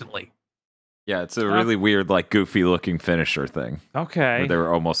die instantly. Yeah, it's a really weird, like goofy looking finisher thing. Okay. Where they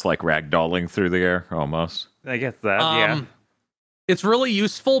were almost like ragdolling through the air, almost. I guess that, yeah. It's really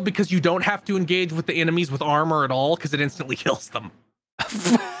useful because you don't have to engage with the enemies with armor at all, because it instantly kills them.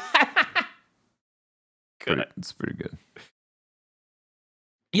 It's pretty good.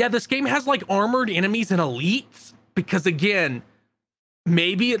 Yeah, this game has like armored enemies and elites because, again,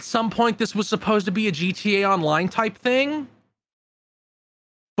 maybe at some point this was supposed to be a GTA Online type thing.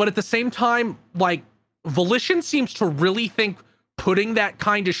 But at the same time, like, Volition seems to really think putting that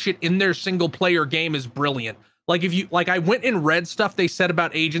kind of shit in their single player game is brilliant. Like, I went and read stuff they said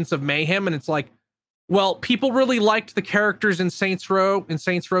about Agents of Mayhem, and it's like, well, people really liked the characters in Saints Row the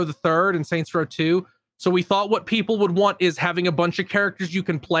 3rd and Saints Row 2. So we thought what people would want is having a bunch of characters you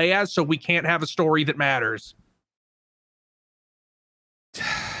can play as, so we can't have a story that matters.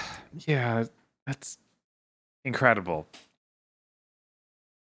 Yeah, that's incredible.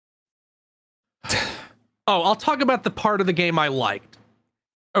 Oh, I'll talk about the part of the game I liked.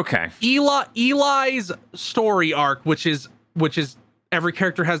 Okay. Eli's story arc, which is every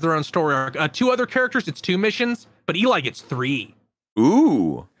character has their own story arc. 2 other characters, it's 2 missions, but Eli gets 3.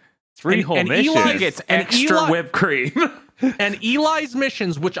 Ooh. 3 whole missions. He gets extra whipped cream. And Eli's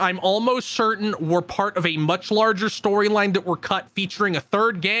missions, which I'm almost certain were part of a much larger storyline that were cut, featuring a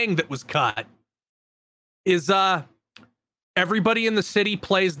 3rd gang that was cut, is everybody in the city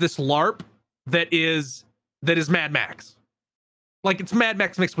plays this LARP that is Mad Max. Like, it's Mad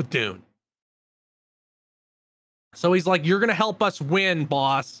Max mixed with Dune. So he's like, you're going to help us win,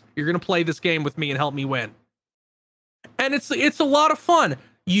 boss. You're going to play this game with me and help me win. And it's a lot of fun.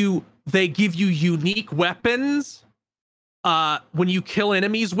 They give you unique weapons. When you kill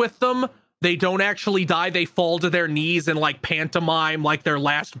enemies with them, they don't actually die. They fall to their knees and like pantomime like their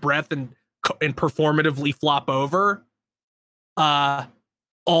last breath and performatively flop over.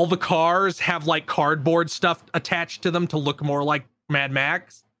 All the cars have like cardboard stuff attached to them to look more like Mad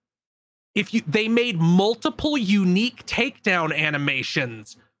Max. They made multiple unique takedown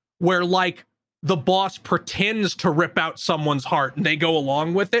animations where like the boss pretends to rip out someone's heart and they go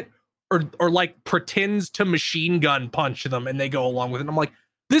along with it, or like pretends to machine gun punch them and they go along with it. I'm like,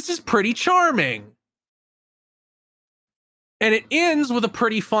 this is pretty charming. And it ends with a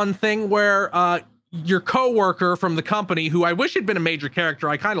pretty fun thing where your coworker from the company, who I wish had been a major character,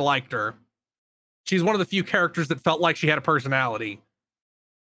 I kind of liked her. She's one of the few characters that felt like she had a personality.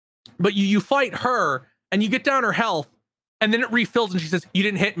 But you fight her and you get down her health, and then it refills and she says, "You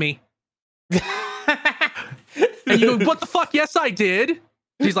didn't hit me." And you go, "What the fuck? Yes, I did."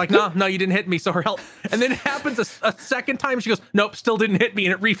 She's like, no, you didn't hit me. So her health, and then it happens a second time. She goes, "Nope, still didn't hit me,"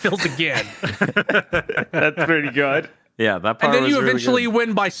 and it refills again. That's pretty good. Yeah, that part. And then was you really eventually good.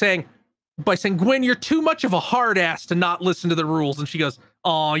 win by saying, "Gwen, you're too much of a hard ass to not listen to the rules." And she goes,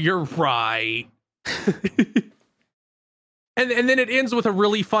 "Oh, you're right." And then it ends with a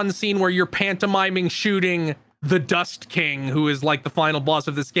really fun scene where you're pantomiming shooting the Dust King, who is like the final boss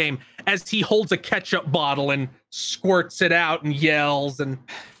of this game, as he holds a ketchup bottle and squirts it out and yells. And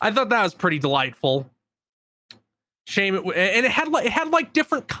I thought that was pretty delightful. Shame it, and it had like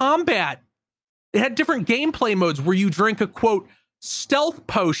different combat. It had different gameplay modes where you drink a quote stealth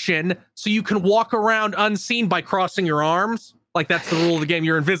potion so you can walk around unseen by crossing your arms. Like, that's the rule of the game.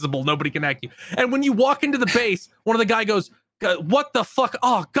 You're invisible. Nobody can act you. And when you walk into the base, one of the guy goes, "What the fuck?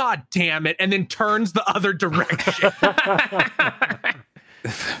 Oh, god damn it." And then turns the other direction.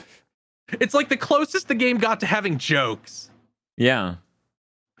 It's like the closest the game got to having jokes. Yeah.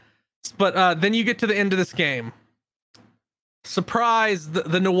 But then you get to the end of this game. Surprise, the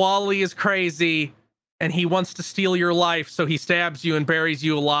Nawali is crazy and he wants to steal your life, so he stabs you and buries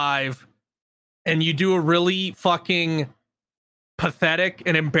you alive. And you do a really fucking pathetic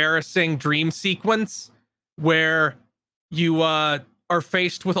and embarrassing dream sequence where you are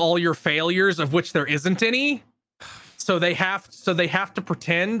faced with all your failures, of which there isn't any. So they have to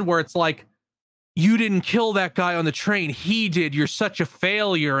pretend, where it's like, "You didn't kill that guy on the train, he did. You're such a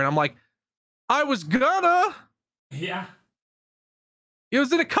failure." And I'm like, I was gonna. Yeah. It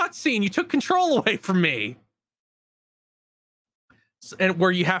was in a cutscene. You took control away from me. And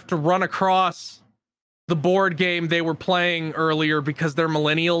where you have to run across the board game they were playing earlier because they're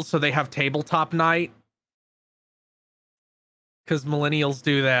millennials, so they have tabletop night. Because millennials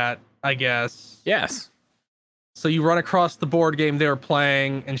do that, I guess. Yes. So you run across the board game they were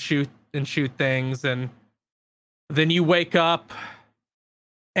playing and shoot things, and then you wake up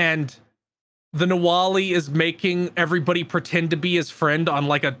and the Nawali is making everybody pretend to be his friend on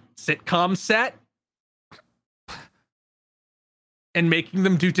like a sitcom set and making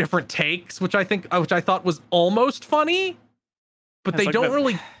them do different takes, which I thought was almost funny, but they don't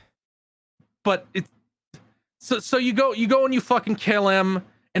really. But it's so you go and you fucking kill him.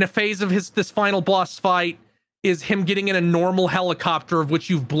 And a phase of this final boss fight is him getting in a normal helicopter, of which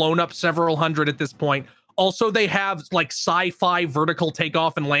you've blown up several hundred at this point. Also, they have like sci-fi vertical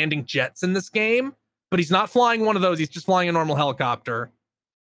takeoff and landing jets in this game, but he's not flying one of those. He's just flying a normal helicopter.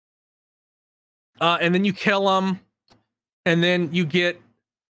 And then you kill him, and then you get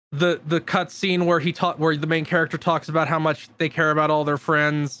the cutscene where the main character talks about how much they care about all their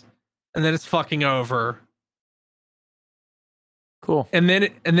friends, and then it's fucking over. Cool. And then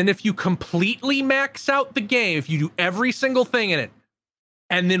if you completely max out the game, if you do every single thing in it,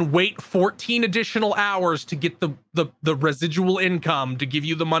 and then wait 14 additional hours to get the residual income to give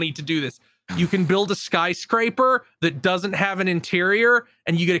you the money to do this, you can build a skyscraper that doesn't have an interior,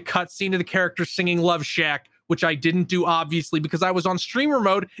 and you get a cutscene of the character singing Love Shack, which I didn't do, obviously, because I was on streamer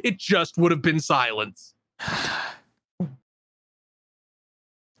mode. It just would have been silence. Cool.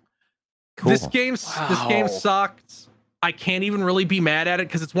 This game sucked. I can't even really be mad at it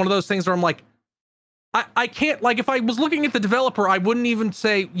because it's one of those things where I'm like, I can't, like, if I was looking at the developer, I wouldn't even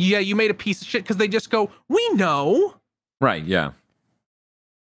say, yeah, you made a piece of shit, because they just go, we know. Right, yeah.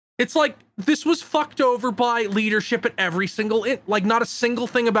 It's like, this was fucked over by leadership at every single, like, not a single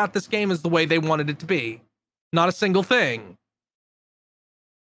thing about this game is the way they wanted it to be. Not a single thing.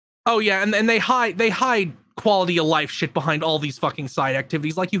 Oh, yeah, and they hide quality of life shit behind all these fucking side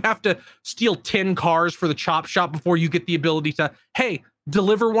activities. Like, you have to steal 10 cars for the chop shop before you get the ability to, hey,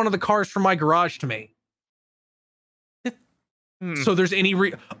 deliver one of the cars from my garage to me. So there's any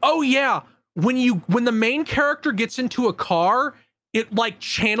oh yeah, when the main character gets into a car, it like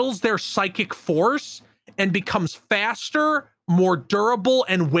channels their psychic force and becomes faster, more durable,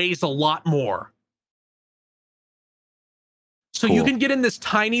 and weighs a lot more. So Cool. you can get in this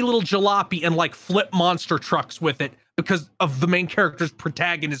tiny little jalopy and like flip monster trucks with it because of the main character's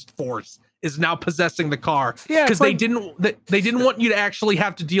protagonist force is now possessing the car. Yeah, because it's they didn't want you to actually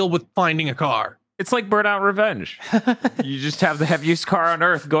have to deal with finding a car. It's like Burnout Revenge. You just have the heaviest car on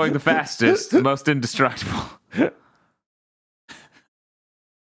Earth going the fastest, the most indestructible.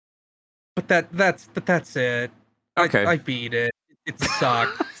 But that's it. Okay. I beat it. It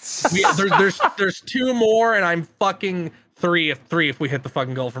sucked. There's 2 more, and I'm fucking 3 if we hit the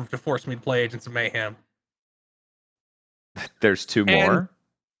fucking goal to force me to play Agents of Mayhem. There's 2 And- more.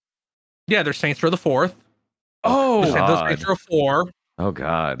 Yeah, there's Saints Row the 4th. Oh, There's God. Saints Row 4, Oh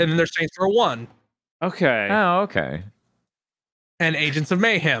God. and then there's Saints Row 1 okay. Oh, okay. and Agents of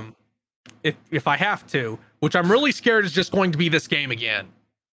Mayhem. If I have to, which I'm really scared is just going to be this game again.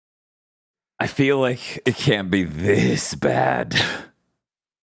 I feel like it can't be this bad.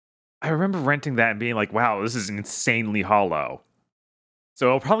 I remember renting that and being like, wow, this is insanely hollow. So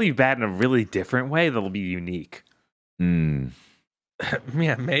it'll probably be bad in a really different way that'll be unique. Mm.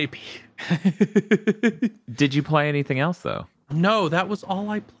 Yeah, maybe. Did you play anything else though? No, that was all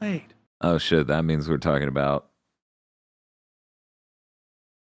I played. Oh shit, that means we're talking about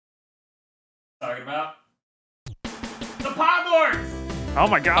the Podlords! Oh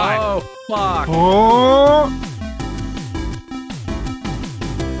my god. Oh fuck. Oh,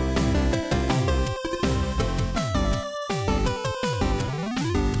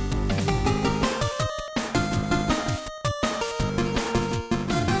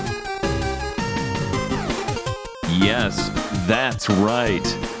 Yes, that's right.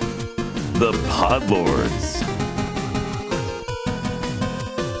 The Podlords.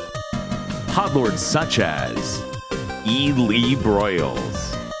 Podlords such as E. Lee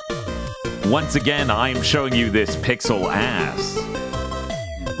Broyles. Once again, I'm showing you this pixel ass.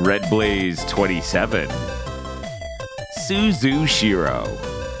 Red Blaze 27. Suzu Shiro.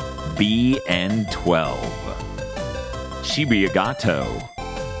 BN12. Shibuya-gato.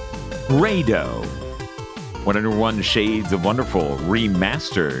 Rado. 101 Shades of Wonderful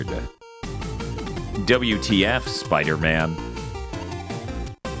Remastered. WTF Spider-Man.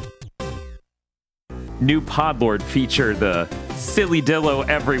 New Podlord feature the Silly Dillo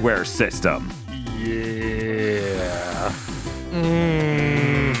Everywhere system. yeah.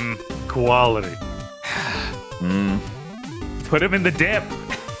 Quality. Put him in the dip.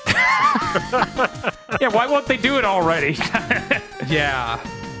 Yeah, why won't they do it already? Yeah.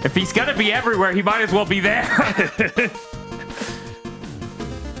 If he's gonna be everywhere, he might as well be there.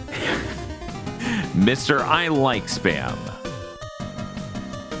 Mr. I Like Spam.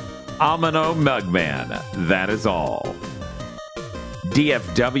 Amino Mugman. That is all.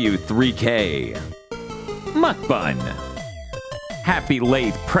 DFW 3K. Muckbun. Happy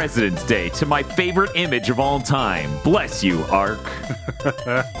late President's Day to my favorite image of all time. Bless you, Ark.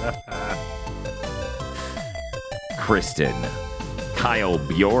 Kristen. Kyle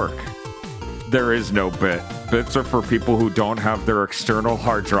Bjork. There is no bit. Bits are for people who don't have their external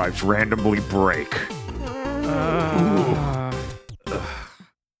hard drives randomly break.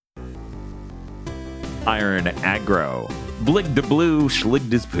 Iron Aggro. Blig the Blue, Schlig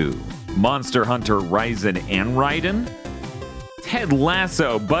des Poo. Monster Hunter Ryzen and Raiden. Ted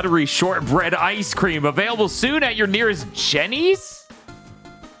Lasso Buttery Shortbread Ice Cream. Available soon at your nearest Jenny's?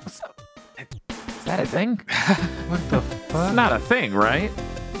 What's up? Is that a thing? What the fuck? It's not a thing, right?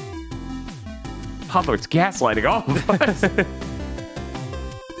 Podlord's gaslighting all of us.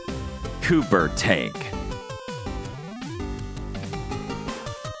 Cooper Tank.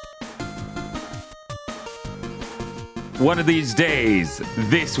 One of these days,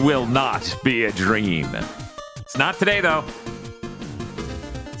 this will not be a dream. It's not today, though.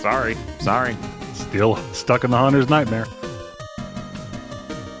 Sorry. Still stuck in the Hunter's nightmare.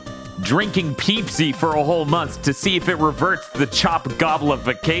 Drinking Peepsy for a whole month to see if it reverts the chop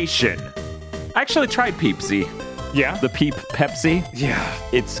gobbleification. I actually tried Peepsy. Yeah. The Peep Pepsi. Yeah.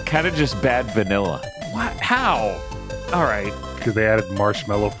 It's kind of just bad vanilla. What? How? All right. Because they added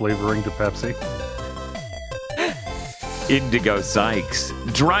marshmallow flavoring to Pepsi. Indigo Sykes.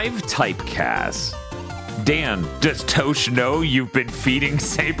 Drive typecast. Dan, does Tosh know you've been feeding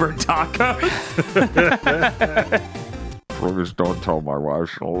Saber tacos? Please don't tell my wife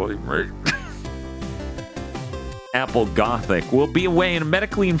she'll leave me. Apple Gothic will be away in a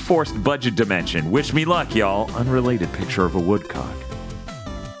medically enforced budget dimension. Wish me luck, y'all. Unrelated picture of a woodcock.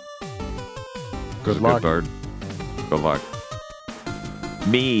 Good luck. Good bird. Good luck.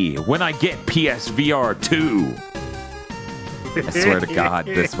 Me, when I get PSVR 2. I swear to God,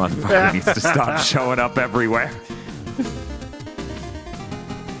 this motherfucker needs to stop showing up everywhere.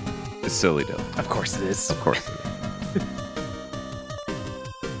 It's silly, though. Of course it is. Of course it is.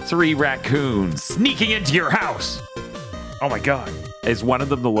 3 raccoons sneaking into your house. Oh my god. Is one of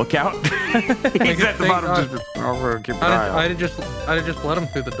them the lookout? He's at the bottom. I'd have just let him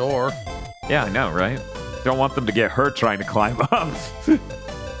through the door. Yeah, I know, right? Don't want them to get hurt trying to climb up.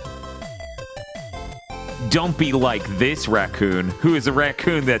 Don't be like this raccoon, who is a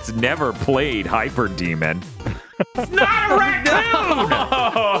raccoon that's never played Hyper Demon. It's not a raccoon!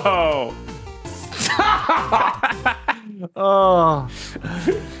 Oh. Oh.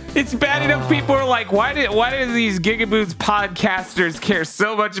 It's bad enough people are like, why do these Gigaboots podcasters care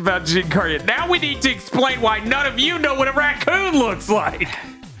so much about Jin Carrey? Now we need to explain why none of you know what a raccoon looks like.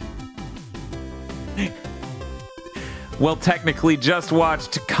 Well, technically just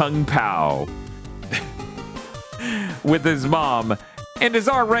watched Kung Pao with his mom and is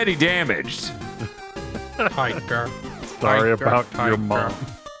already damaged. Tiger. Sorry about your mom.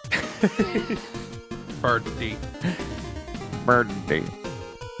 Birdie. Birdie.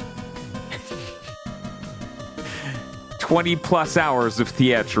 20 plus hours of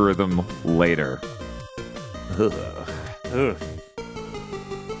theatrhythm later. Ugh. Ugh.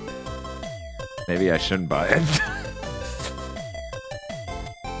 Maybe I shouldn't buy it.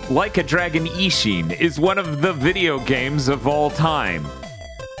 Like a Dragon Ishin is one of the video games of all time.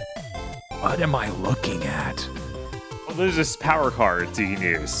 What am I looking at? Well, there's just power cards you can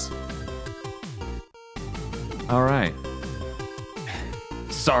use. All right.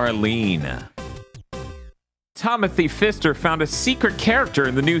 Sarlene. Timothy Pfister found a secret character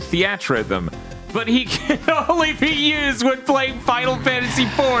in the new Theatrhythm, but he can only be used when playing Final Fantasy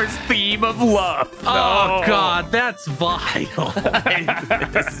IV's theme of love. Oh, God, that's vile.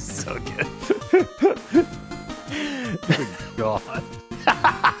 This is so good. God.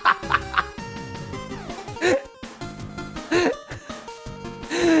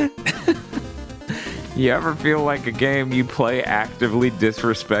 You ever feel like a game you play actively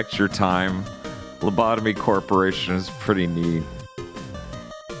disrespects your time? Lobotomy Corporation is pretty neat.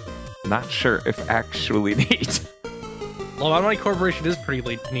 Not sure if actually neat. Lobotomy Corporation is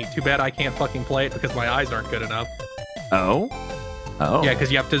pretty neat. Too bad I can't fucking play it because my eyes aren't good enough. Oh? Oh. Yeah,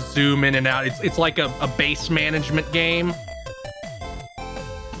 because you have to zoom in and out. It's like a base management game.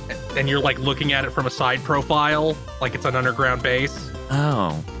 And you're like looking at it from a side profile, like it's an underground base.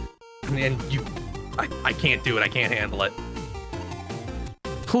 Oh. And I can't do it. I can't handle it.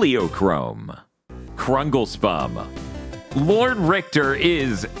 Pleochrome. Krunglespum. Lord Richter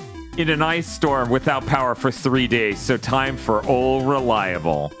is in an ice storm without power for 3 days, so time for Old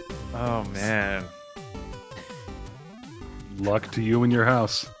Reliable. Oh, man. Luck to you and your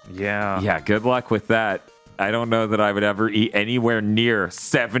house. Yeah. Yeah, good luck with that. I don't know that I would ever eat anywhere near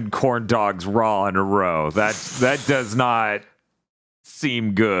 7 corn dogs raw in a row. That does not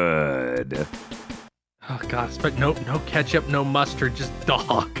seem good. Oh God, but no ketchup, no mustard, just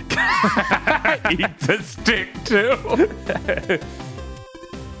dog. Eat the stick too.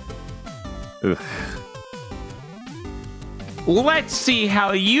 Ugh. Let's see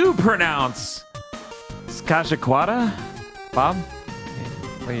how you pronounce Skajaquata, Bob.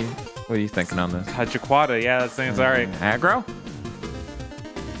 What are you thinking on this? Kajaquata, yeah, that seems all right. Aggro?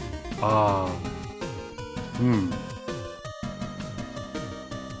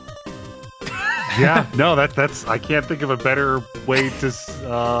 Yeah, no, that's I can't think of a better way to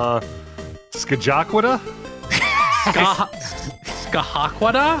Skajaquata?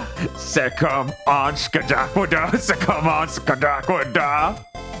 Skahaquada? Secum on Skajaquada, secum on Skajaquada.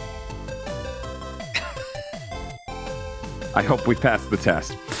 I hope we pass the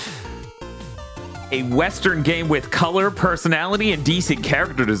test. A Western game with color, personality, and decent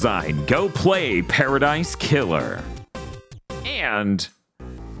character design. Go play Paradise Killer. And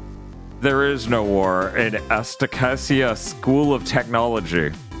there is no war in Astacasia School of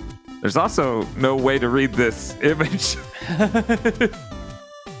Technology. There's also no way to read this image.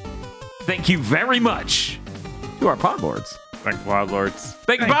 Thank you very much to our Podlords. Thank you, Wild Lords.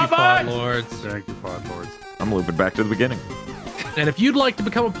 Thank you, Thank you, Pod Podlords. Thank you, Podlords. I'm looping back to the beginning. And if you'd like to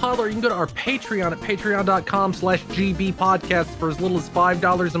become a Podlord, you can go to our Patreon at patreon.com/GB podcast for as little as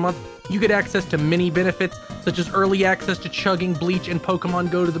 $5 a month. You get access to many benefits, such as early access to Chugging, Bleach, and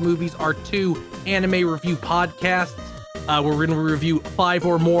Pokemon Go to the Movies, our 2 anime review podcasts. Where we're going to review 5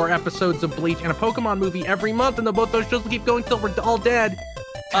 or more episodes of Bleach and a Pokemon movie every month, and both those shows will keep going till we're all dead.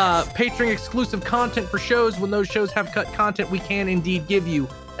 Patreon exclusive content for shows. When those shows have cut content, we can indeed give you.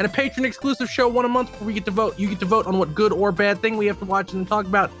 And a patron exclusive show 1 a month where we get to vote. You get to vote on what good or bad thing we have to watch and talk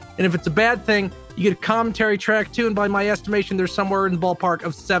about. And if it's a bad thing, you get a commentary track too. And by my estimation, there's somewhere in the ballpark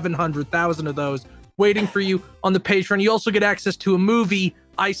of 700,000 of those waiting for you on the Patreon. You also get access to a movie,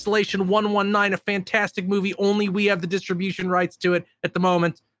 Isolation 119, a fantastic movie. Only we have the distribution rights to it at the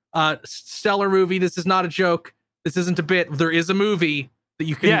moment. Stellar movie. This is not a joke. This isn't a bit. There is a movie that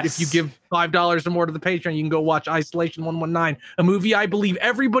you can, if you give $5 or more to the Patreon, you can go watch Isolation 119, a movie I believe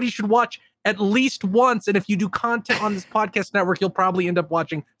everybody should watch at least once. And if you do content on this podcast network, you'll probably end up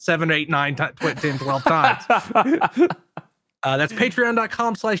watching 7, 8, 9, 10, 12 times. That's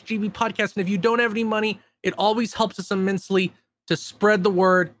patreon.com/GB podcast. And if you don't have any money, it always helps us immensely to spread the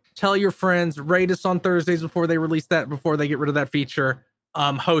word, tell your friends, rate us on Thursdays before they release that, before they get rid of that feature.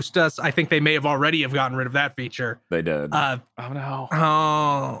 Host us. I think they may have already have gotten rid of that feature. They did. Oh no.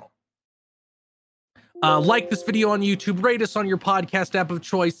 Like this video on YouTube, rate us on your podcast app of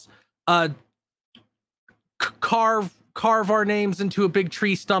choice. Carve our names into a big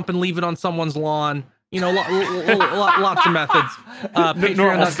tree stump and leave it on someone's lawn. You know, lots of methods.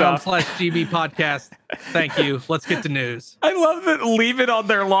 Patreon.com/GB podcast. Thank you. Let's get to news. I love that. Leave it on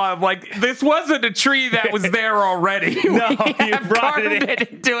their lawn. Like, this wasn't a tree that was there already. No, we you brought it in.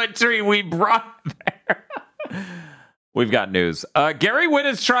 into a tree we brought there. We've got news. Gary Witt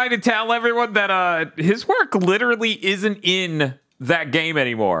is trying to tell everyone that his work literally isn't in that game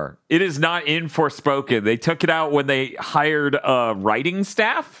anymore. It is not in Forspoken. They took it out when they hired writing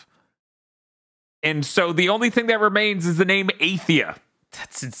staff. And so the only thing that remains is the name Athia.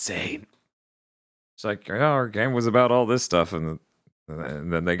 That's insane. It's like, oh, our game was about all this stuff, and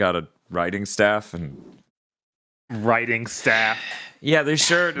then they got a writing staff, and Writing staff. yeah, they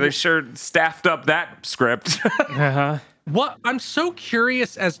sure staffed up that script. Uh-huh. What I'm so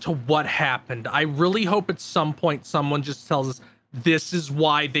curious as to what happened. I really hope at some point someone just tells us this is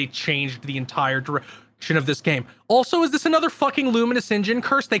why they changed the entire direction of this game. Also, is this another fucking Luminous Engine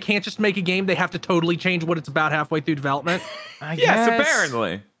curse? They can't just make a game. They have to totally change what it's about halfway through development. I Yes, guess.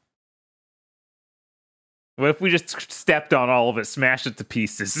 apparently. What if we just stepped on all of it, smashed it to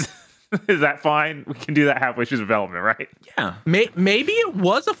pieces? Is that fine? We can do that halfway through development, right? Yeah. Maybe it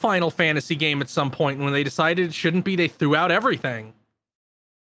was a Final Fantasy game at some point, and when they decided it shouldn't be, they threw out everything.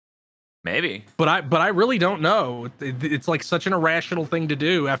 Maybe. But I really don't know. It's like such an irrational thing to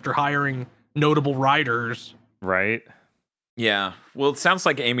do after hiring notable writers. Right. Yeah. Well, it sounds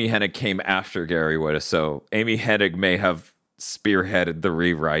like Amy Hennig came after Gary Whitta, so Amy Hennig may have spearheaded the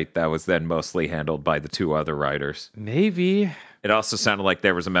rewrite that was then mostly handled by the 2 other writers. Maybe. It also sounded like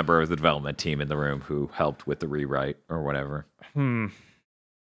there was a member of the development team in the room who helped with the rewrite or whatever. You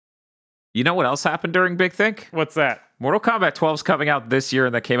know what else happened during Big Think? What's that? Mortal Kombat 12 is coming out this year,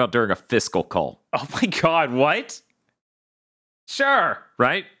 and that came out during a fiscal cull. Oh my god, what? Sure.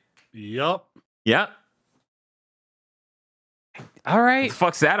 Right? Yup. Yeah. All What right. the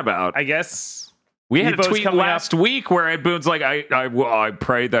fuck's that about? I guess We had a Evo's tweet coming last week where Ed Boon's like, I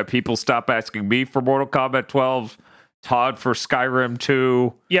pray that people stop asking me for Mortal Kombat 12, Todd for Skyrim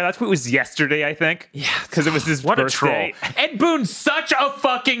 2. Yeah, that's what it was yesterday, I think. Yeah, Because it was his what birthday. a troll. Ed Boon's such a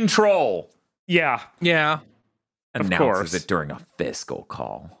fucking troll. Yeah. Yeah. Of Announces course. it during a fiscal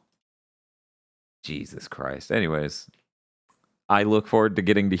call. Jesus Christ. Anyways, I look forward to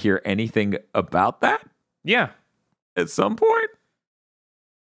getting to hear anything about that Yeah. at some point.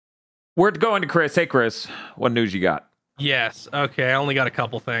 We're going to Chris. Hey, Chris, what news you got? Yes. Okay. I only got a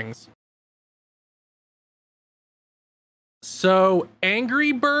couple things. So,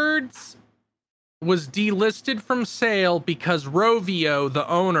 Angry Birds was delisted from sale because Rovio, the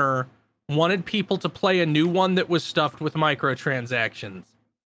owner, wanted people to play a new one that was stuffed with microtransactions.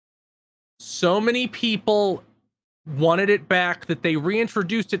 So many people wanted it back that they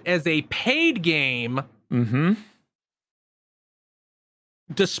reintroduced it as a paid game. Mm-hmm.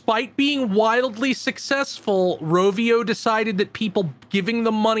 Despite being wildly successful, Rovio decided that people giving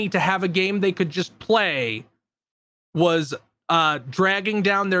them money to have a game they could just play was dragging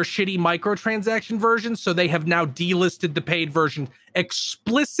down their shitty microtransaction version, so they have now delisted the paid version,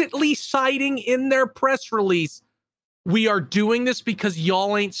 explicitly citing in their press release we are doing this because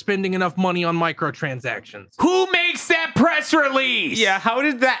y'all ain't spending enough money on microtransactions. Who makes that press release? Yeah, how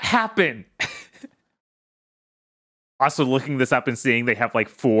did that happen? Also, looking this up and seeing they have like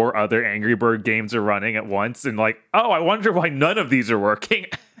 4 other Angry Bird games are running at once, and like, oh, I wonder why none of these are working.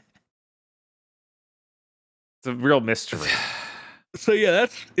 It's a real mystery. So yeah,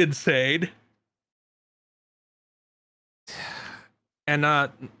 that's insane. And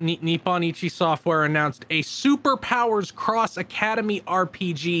Nippon Ichi Software announced a Superpowers Cross Academy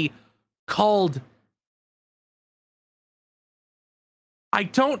RPG called... I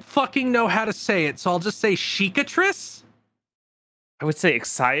don't fucking know how to say it, so I'll just say Shikatris? I would say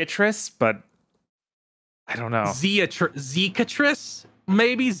Exiatris, but I don't know. Zikatris?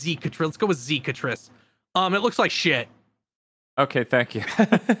 Maybe Zikatris. Let's go with Zikatris. It looks like shit. Okay, thank you.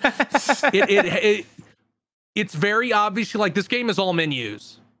 It's very obviously like this game is all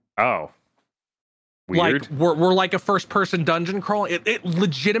menus. Oh. Weird. Like we're like a first-person dungeon crawl. It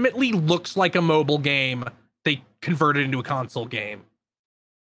legitimately looks like a mobile game they converted into a console game.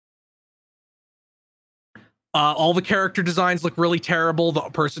 All the character designs look really terrible. The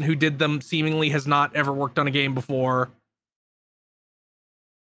person who did them seemingly has not ever worked on a game before.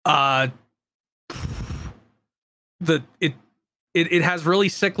 It has really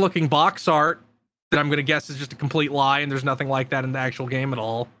sick looking box art that I'm gonna guess is just a complete lie, and there's nothing like that in the actual game at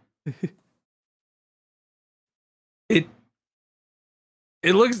all. It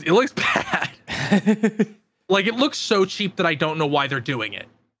looks bad. Like it looks so cheap that I don't know why they're doing it.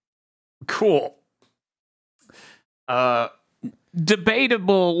 Cool.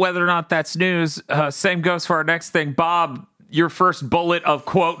 Debatable whether or not that's news. Same goes for our next thing. Bob, your first bullet of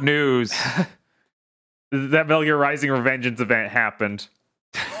quote news. That Metal Gear Rising Revengeance event happened.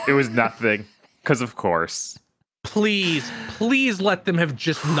 It was nothing. Because of course. Please let them have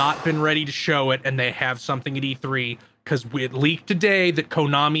just not been ready to show it and they have something at E3. Because it leaked today that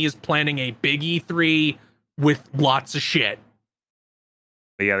Konami is planning a big E3 with lots of shit.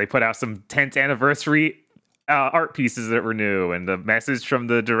 But yeah, they put out some 10th anniversary art pieces that were new, and the message from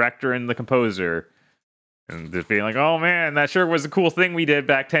the director and the composer, and just being like, oh man, that sure was a cool thing we did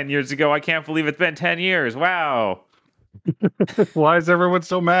back 10 years ago. I can't believe it's been 10 years. Wow. Why is everyone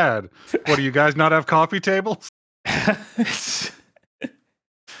so mad? What, do you guys not have coffee tables? Let's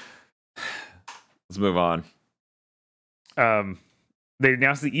move on. They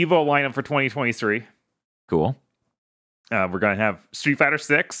announced the Evo lineup for 2023. Cool. We're going to have Street Fighter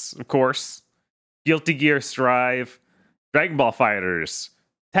 6, of course, Guilty Gear Strive, Dragon Ball Fighters,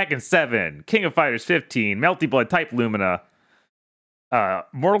 Tekken 7, King of Fighters 15, Melty Blood Type Lumina,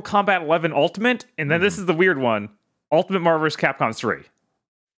 Mortal Kombat 11 Ultimate, and then this is the weird one, Ultimate Marvel vs. Capcom 3.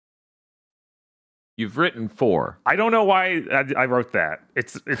 You've written 4. I don't know why I wrote that.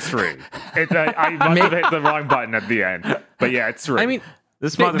 It's 3. I must have hit the wrong button at the end. But yeah, it's 3. I mean,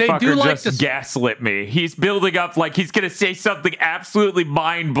 This They motherfucker do like just gaslit me. He's building up like he's going to say something absolutely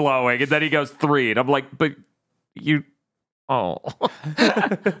mind-blowing, and then he goes 3. And I'm like, but you... Oh.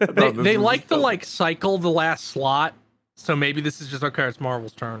 they like to like cycle the last slot, so maybe this is just, okay, it's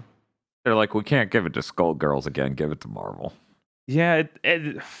Marvel's turn. They're like, we can't give it to Skullgirls again. Give it to Marvel. Yeah,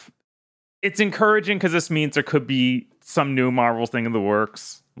 it's encouraging because this means there could be some new Marvel thing in the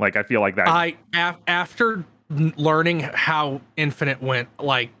works. Like, I feel like that. After learning how Infinite went,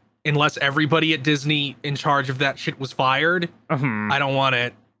 like, unless everybody at Disney in charge of that shit was fired, I don't want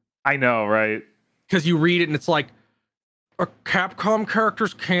it. I know, right? Because you read it and it's like, Capcom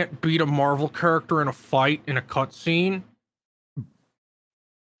characters can't beat a Marvel character in a fight in a cutscene.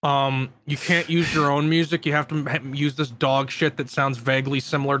 You can't use your own music. You have to use this dog shit that sounds vaguely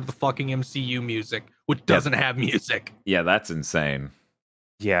similar to the fucking MCU music, which doesn't have music. Yeah, that's insane.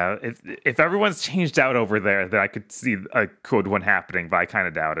 Yeah, if everyone's changed out over there, then I could see a good one happening, but I kind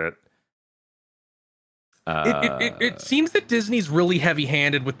of doubt it. It seems that Disney's really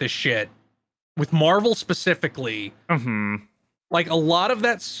heavy-handed with this shit. With Marvel specifically. Like, a lot of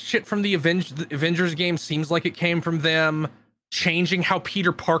that shit from the Avengers game seems like it came from them. Changing how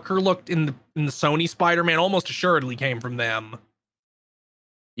Peter Parker looked in the Sony Spider-Man almost assuredly came from them.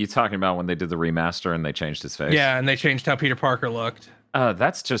 You talking about when they did the remaster and they changed his face? Yeah, and they changed how Peter Parker looked.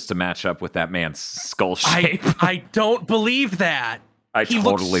 That's just to match up with that man's skull shape. I don't believe that. He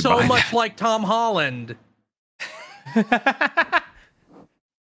totally looks so buy much that. like Tom Holland.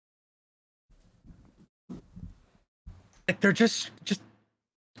 They're just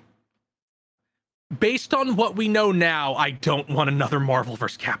based on what we know now, I don't want another Marvel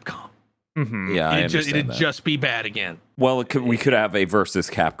vs. Capcom. Yeah, It'd just be bad again. Well, we could have a versus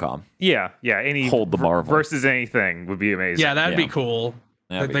Capcom. Yeah. Any Hold the Marvel versus anything would be amazing. Yeah, that'd be cool.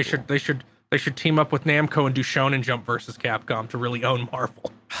 That'd be They cool. should They should team up with Namco and do Shonen Jump versus Capcom to really own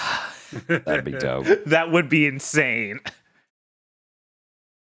Marvel. That'd be dope. That would be insane.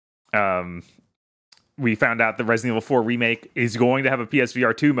 We found out the Resident Evil 4 remake is going to have a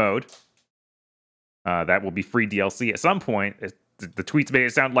PSVR 2 mode. That will be free DLC at some point. The tweets made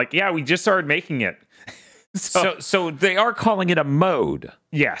it sound like, yeah, we just started making it. So they are calling it a mode.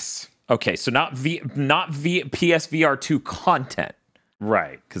 Yes. Okay, so not PSVR 2 content,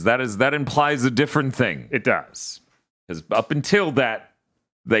 Right. because that implies a different thing. It does. Because up until that,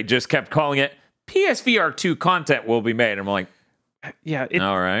 they just kept calling it PSVR 2 content will be made. I'm like, Yeah.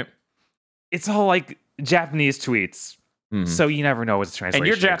 all right. It's all like Japanese tweets. So you never know what's translation. And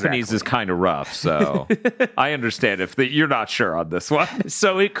your Japanese is kind of rough, so I understand if you're not sure on this one.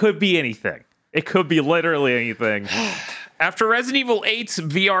 So it could be anything. It could be literally anything. After Resident Evil 8's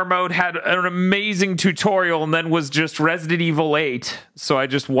VR mode had an amazing tutorial and then was just Resident Evil 8, so I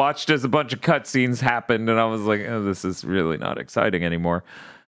just watched as a bunch of cutscenes happened, and I was like, oh, this is really not exciting anymore.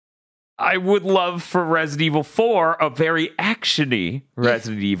 I would love for Resident Evil 4, a very action-y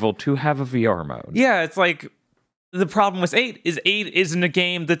Resident Evil, to have a VR mode. Yeah, it's like the problem with 8 isn't a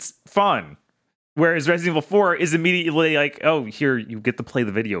game that's fun. Whereas Resident Evil 4 is immediately like, oh, here, you get to play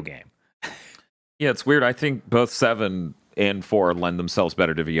the video game. Yeah, it's weird. I think both 7 and 4 lend themselves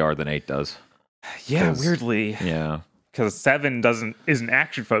better to VR than 8 does. Yeah, weirdly. Yeah. Because 7 isn't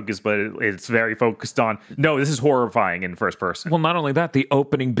action focused, but it's very focused on, no, this is horrifying in first person. Well, not only that, the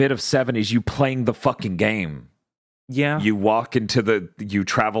opening bit of 7 is you playing the fucking game. Yeah. You walk you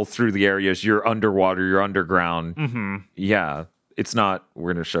travel through the areas, you're underwater, you're underground. Mm-hmm. Yeah. It's not,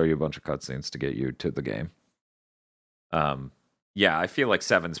 we're going to show you a bunch of cutscenes to get you to the game. Yeah, I feel like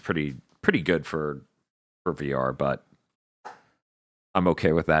 7's pretty good for VR, but I'm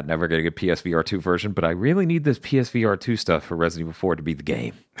okay with that. Never getting a PSVR 2 version, but I really need this PSVR 2 stuff for Resident Evil 4 to be the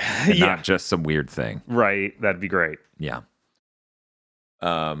game, and not just some weird thing. Right, that'd be great. Yeah.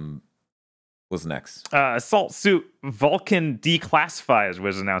 What's next? Assault Suit Vulcan Declassified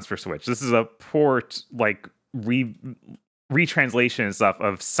was announced for Switch. This is a port, like retranslation and stuff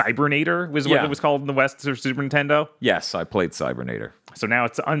of Cybernator was what it was called in the West for Super Nintendo. Yes, I played Cybernator. So now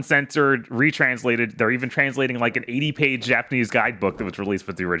it's uncensored, retranslated. They're even translating like an 80-page Japanese guidebook that was released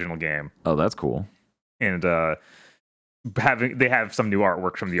with the original game. Oh, that's cool. And they have some new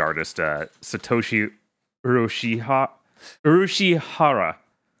artwork from the artist Satoshi Urushihara,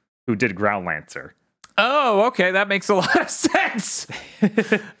 who did Ground Lancer. Oh, okay, that makes a lot of sense.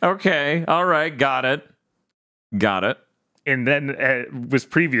 Okay, all right, got it. And then was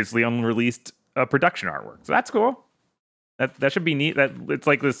previously unreleased production artwork. So that's cool. That should be neat. That it's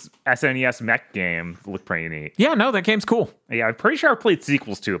like this SNES mech game. Look pretty neat. Yeah, no, that game's cool. Yeah, I'm pretty sure I played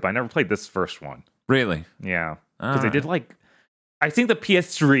sequels to it, but I never played this first one. Really? Yeah, because they did like, I think the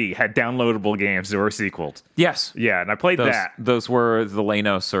PS3 had downloadable games that were sequeled. Yes. Yeah, and I played that. Those were the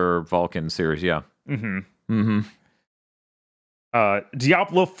Lanos or Vulcan series. Yeah.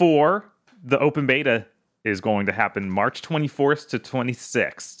 Diablo 4, the open beta is going to happen March 24th to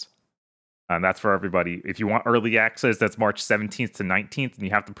 26th. That's for everybody. If you want early access, that's March 17th to 19th, and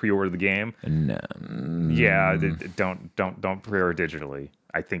you have to pre-order the game. No. Yeah, don't pre-order digitally.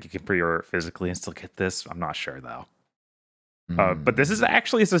 I think you can pre-order it physically and still get this. I'm not sure though. But this is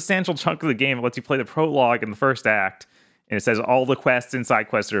actually a substantial chunk of the game. It lets you play the prologue and the first act, and it says all the quests and side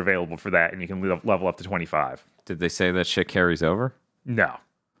quests are available for that, and you can level up to 25. Did they say that shit carries over? No.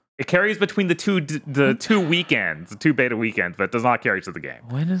 It carries between the two weekends, the two beta weekends, but it does not carry to the game.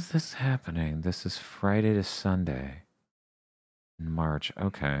 When is this happening? This is Friday to Sunday. In March.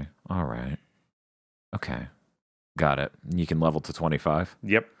 Okay. All right. Okay. Got it. You can level to 25.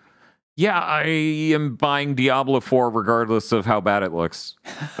 Yep. Yeah, I am buying Diablo 4 regardless of how bad it looks.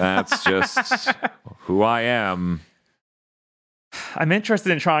 That's just who I am. I'm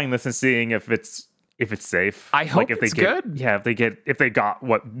interested in trying this and seeing if it's safe. I hope it's good. Yeah, if they got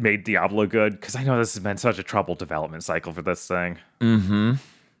what made Diablo good, because I know this has been such a troubled development cycle for this thing. Mm-hmm.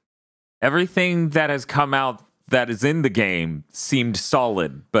 Everything that has come out that is in the game seemed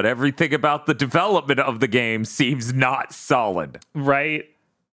solid, but everything about the development of the game seems not solid. Right.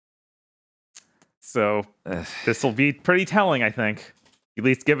 So this will be pretty telling, I think. At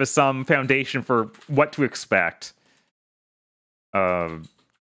least give us some foundation for what to expect. All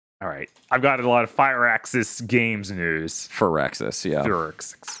right. I've got a lot of Firaxis Games news. Firaxis, yeah.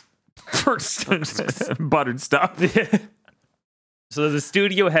 Firaxis. Buttered stuff. So the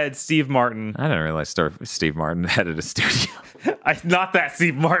studio head, Steve Martin. I didn't realize Steve Martin headed a studio. Not that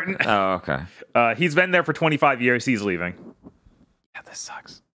Steve Martin. Oh, okay. He's been there for 25 years. He's leaving. Yeah, this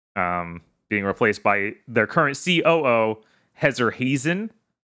sucks. Being replaced by their current COO, Hezer Hazen.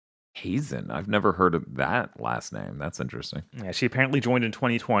 Hazen. I've never heard of that last name. That's interesting. Yeah, she apparently joined in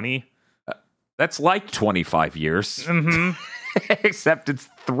 2020. That's like 25 years. Mm-hmm. Except it's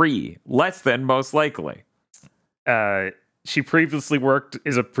 3. Less than, most likely. She previously worked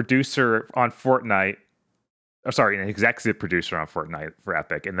as a producer on Fortnite. Oh, sorry, an executive producer on Fortnite for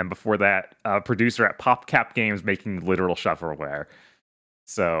Epic. And then before that, a producer at PopCap Games making literal shovelware.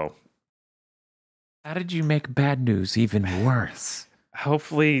 So How did you make bad news even worse?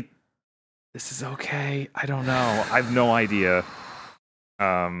 hopefully this is okay. I don't know. I have no idea.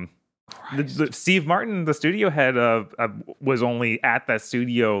 The Steve Martin, the studio head, was only at that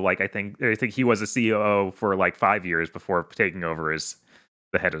studio. Like I think he was a COO for like 5 years before taking over as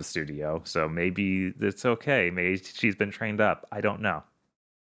the head of the studio. So maybe it's okay. Maybe she's been trained up. I don't know.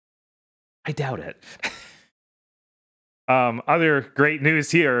 I doubt it. Other great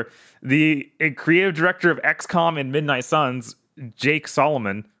news here: the creative director of XCOM and Midnight Suns, Jake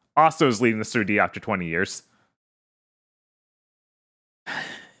Solomon, also is leaving the studio after 20 years.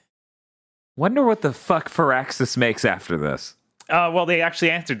 Wonder what the fuck Firaxis makes after this. Well, they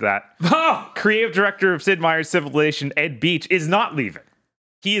actually answered that. Creative director of Sid Meier's Civilization, Ed Beach, is not leaving.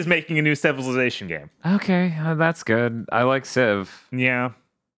 He is making a new Civilization game. Okay, that's good. I like Civ. Yeah.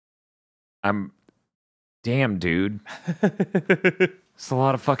 Damn, dude. It's a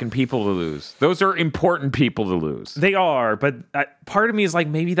lot of fucking people to lose. Those are important people to lose. They are, but part of me is like,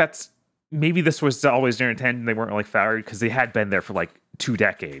 maybe this was always their intent and they weren't really fired because they had been there for like 2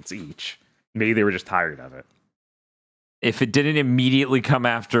 decades each. Maybe they were just tired of it. If it didn't immediately come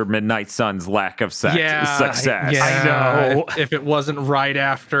after Midnight Sun's lack of success. I know. If it wasn't right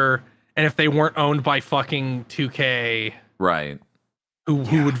after, and if they weren't owned by fucking 2K, Right.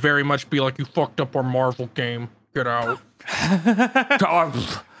 who would very much be like, you fucked up our Marvel game, get out.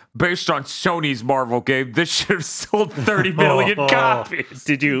 Based on Sony's Marvel game, this should have sold 30 million copies.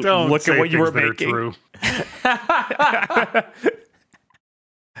 Did you Don't look say at what you were things that making? are true.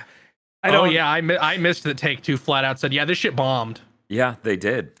 I missed that Take-Two flat out said, yeah, this shit bombed. Yeah, they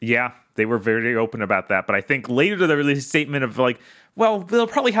did. Yeah, they were very open about that. But I think later they released a statement of like, well, they'll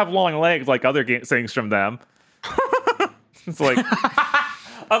probably have long legs like other things from them. It's like,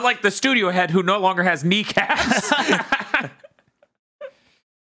 Unlike the studio head who no longer has kneecaps.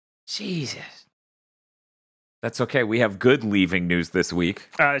 Jesus. That's okay. We have good leaving news this week.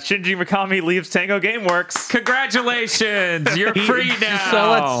 Shinji Mikami leaves Tango Gameworks. Congratulations. You're free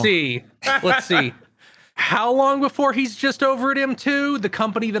now. So let's see. How long before he's just over at M2, the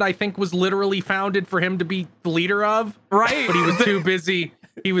company that I think was literally founded for him to be the leader of? Right. But he was too busy.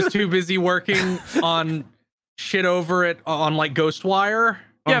 He was too busy working on shit over it on like Ghostwire.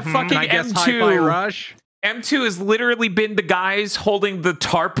 Yeah, fucking I guess M2. Hi-Fi Rush. M2 has literally been the guys holding the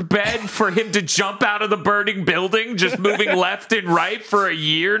tarp bed for him to jump out of the burning building, just moving left and right for a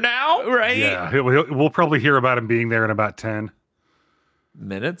year now, right? Yeah, we'll probably hear about him being there in about 10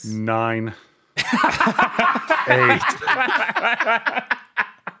 minutes. 9, 8.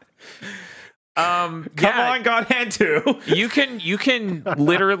 Come on, God Hand 2. You can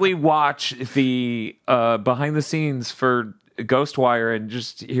literally watch the behind the scenes for Ghostwire and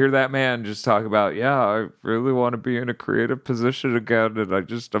just hear that man just talk about, yeah, I really want to be in a creative position again, and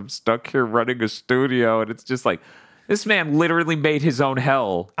I'm stuck here running a studio, and it's just like, this man literally made his own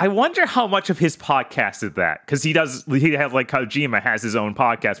hell. I wonder how much of his podcast is that, because he have like Kojima has his own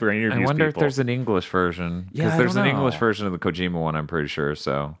podcast where he interviews I wonder people. if there's an English version. Yeah, Because I there's don't an know. English version of the Kojima one, I'm pretty sure.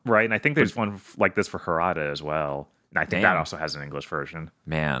 So, Right, and I think there's one like this for Harada as well. And I think that Damn. also has an English version.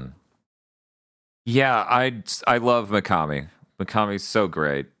 man. Yeah, I love Mikami. Mikami's so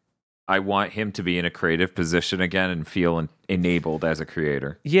great. I want him to be in a creative position again and feel enabled as a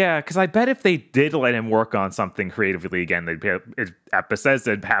creator. Yeah, because I bet if they did let him work on something creatively again, at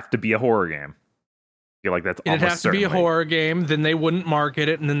Bethesda, it'd have to be a horror game. I feel like that's It'd almost have to be a certainly. horror game. Then they wouldn't market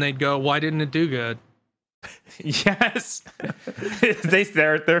it, and then they'd go, "Why didn't it do good?" Yes, they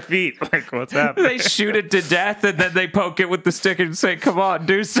stare at their feet like, "What's happening?" They shoot it to death and then they poke it with the stick and say, "Come on,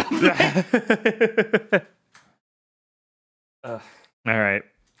 do something." All right,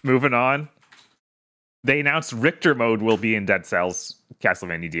 moving on. They announced Richter mode will be in Dead Cells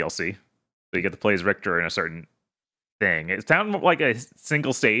Castlevania DLC. So you get to play as Richter in a certain thing. It sounds like a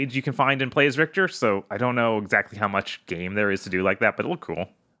single stage you can find and play as Richter, so I don't know exactly how much game there is to do like that, but it looked cool.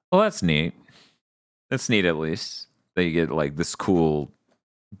 Well, that's neat. That's neat, at least. That you get like this cool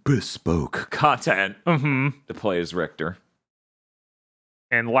bespoke content to play as Richter.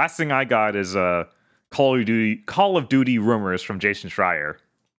 And the last thing I got is Call of Duty rumors from Jason Schreier.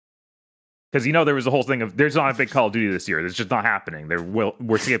 Because there was a whole thing of there's not a big Call of Duty this year. It's just not happening.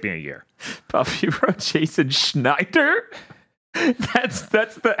 We're skipping a year. Puffy wrote Jason Schneider. That's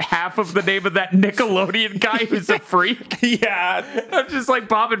the half of the name of that Nickelodeon guy who's a freak. Yeah. I'm just like,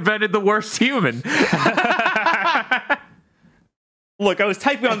 Bob invented the worst human. Look, I was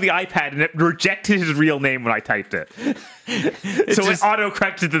typing on the iPad and it rejected his real name when I typed it. So it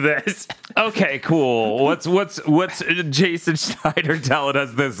auto-corrected to this. Okay, cool. What's Jason Schneider telling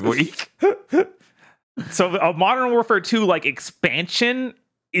us this week? So a Modern Warfare 2 like expansion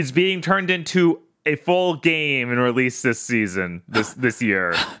is being turned into a full game and released this season, this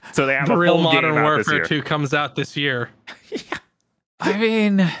year. So they have The a real full Modern game out this Warfare year. 2 comes out this year. I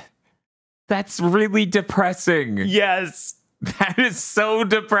mean, that's really depressing. Yes. That is so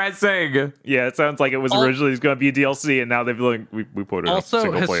depressing. Yeah, it sounds like it was originally going to be a DLC, and now they've like we put it Also,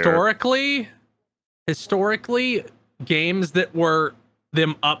 single player. historically, games that were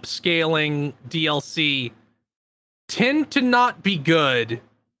them upscaling DLC tend to not be good.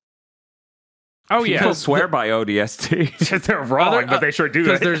 Oh yeah, people Because swear by ODST. They're wrong, but they sure do.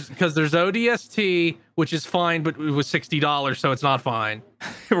 Because there's ODST, which is fine, but it was $60, so it's not fine.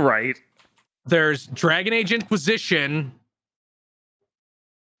 Right. There's Dragon Age Inquisition,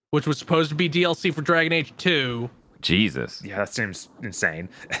 which was supposed to be DLC for Dragon Age 2. Jesus. Yeah, that seems insane.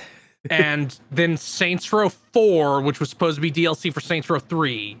 And then Saints Row 4, which was supposed to be DLC for Saints Row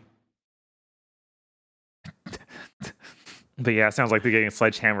 3. But yeah, it sounds like they're getting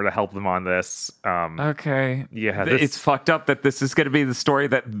Sledgehammer to help them on this. Okay. Yeah, It's fucked up that this is going to be the story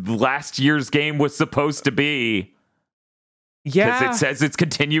that last year's game was supposed to be. Because it says it's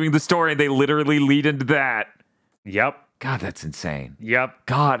continuing the story, and they literally lead into that. Yep. God, that's insane. Yep.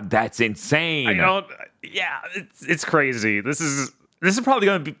 God, that's insane. I don't. Yeah, it's crazy. This is probably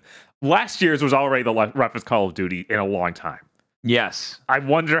going to be. Last year's was already the roughest Call of Duty in a long time. Yes. I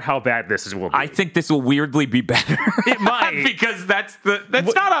wonder how bad this will be. I think this will weirdly be better. It might. Because that's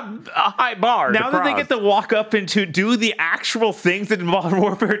not a high bar. Now that they get to walk up and to do the actual things in Modern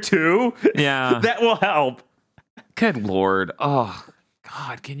Warfare 2, Yeah. that will help. Good Lord. Oh,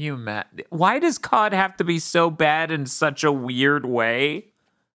 God, can you imagine? Why does COD have to be so bad in such a weird way?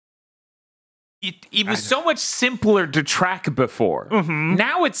 It was so much simpler to track before. Mm-hmm.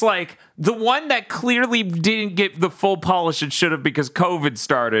 Now it's like the one that clearly didn't get the full polish it should have because COVID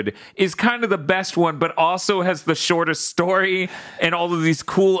started is kind of the best one, but also has the shortest story and all of these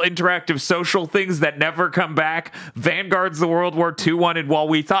cool interactive social things that never come back. Vanguard's the World War II one, and while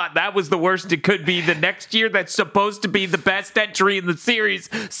we thought that was the worst it could be, the next year that's supposed to be the best entry in the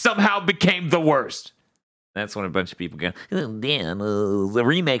series somehow became the worst. That's when a bunch of people go, oh, man, the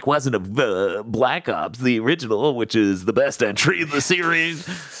remake wasn't of Black Ops, the original, which is the best entry in the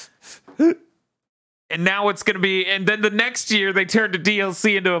series. And now it's going to be, and then the next year they turned the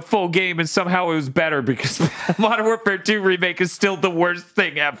DLC into a full game, and somehow it was better because Modern Warfare 2 remake is still the worst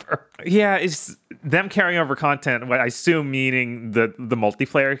thing ever. Yeah, it's them carrying over content, what I assume meaning the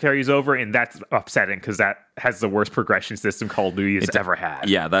multiplayer carries over, and that's upsetting because that has the worst progression system Call of Duty has ever had.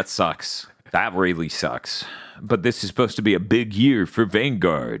 Yeah, that sucks. That really sucks. But this is supposed to be a big year for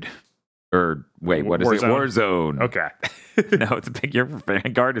Vanguard. Or, wait, what is it? Warzone. Okay. No, it's a big year for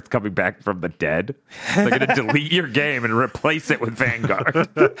Vanguard. It's coming back from the dead. They're going to delete your game and replace it with Vanguard.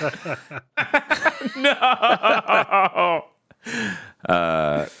 No.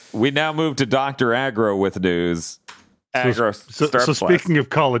 We now move to Dr. Aggro with news. Aggro, So speaking of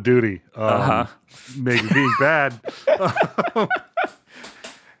Call of Duty, maybe being bad,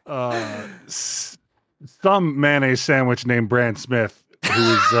 some mayonnaise sandwich named Brand Smith,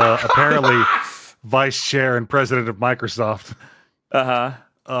 who is apparently vice chair and president of Microsoft,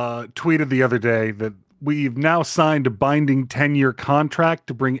 tweeted the other day that we've now signed a binding 10-year contract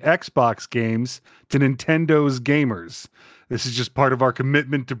to bring Xbox games to Nintendo's gamers. This is just part of our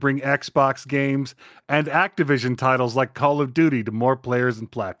commitment to bring Xbox games and Activision titles like Call of Duty to more players and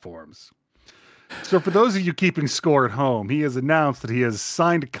platforms. So for those of you keeping score at home, he has announced that he has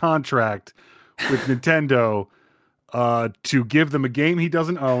signed a contract with Nintendo to give them a game he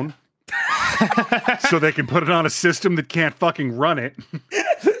doesn't own so they can put it on a system that can't fucking run it.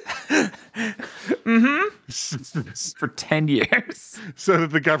 For 10 years. So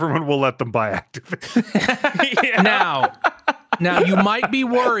that the government will let them buy Activision. Yeah. Now you might be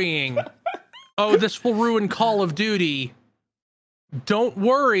worrying, oh, this will ruin Call of Duty. Don't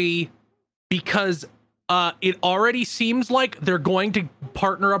worry, because it already seems like they're going to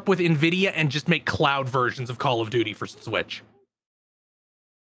partner up with NVIDIA and just make cloud versions of Call of Duty for Switch.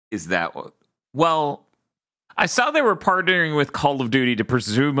 Is that what? Well, I saw they were partnering with Call of Duty to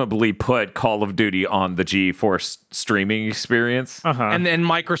presumably put Call of Duty on the GeForce streaming experience. And then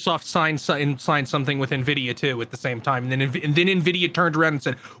Microsoft signed something with Nvidia too at the same time. And then Nvidia turned around and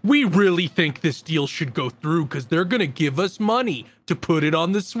said, "We really think this deal should go through because they're going to give us money to put it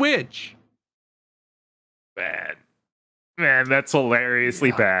on the Switch." Bad. Man, that's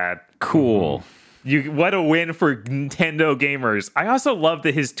hilariously bad. Cool. What a win for Nintendo gamers. I also love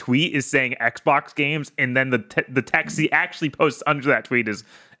that his tweet is saying Xbox games, and then the text he actually posts under that tweet is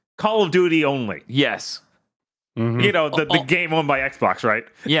Call of Duty only. Yes. Mhm. You know, the game owned by Xbox, right?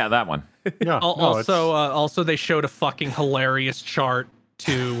 Yeah, that one. Yeah. Also, they showed a fucking hilarious chart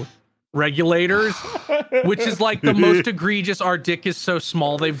to regulators, which is like the most egregious "our dick is so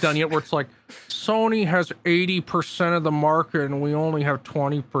small" they've done yet, where it's like Sony has 80% of the market and we only have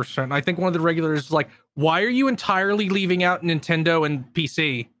 20%. I think one of the regulators is like, "Why are you entirely leaving out Nintendo and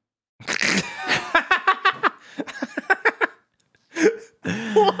PC?"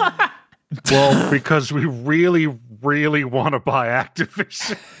 Well, because we really, really want to buy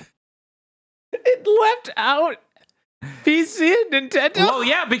Activision. It left out PC and Nintendo. Well,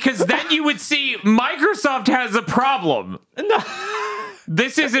 yeah, because then you would see Microsoft has a problem. No.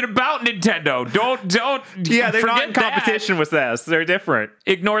 This isn't about Nintendo. Don't. Yeah, they're not in forget that. competition with us. They're different.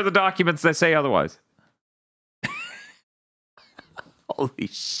 Ignore the documents that say otherwise. Holy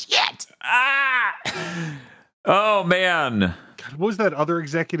shit! Oh man. God, what was that other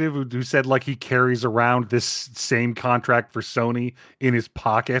executive who said like he carries around this same contract for Sony in his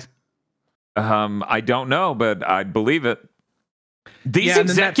pocket? I don't know, but I'd believe it. These Yeah, and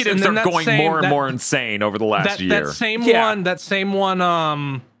then executives are going more and more insane over the last year. That same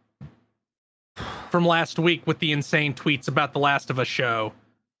one from last week with the insane tweets about the Last of Us show.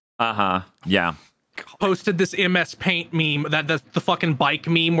 Yeah. Posted this MS Paint meme, the fucking bike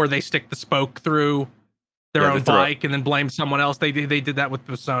meme where they stick the spoke through their own bike and then blame someone else. They did that with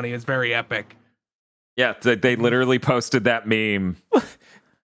Sony. It's very epic. Yeah, they literally posted that meme.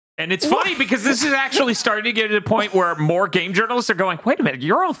 And it's funny because this is actually starting to get to the point where more game journalists are going, wait a minute,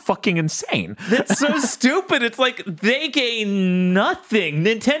 you're all fucking insane. That's so stupid. It's like they gain nothing.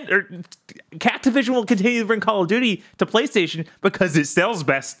 Activision will continue to bring Call of Duty to PlayStation because it sells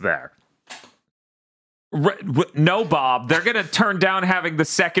best there. No, Bob, they're going to turn down having the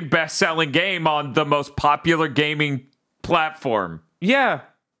second best-selling game on the most popular gaming platform. Yeah.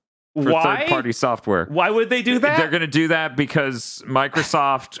 For third-party software. Why would they do that? They're going to do that because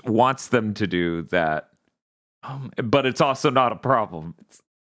Microsoft wants them to do that. But it's also not a problem.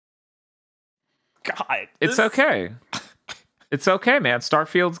 God. It's okay. It's okay, man.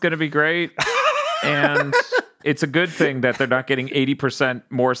 Starfield's going to be great. And it's a good thing that they're not getting 80%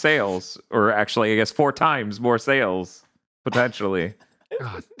 more sales. Or actually, I guess 4 times more sales, potentially.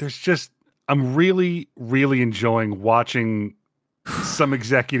 God, I'm really, really enjoying watching some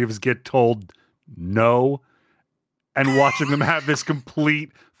executives get told no and watching them have this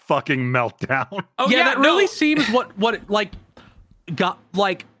complete fucking meltdown. Oh yeah, that really seems what like got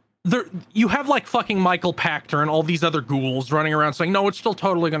like there. You have like fucking Michael Pachter and all these other ghouls running around saying, "No, it's still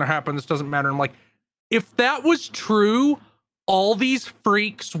totally going to happen. This doesn't matter." I'm like, if that was true, all these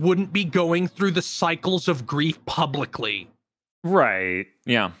freaks wouldn't be going through the cycles of grief publicly. Right.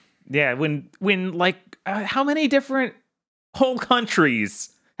 Yeah. Yeah. When like how many different whole countries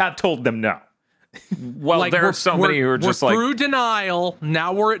have told them no? Well, like, there are so many who are just like through denial.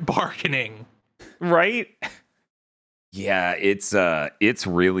 Now we're at bargaining, right? Yeah, it's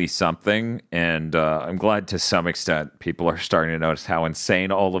really something, and I'm glad to some extent people are starting to notice how insane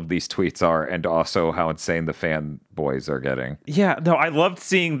all of these tweets are, and also how insane the fanboys are getting. Yeah, no, I loved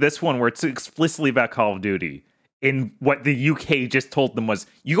seeing this one where it's explicitly about Call of Duty. And what the UK just told them was,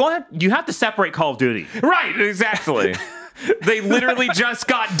 you have to separate Call of Duty. Right, exactly. They literally just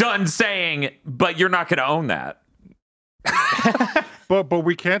got done saying, but you're not going to own that. But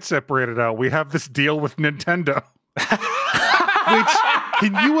we can't separate it out. We have this deal with Nintendo. Which,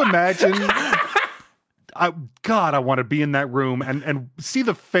 can you imagine? God, I want to be in that room and see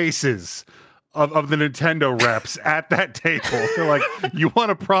the faces of the Nintendo reps at that table. They're like, you want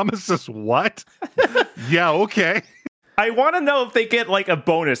to promise us what? Yeah, okay. I want to know if they get like a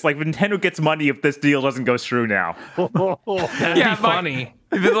bonus, like Nintendo gets money if this deal doesn't go through now. That'd be funny.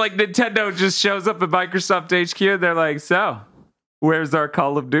 Like Nintendo just shows up at Microsoft HQ and they're like, so, where's our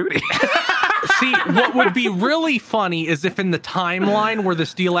Call of Duty? See, what would be really funny is if in the timeline where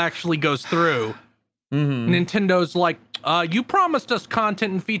this deal actually goes through, Nintendo's like, you promised us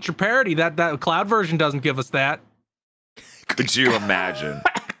content and feature parity. That cloud version doesn't give us that. Could you imagine?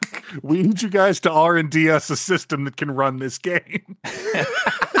 We need you guys to R&D us a system that can run this game.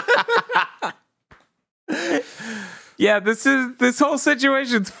 Yeah, this whole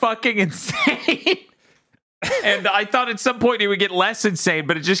situation's fucking insane. And I thought at some point it would get less insane,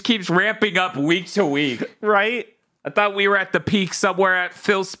 but it just keeps ramping up week to week. Right? I thought we were at the peak somewhere. At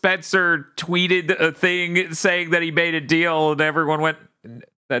Phil Spencer tweeted a thing saying that he made a deal, and everyone went,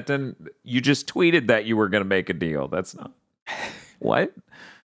 "That didn't. You just tweeted that you were going to make a deal. That's not what."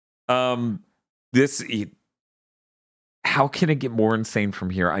 This. How can it get more insane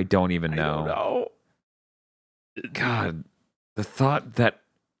from here? I don't even know. I don't know. God, the thought that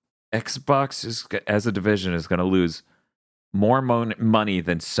Xbox is, as a division, is going to lose more money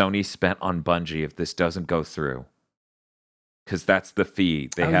than Sony spent on Bungie if this doesn't go through. Because that's the fee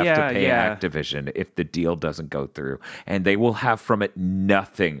they have to pay Activision if the deal doesn't go through. And they will have from it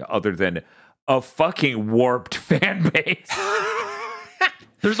nothing other than a fucking warped fan base.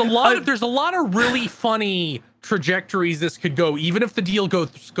 There's a lot of really funny trajectories this could go, even if the deal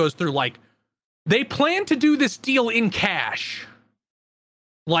goes through. Like, they plan to do this deal in cash.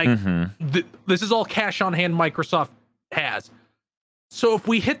 Like, this is all cash on hand Microsoft has. So if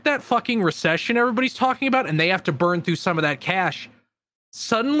we hit that fucking recession everybody's talking about and they have to burn through some of that cash,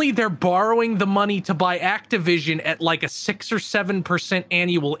 suddenly they're borrowing the money to buy Activision at like a 6 or 7%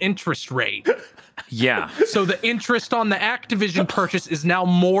 annual interest rate. Yeah. So the interest on the Activision purchase is now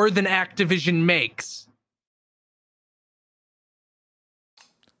more than Activision makes.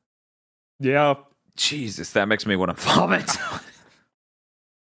 Yeah. Jesus, that makes me want to vomit.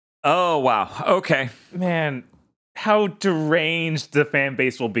 Oh, wow. Okay. Man, how deranged the fan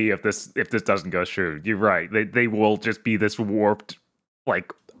base will be if this doesn't go through. You're right. They will just be this warped,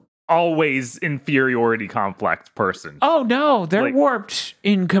 like, always inferiority complex person. Oh no, they're warped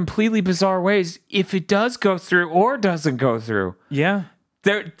in completely bizarre ways if it does go through or doesn't go through. Yeah.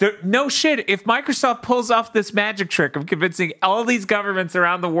 They're no shit. If Microsoft pulls off this magic trick of convincing all these governments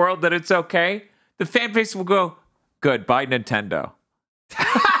around the world that it's okay, the fan base will go, good, buy Nintendo.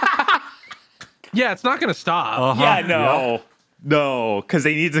 Yeah, it's not going to stop. Yeah, no, because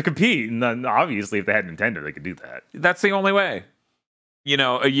they need to compete. And then obviously, if they had Nintendo, they could do that. That's the only way. You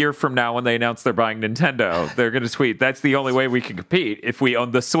know, a year from now, when they announce they're buying Nintendo, they're going to tweet, "That's the only way we can compete if we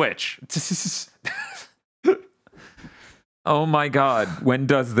own the Switch." Oh my God, when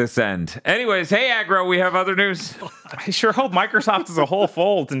does this end? Anyways, hey Aggro, we have other news. I sure hope Microsoft as a whole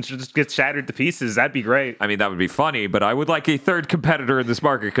folds and just gets shattered to pieces. That'd be great. I mean, that would be funny, but I would like a third competitor in this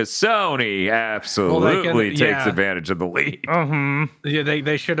market because Sony absolutely takes advantage of the lead. Yeah,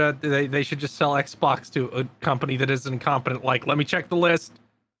 they should just sell Xbox to a company that is incompetent. Like, let me check the list.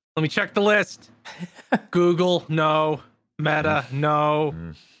 Google, no. Meta, no.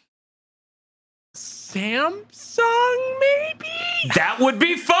 Samsung, maybe? That would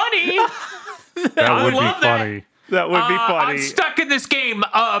be funny. That would be funny. That would be funny. I'm stuck in this game.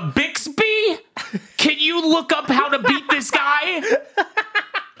 Bixby, can you look up how to beat this guy?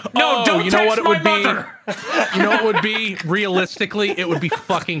 No, don't you know text what it my would mother. be? You know what it would be? Realistically, it would be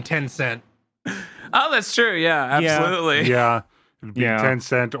fucking Tencent. Oh, that's true. Yeah, absolutely. Yeah. It'd be 10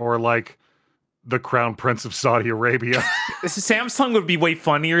 cent or like the Crown Prince of Saudi Arabia. Samsung would be way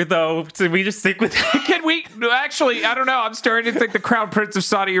funnier, though. So we just stick with it. Can we? Actually, I don't know. I'm starting to think the Crown Prince of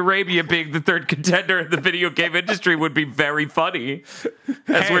Saudi Arabia being the third contender in the video game industry would be very funny.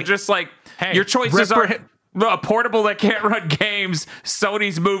 As we're just like, your choices are a portable that can't run games,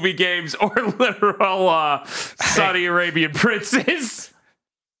 Sony's movie games, or literal Saudi Arabian princes.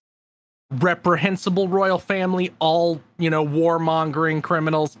 Reprehensible royal family, all, warmongering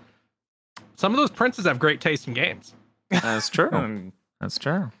criminals. Some of those princes have great taste in games. That's true. That's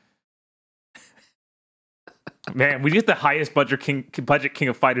true. Man, we get the highest budget King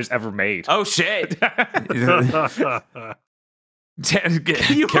of Fighters ever made. Oh shit! Care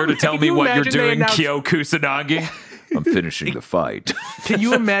to tell me what you're doing, Kyo Kusanagi? I'm finishing the fight. Can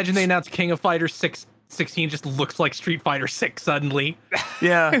you imagine they announced King of Fighters 16 just looks like Street Fighter 6 suddenly?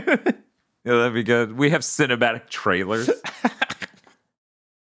 Yeah, that'd be good. We have cinematic trailers.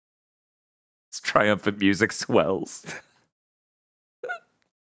 Triumphant music swells.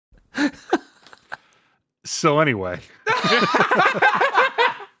 So anyway,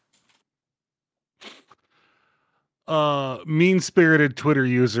 mean-spirited Twitter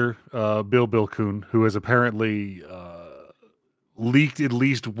user Bill Coon, who has apparently leaked at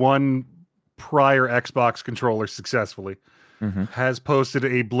least one prior Xbox controller successfully, has posted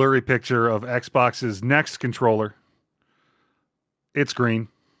a blurry picture of Xbox's next controller. It's green.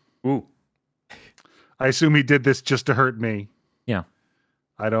 Ooh. I assume he did this just to hurt me. Yeah.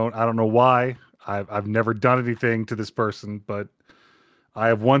 I don't know why. I've never done anything to this person, but I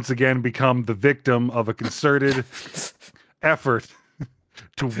have once again become the victim of a concerted effort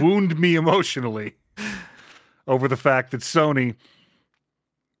to wound me emotionally over the fact that Sony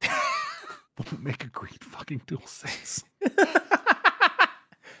won't make a green fucking DualSense.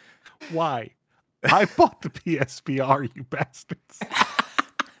 Why? I bought the PSVR, you bastards.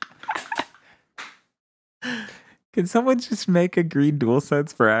 Can someone just make a green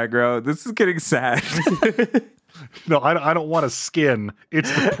DualSense for aggro? This is getting sad. No, I don't want a skin. It's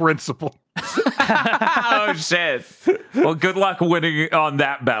the principle. Oh, shit. Well, good luck winning on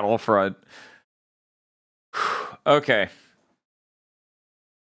that battlefront. Okay.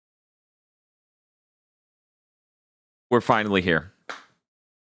 We're finally here.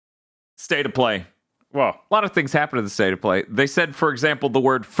 State of play. Whoa. A lot of things happen in the state of play. They said, for example, the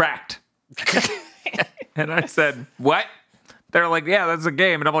word fracked. And I said, what? They're like, yeah, that's a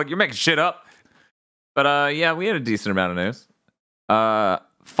game. And I'm like, you're making shit up. But yeah, we had a decent amount of news.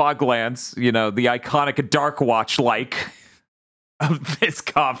 Foglands, you know, the iconic Dark Watch like of this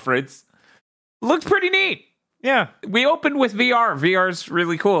conference, looked pretty neat. Yeah. We opened with VR. VR's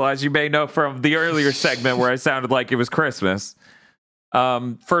really cool, as you may know from the earlier segment where I sounded like it was Christmas.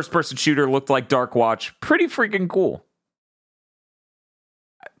 First person shooter looked like Dark Watch. Pretty freaking cool.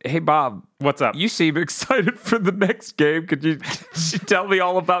 Hey, Bob. What's up? You seem excited for the next game. Could you tell me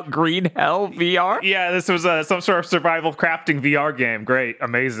all about Green Hell VR? Yeah, this was some sort of survival crafting VR game. Great.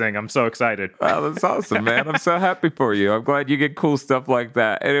 Amazing. I'm so excited. Wow, that's awesome, man. I'm so happy for you. I'm glad you get cool stuff like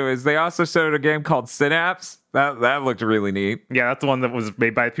that. Anyways, they also showed a game called Synapse. That looked really neat. Yeah, that's the one that was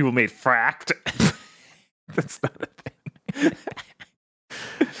made by people made Fracked. That's not a thing.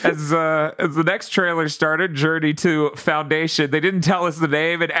 As the next trailer started, Journey to Foundation, they didn't tell us the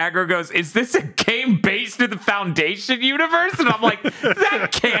name, and Aggro goes, is this a game based in the Foundation universe? And I'm like, that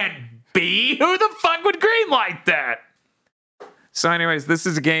can't be. Who the fuck would greenlight that? So anyways, this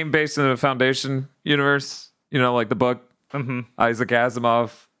is a game based in the Foundation universe. You know, like the book. Mm-hmm. Isaac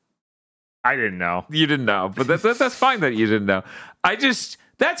Asimov. I didn't know. You didn't know, but that's fine that you didn't know.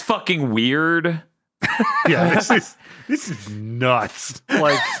 That's fucking weird. Yeah, this is nuts.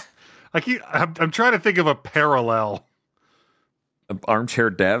 Like, I'm trying to think of a parallel.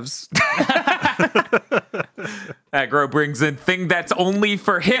 Armchair devs. Aggro brings in thing that's only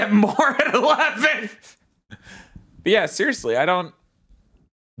for him more at 11. But yeah, seriously,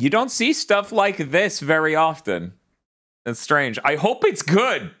 you don't see stuff like this very often. It's strange. I hope it's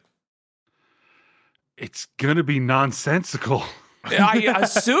good. It's gonna be nonsensical. I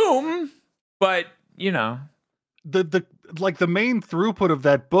assume, but you know. The main throughput of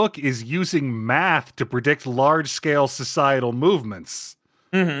that book is using math to predict large-scale societal movements.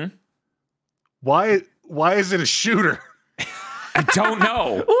 Mm-hmm. Why is it a shooter? I don't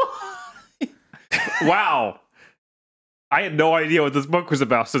know. Wow. I had no idea what this book was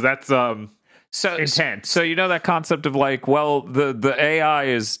about, so that's intense. So you know that concept of like, well, the AI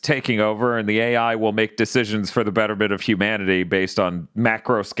is taking over and the AI will make decisions for the betterment of humanity based on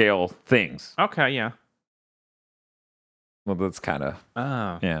macro scale things. Okay, yeah. Well, that's kind of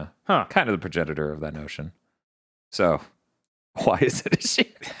Oh. kind of the progenitor of that notion. So, why is it a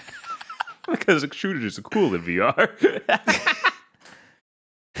shooter? Because shooters are cool in VR.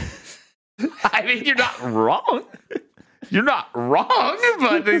 I mean, you're not wrong. You're not wrong,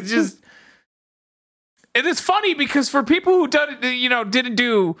 but it's just. It is funny because for people who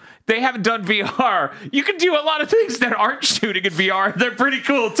they haven't done VR, you can do a lot of things that aren't shooting in VR. They're pretty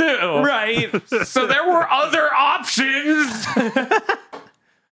cool too. Right. So there were other options.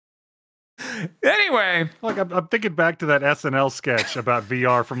 Anyway. Like I'm thinking back to that SNL sketch about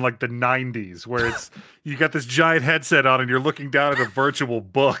VR from like the 90s where it's you got this giant headset on and you're looking down at a virtual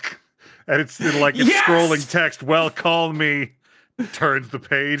book and it's Yes! scrolling text, well, call me, turns the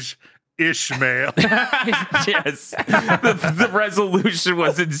page, Ishmael. Yes. The resolution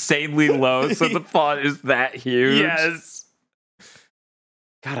was insanely low, so the font is that huge. Yes.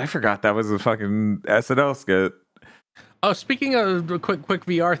 God, I forgot that was a fucking SNL skit. Oh, speaking of a quick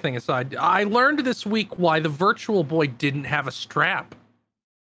VR thing aside, I learned this week why the Virtual Boy didn't have a strap.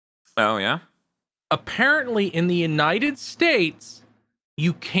 Oh, yeah? Apparently, in the United States,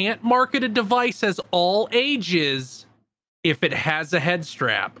 you can't market a device as all ages if it has a head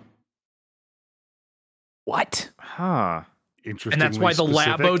strap. What? Huh. Interesting. And that's why the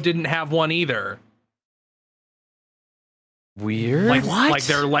Labo didn't have one either. Weird. Like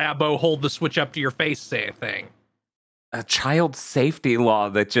their Labo hold the switch up to your face say thing. A child safety law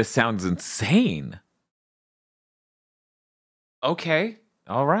that just sounds insane. Okay.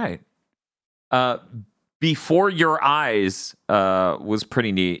 All right. Before Your Eyes was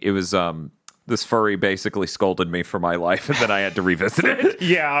pretty neat. It was this furry basically scolded me for my life, and then I had to revisit it.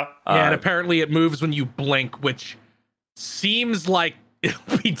 Yeah. And apparently it moves when you blink, which seems like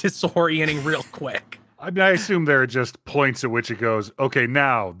it'll be disorienting real quick. I mean, I assume there are just points at which it goes, okay,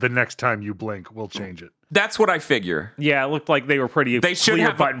 now the next time you blink, we'll change it. That's what I figure. Yeah, it looked like they were pretty They should clear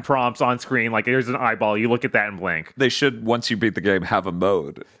have button prompts on screen. Like, there's an eyeball. You look at that and blink. They should, once you beat the game, have a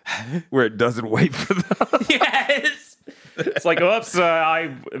mode where it doesn't wait for them. Yes. It's like, oops, I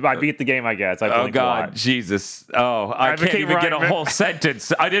beat the game, I guess. I Oh, blinked a God. lot. Jesus. Oh, I can't became even get a Ryan whole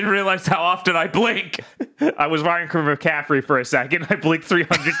sentence. I didn't realize how often I blink. I was Ryan McCaffrey for a second. I blinked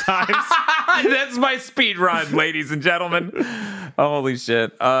 300 times. That's my speed run, ladies and gentlemen. Holy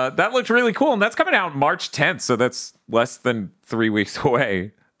shit. That looked really cool. And that's coming out March 10th. So that's less than 3 weeks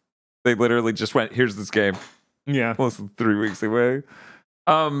away. They literally just went, here's this game. Yeah. Less than 3 weeks away.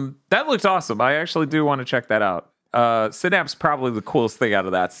 That looked awesome. I actually do want to check that out. Synapse probably the coolest thing out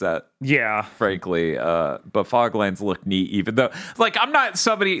of that set, Yeah. frankly. But Foglands look neat, even though, like, I'm not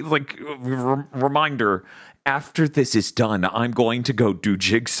somebody, like, reminder, after this is done, I'm going to go do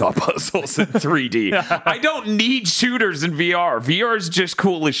jigsaw puzzles in 3D. I don't need shooters in VR. VR is just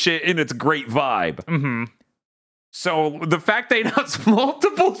cool as shit, and it's a great vibe. Mm-hmm. So the fact they announced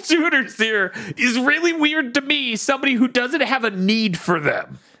multiple shooters here is really weird to me, somebody who doesn't have a need for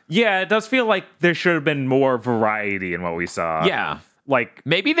them. Yeah, it does feel like there should have been more variety in what we saw. Yeah. Like,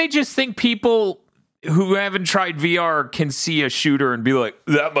 Maybe they just think people who haven't tried VR can see a shooter and be like,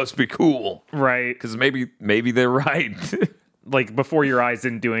 that must be cool. right. Because maybe they're right. Like, Before Your Eyes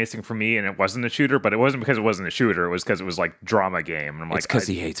didn't do anything for me, and it wasn't a shooter, but it wasn't because it wasn't a shooter. It was because it was like drama game. And I'm It's like, because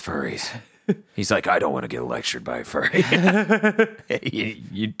he hates furries. He's like, I don't want to get lectured by a furry.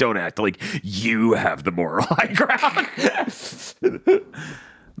 you don't act like you have the moral high ground.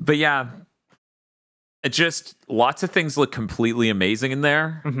 But yeah, it just lots of things look completely amazing in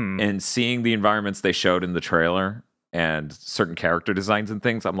there. And seeing the environments they showed in the trailer and certain character designs and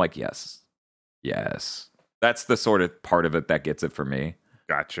things, I'm like, yes. That's the sort of part of it that gets it for me.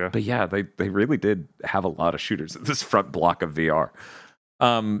 Gotcha. But yeah, they really did have a lot of shooters in this front block of VR.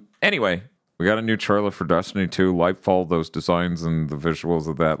 Anyway, we got a new trailer for Destiny 2. Lightfall, those designs and the visuals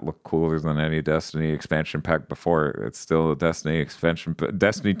of that look cooler than any Destiny expansion pack before. It's still a Destiny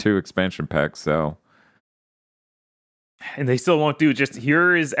 2 expansion pack, so. And they still won't do just,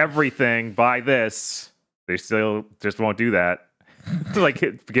 here is everything, buy this. They still just won't do that. Like,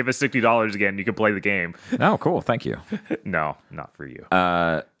 give us $60 again, you can play the game. Oh, cool. Thank you. No, not for you.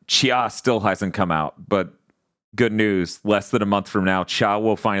 Chia still hasn't come out, but good news. Less than a month from now, Chia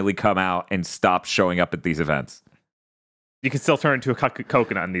will finally come out and stop showing up at these events. You can still turn into a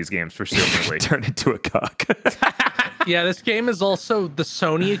coconut in these games, presumably. Turn into a cock. Yeah, this game is also the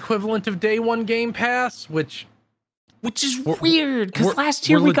Sony equivalent of Day One Game Pass, which is weird, because last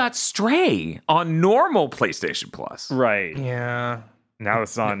year we're we le- got Stray on normal PlayStation Plus. Right. yeah, Now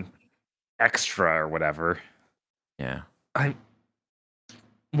it's on Extra or whatever. Yeah.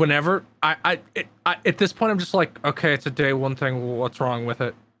 whenever I at this point I'm just like, okay, it's a Day One thing. What's wrong with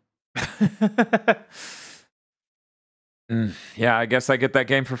it? Yeah, I guess I get that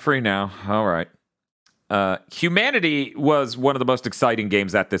game for free now. All right. Humanity was one of the most exciting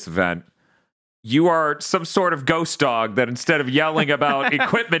games at this event. You are some sort of ghost dog that instead of yelling about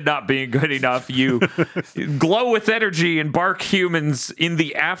equipment not being good enough, you glow with energy and bark humans in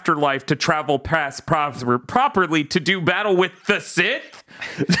the afterlife to travel past properly to do battle with the Sith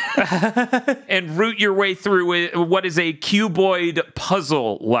and root your way through what is a cuboid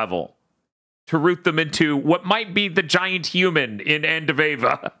puzzle level to root them into what might be the giant human in End of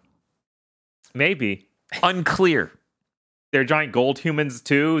Ava. Maybe. Unclear. They're giant gold humans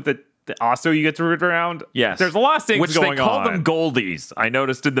too that also you get to root around. Yes. There's a lot of things Which going they call on. them Goldies. I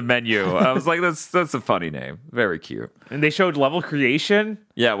noticed in the menu. I was like, that's a funny name. Very cute. And they showed level creation.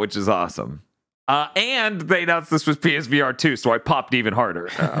 Yeah, which is awesome. And they announced this was PSVR 2, so I popped even harder.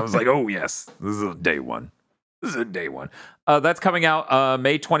 I was like, oh, yes, this is a day one. That's coming out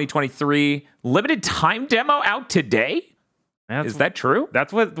May 2023. Limited time demo out today? Is that true?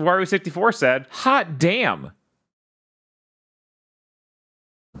 That's what Wario 64 said. Hot damn.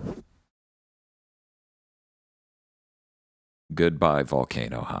 Goodbye,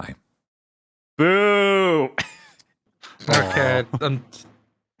 Volcano High. Boo! Okay.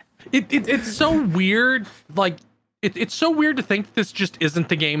 It's so weird. Like, it's so weird to think this just isn't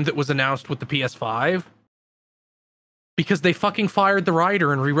the game that was announced with the PS5. Because they fucking fired the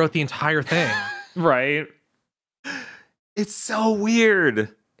writer and rewrote the entire thing. Right. It's so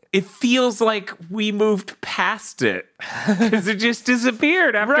weird. It feels like we moved past it because it just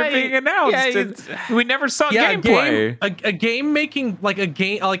disappeared after Right. being announced. Yeah, We never saw Yeah, gameplay. a game making like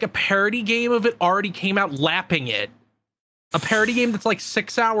a parody game of it already came out lapping it. A parody game that's like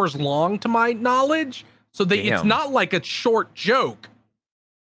 6 hours long, to my knowledge. So it's Damn. not like a short joke.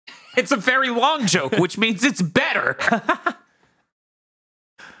 It's a very long joke, which means it's better.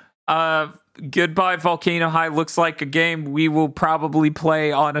 Goodbye Volcano High looks like a game we will probably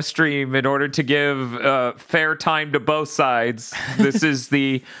play on a stream in order to give fair time to both sides. This is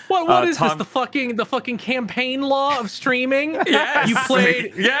the what is this? The fucking campaign law of streaming? Yes. You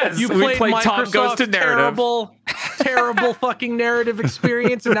played we played Tom Goes to Narrative. Terrible fucking narrative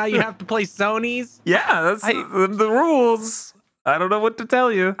experience, and now you have to play Sony's. Yeah, that's the rules. I don't know what to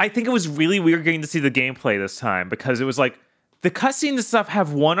tell you. I think it was really weird getting to see the gameplay this time because it was like the cutscenes and stuff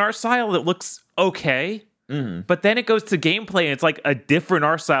have one art style that looks okay, but then it goes to gameplay and it's like a different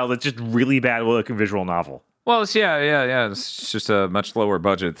art style that's just really bad looking visual novel. Well, it's, yeah. It's just a much lower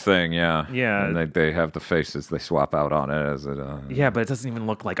budget thing, yeah. Yeah. And they have the faces they swap out on it as it. Yeah, but it doesn't even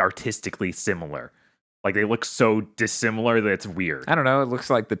look like artistically similar. Like they look so dissimilar that it's weird. I don't know. It looks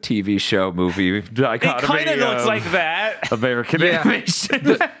like the TV show movie dichotomy. It kind of looks like that. American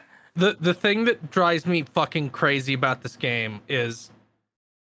animation. The thing that drives me fucking crazy about this game is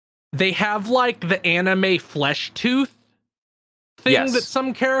they have like the anime flesh tooth thing that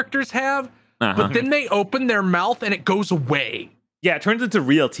some characters have, but then they open their mouth and it goes away. Yeah, it turns into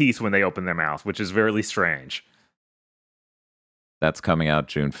real teeth when they open their mouth, which is very strange. That's coming out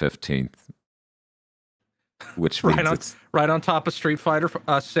June 15th. Which means right on top of Street Fighter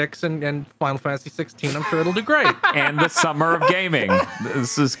 6 and Final Fantasy 16. I'm sure it'll do great. And the summer of gaming.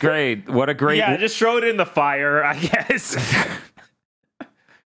 This is great. What a great... Yeah, just throw it in the fire, I guess.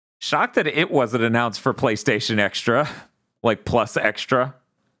 Shocked that it wasn't announced for PlayStation Extra. Like Plus Extra.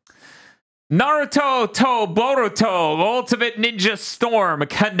 Naruto to Boruto Ultimate Ninja Storm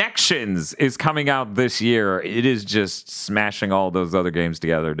Connections is coming out this year. It is just smashing all those other games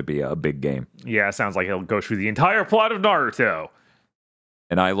together to be a big game. Yeah, sounds like it'll go through the entire plot of Naruto.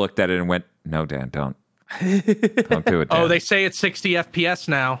 And I looked at it and went, no, Dan, don't. Don't do it, Dan. Oh, they say it's 60 FPS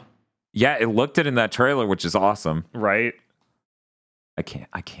now. Yeah, it looked it in that trailer, which is awesome. Right? I can't.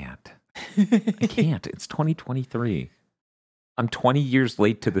 I can't. It's 2023. I'm 20 years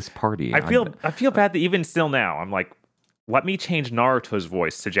late to this party. I feel bad that even still now, I'm like, let me change Naruto's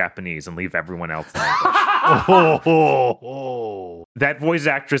voice to Japanese and leave everyone else in English. That voice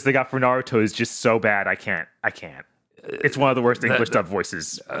actress they got for Naruto is just so bad. I can't. It's one of the worst English dub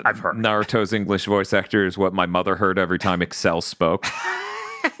voices I've heard. Naruto's English voice actor is what my mother heard every time Excel spoke.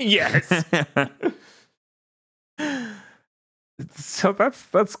 Yes. So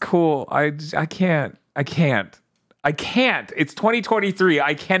that's cool. I can't. It's 2023.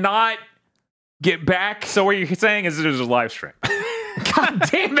 I cannot get back. So what you're saying is there's a live stream. God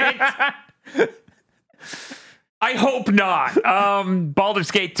damn it. I hope not.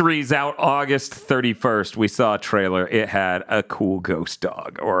 Baldur's Gate 3 is out August 31st. We saw a trailer. It had a cool ghost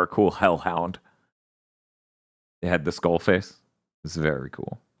dog or a cool hellhound. It had the skull face. It's very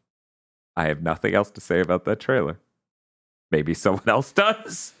cool. I have nothing else to say about that trailer. Maybe someone else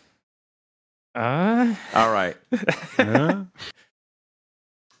does. All right.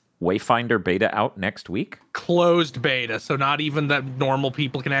 Wayfinder beta out next week? Closed beta, so not even that normal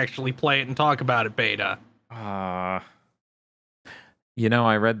people can actually play it and talk about it beta. You know,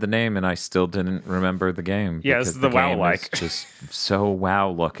 I read the name and I still didn't remember the game. Yeah, this is the WoW like. It's just so WoW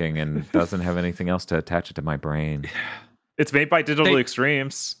looking and doesn't have anything else to attach it to my brain. It's made by Digital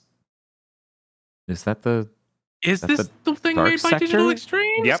Extremes. Is that the... Is this the thing made by Digital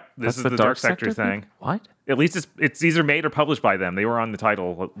Extremes? Yep, this is the Dark Sector thing. What? At least it's either made or published by them. They were on the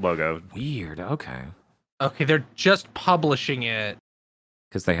title logo. Weird. Okay. Okay, they're just publishing it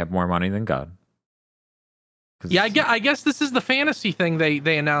because they have more money than God. Yeah, I guess this is the fantasy thing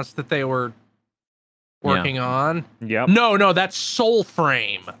they announced that they were working on. Yep. No, that's Soul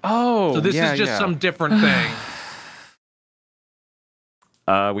Frame. Oh, so this is just some different thing.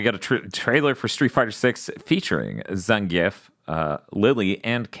 We got a trailer for Street Fighter 6 featuring Zangief, Lily,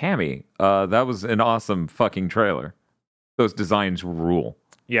 and Cammy. That was an awesome fucking trailer. Those designs rule.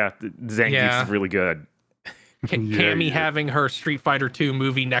 Yeah, Zangief's really good. Cammy having her Street Fighter 2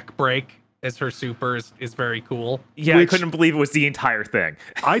 movie neck break as her super is very cool. Yeah, I couldn't believe it was the entire thing.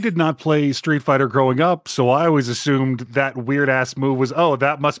 I did not play Street Fighter growing up, so I always assumed that weird-ass move was,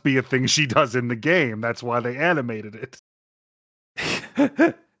 that must be a thing she does in the game. That's why they animated it.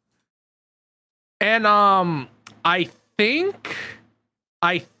 And I think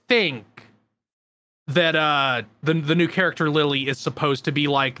that the new character Lily is supposed to be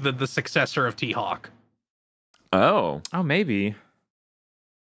like the successor of T-Hawk. Oh, maybe.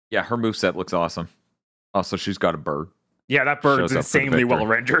 Yeah, her moveset looks awesome. Also, she's got a bird. Yeah, that bird is insanely well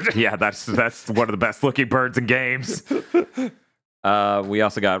rendered. Yeah, that's one of the best looking birds in games. We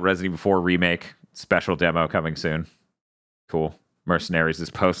also got Resident Evil 4 Remake special demo coming soon. Cool. Mercenaries is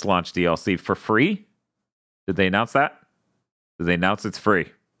post-launch DLC for free. Did they announce that? Did they announce it's free?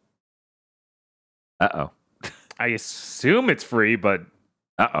 Uh-oh. I assume it's free, but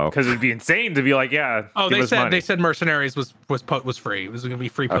Uh-oh. because it'd be insane to be like, yeah. Oh, give they us said money. they said Mercenaries was free. It was going to be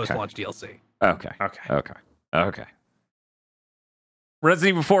free Okay. post-launch DLC. Okay. Resident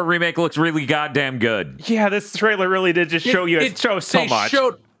Evil 4 Remake looks really goddamn good. Yeah, this trailer really did just show you. It shows so much.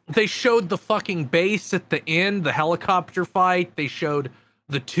 They showed the fucking base at the end, the helicopter fight. They showed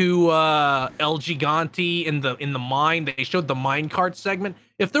the two El Gigante in the mine. They showed the minecart segment.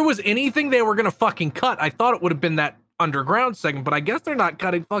 If there was anything they were gonna fucking cut, I thought it would have been that underground segment. But I guess they're not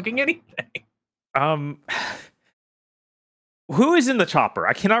cutting fucking anything. Who is in the chopper?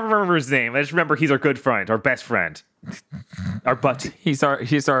 I cannot remember his name. I just remember he's our good friend, our best friend, our butt. He's our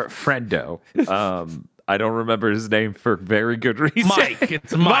friendo. I don't remember his name for very good reason. Mike,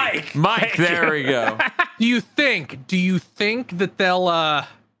 it's Mike. Mike, there we go. Do you think that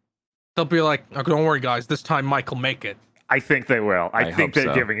they'll be like, oh, don't worry, guys, this time Mike will make it? I think they will. I think hope they're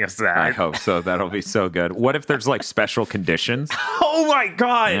so. giving us that. I hope so. That'll be so good. What if there's like special conditions? Oh my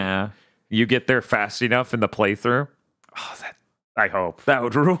god! Yeah. You get there fast enough in the playthrough? Oh, I hope That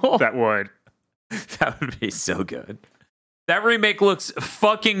would rule. that would. That would be so good. That remake looks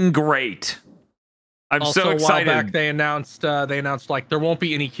fucking great. I'm Also, so excited. a while back, they announced like there won't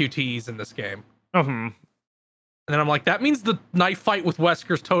be any QTs in this game. Mhm. And then I'm like, that means the knife fight with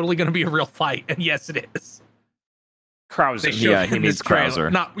Wesker's totally going to be a real fight. And yes, it is. Krauser. They showed Yeah, he him needs his trailer.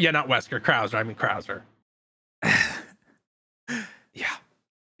 Krauser. Not Wesker. Krauser. I mean Krauser.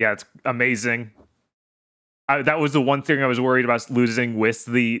 Yeah, it's amazing. That was the one thing I was worried about losing with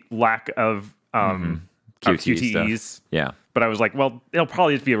the lack of QTE QTEs. stuff. Yeah. But I was like, well, it'll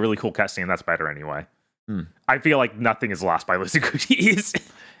probably just be a really cool cutscene. That's better anyway. I feel like nothing is lost by losing QTEs.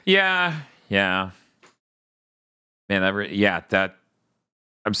 Yeah. Man, that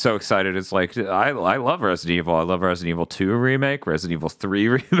I'm so excited. It's like I love Resident Evil. I love Resident Evil 2 remake, Resident Evil 3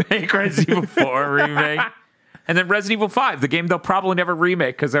 remake, Resident Evil 4 remake. And then Resident Evil 5, the game they'll probably never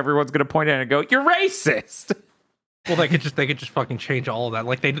remake because everyone's going to point at it and go, "You're racist." Well, they could just fucking change all of that.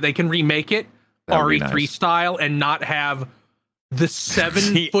 Like they can remake it That would be RE3 nice. style and not have the 7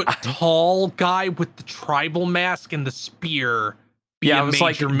 See, foot tall guy with the tribal mask and the spear be Yeah, a it was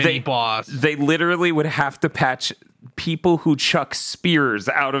like major mini boss. They literally would have to patch people who chuck spears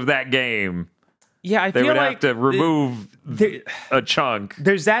out of that game. Yeah, I They feel would like have to remove a chunk.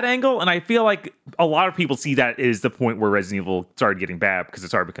 there's that angle, and I feel like a lot of people see that is the point where Resident Evil started getting bad because it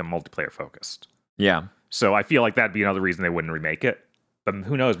started becoming multiplayer focused. Yeah. So I feel like that'd be another reason they wouldn't remake it. But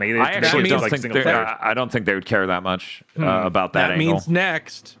who knows? Maybe they I actually just don't like think single player. I don't think they would care that much about that, That angle. means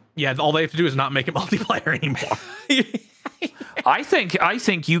next, all they have to do is not make it multiplayer anymore. I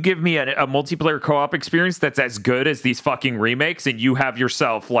think you give me a multiplayer co-op experience that's as good as these fucking remakes, and you have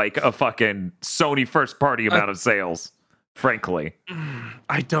yourself like a fucking Sony first party amount of sales. Frankly,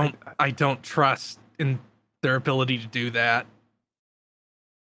 I don't trust in their ability to do that.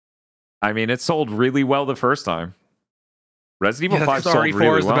 I mean, it sold really well the first time. Resident Evil 5 sold RE4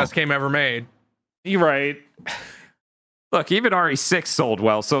 really is well. the best game ever made. You're right. Look, even RE6 sold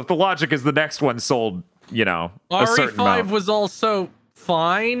well. So if the logic is the next one sold, a certain RE5 amount. was also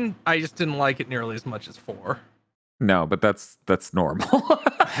fine. I just didn't like it nearly as much as 4. No, but that's normal.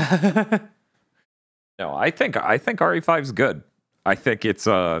 No, I think RE5 is good. I think it's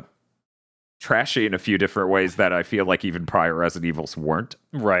trashy in a few different ways that I feel like even prior Resident Evils weren't.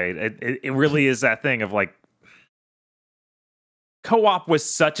 Right. It really is that thing of like co-op was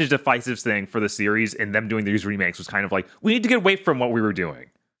such a divisive thing for the series, and them doing these remakes was kind of like, we need to get away from what we were doing.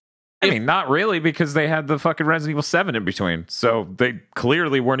 I mean, not really, because they had the fucking Resident Evil 7 in between. So they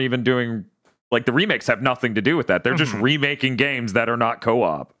clearly weren't even doing, like, the remakes have nothing to do with that. They're just remaking games that are not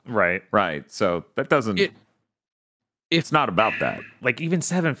co-op. Right. Right. So that doesn't, it's not about that. Like even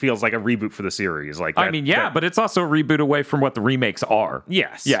 7 feels like a reboot for the series. Like I mean, but it's also a reboot away from what the remakes are.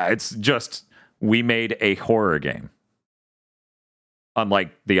 yes. Yeah, it's just, we made a horror game.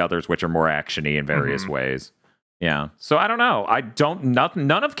 Unlike the others, which are more actiony in various ways. Yeah. So I don't know.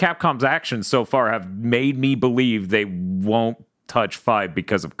 None of Capcom's actions so far have made me believe they won't touch 5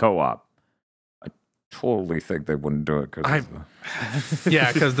 because of co-op. I totally think they wouldn't do it because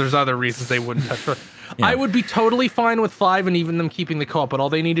because there's other reasons they wouldn't touch it. Yeah. I would be totally fine with 5 and even them keeping the co-op, but all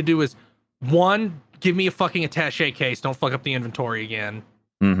they need to do is, 1, give me a fucking attaché case. Don't fuck up the inventory again.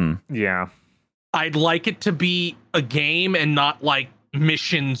 Mm-hmm. Yeah. I'd like it to be a game and not like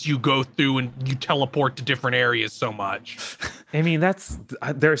missions you go through and you teleport to different areas so much. I mean,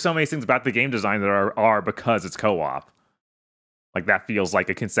 there are so many things about the game design that are because it's co-op. Like that feels like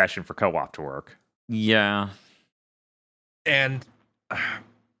a concession for co-op to work. Yeah. and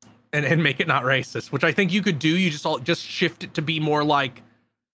make it not racist, which I think you could do. You just shift it to be more like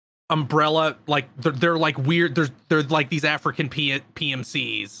Umbrella, like they're like weird. They're like these African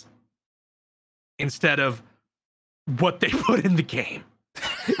PMCs instead of what they put in the game.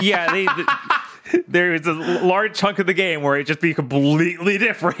 Yeah, there is a large chunk of the game where it just be completely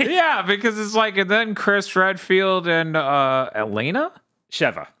different. Yeah, because it's like, and then Chris Redfield and Elena?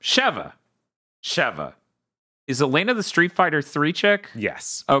 Sheva. Is Elena the Street Fighter 3 chick?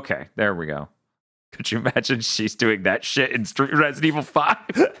 Yes. Okay, there we go. Could you imagine she's doing that shit in Resident Evil 5?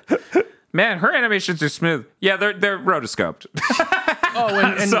 Man, her animations are smooth. Yeah, they're rotoscoped. Oh,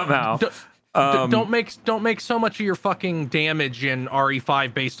 and somehow. Don't make so much of your fucking damage in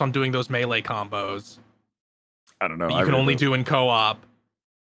RE5 based on doing those melee combos. I don't know. You can only do in co-op.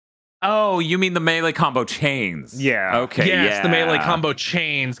 Oh, you mean the melee combo chains? Yeah. Okay. Yes, yeah. the melee combo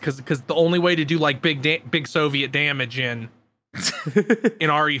chains, because the only way to do like big Soviet damage in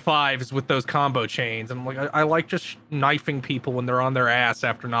RE5 is with those combo chains. And I'm like, I like just knifing people when they're on their ass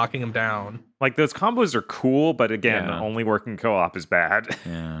after knocking them down. Like those combos are cool, but again, Yeah. only working co-op is bad.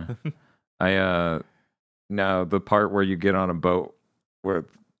 Yeah. No, the part where you get on a boat with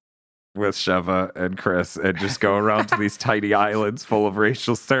Sheva and Chris and just go around to these tiny islands full of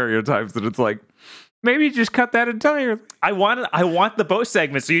racial stereotypes, and it's like, maybe just cut that entirely. I want the boat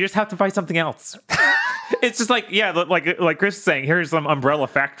segment, so you just have to find something else. It's just like, yeah, like Chris is saying, here's some umbrella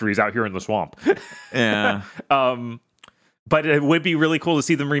factories out here in the swamp. Yeah. But it would be really cool to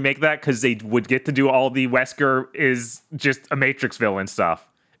see them remake that, because they would get to do all the Wesker is just a Matrix villain stuff.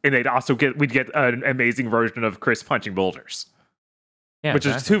 And we'd get an amazing version of Chris punching boulders. Yeah, which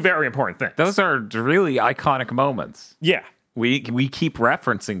is two very important things. Those are really iconic moments. Yeah. We keep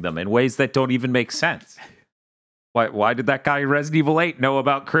referencing them in ways that don't even make sense. Why did that guy in Resident Evil 8 know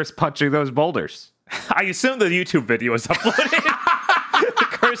about Chris punching those boulders? I assume the YouTube video is uploaded.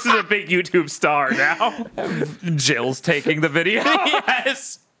 Chris is a big YouTube star now. Jill's taking the video.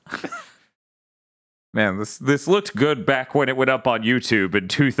 Yes. Man, this looked good back when it went up on YouTube in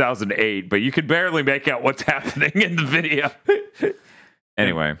 2008, but you could barely make out what's happening in the video.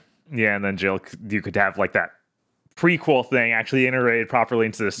 Anyway. Yeah, and then Jill, you could have like that prequel thing actually integrated properly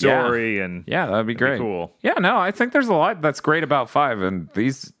into the story, and yeah, that'd be great. Cool. Yeah, no, I think there's a lot that's great about 5, and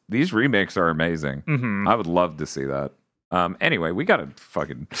these remakes are amazing. Mm-hmm. I would love to see that. Anyway, we gotta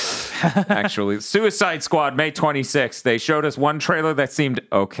fucking actually Suicide Squad May 26th. They showed us one trailer that seemed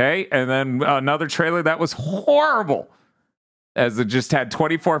okay, and then another trailer that was horrible, as it just had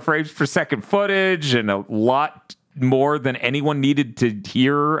 24 frames per second footage and a lot more than anyone needed to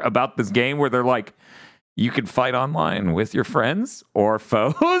hear about this game, where they're like, you can fight online with your friends or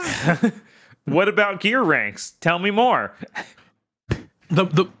foes. What about gear ranks? Tell me more.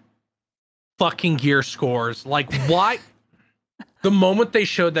 The fucking gear scores, like, why? The moment they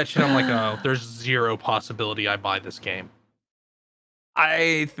showed that shit, I'm like, oh, there's zero possibility I buy this game.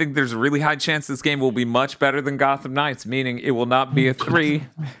 I think there's a really high chance this game will be much better than Gotham Knights, meaning it will not be a 3.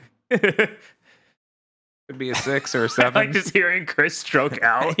 Could be a 6 or a 7. I like just hearing Chris stroke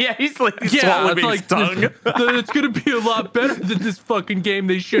out. Yeah, he's like Yeah, swallowing it's his like tongue. it's gonna be a lot better than this fucking game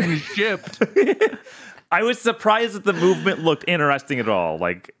they shouldn't have shipped. I was surprised that the movement looked interesting at all.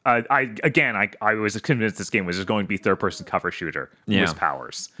 Like, I was convinced this game was just going to be third-person cover shooter with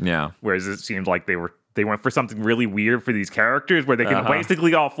powers. Yeah. Whereas it seemed like they went for something really weird for these characters, where they can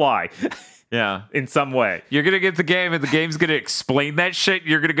basically all fly. Yeah. In some way. You're going to get the game and the game's going to explain that shit.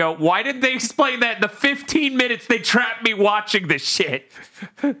 You're going to go, why didn't they explain that in the 15 minutes they trapped me watching this shit?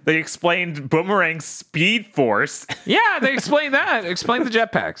 They explained Boomerang's speed force. Yeah, they explained that. Explain the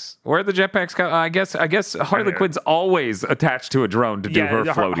jetpacks. Where the jetpacks come. I guess Harley Quinn's always attached to a drone to do her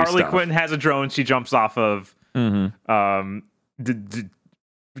floaty Harley stuff. Quinn has a drone she jumps off of. Mm-hmm.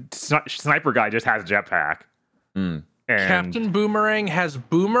 Sniper guy just has a jetpack. Mm. And Captain Boomerang has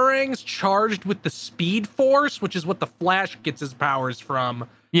boomerangs charged with the speed force, which is what the Flash gets his powers from.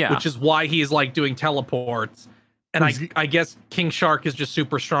 Yeah. Which is why he is like doing teleports. And I guess King Shark is just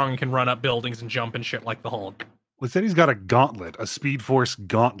super strong and can run up buildings and jump and shit like the Hulk. Well, said he's got a gauntlet, a Speed Force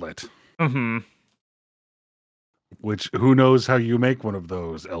gauntlet. Mm-hmm. Which, who knows how you make one of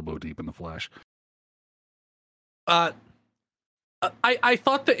those elbow deep in the Flash. I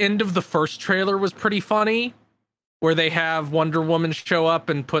thought the end of the first trailer was pretty funny, where they have Wonder Woman show up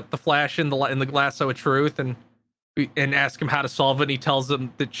and put the Flash in the lasso of truth and ask him how to solve it. And he tells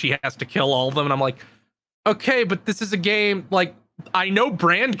them that she has to kill all of them. And I'm like, okay, but this is a game. Like, I know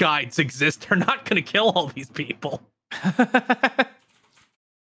brand guides exist. They're not going to kill all these people. But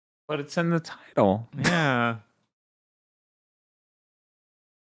it's in the title. Yeah.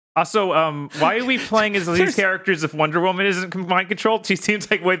 Also, why are we playing as these characters if Wonder Woman isn't mind controlled? She seems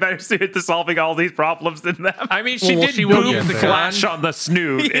like way better suited to solving all these problems than them. I mean, she Well, did she will boom get the there. Flash on the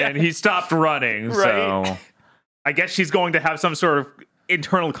snoot, Yeah. and he stopped running. Right. So I guess she's going to have some sort of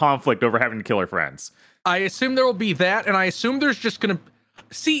internal conflict over having to kill her friends. I assume there will be that, and I assume there's just gonna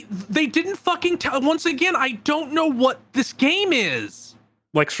see they didn't fucking tell. Once again, I don't know what this game is.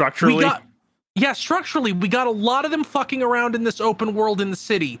 Like structurally. Structurally, we got a lot of them fucking around in this open world in the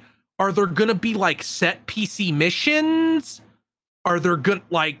city. Are there gonna be like set PC missions? Are there gonna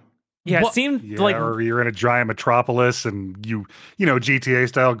like? Yeah, what- it seemed Yeah, like or you're in a giant metropolis and you know, GTA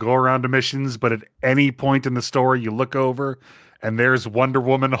style go around to missions, but at any point in the story you look over and there's Wonder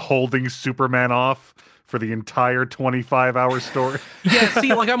Woman holding Superman off for the entire 25-hour story. Yeah,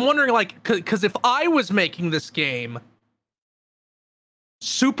 see, like I'm wondering, like, because if I was making this game,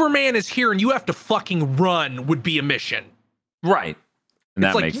 Superman is here and you have to fucking run would be a mission. right, and that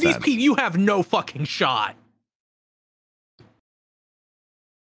It's like makes these sense. people, you have no fucking shot.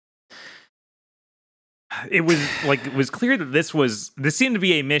 it was clear that this seemed to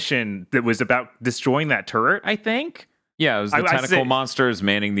be a mission that was about destroying that turret, I think. Yeah, it was the I tentacle say- monsters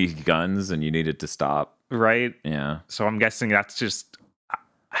manning these guns, and you needed to stop. Right? Yeah, So I'm guessing that's just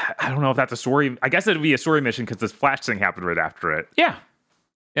I don't know if that's a story. I guess it'd be a story mission because this Flash thing happened right after it. yeah.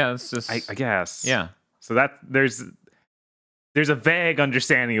 It's just I guess. yeah. So that there's a vague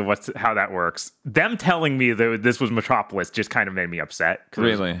understanding of how that works. Them telling me that this was Metropolis just kind of made me upset.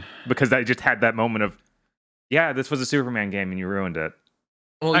 Really? Because I just had that moment of, yeah, this was a Superman game and you ruined it.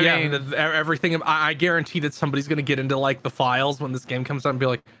 Well, I yeah, mean- everything. I guarantee that somebody's gonna get into like the files when this game comes out and be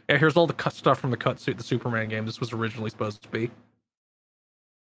like, "Yeah, here's all the cut stuff from the Superman game. This was originally supposed to be."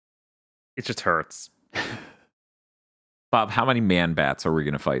 It just hurts. Bob, how many man bats are we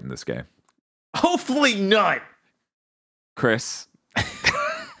going to fight in this game? Hopefully not. Chris,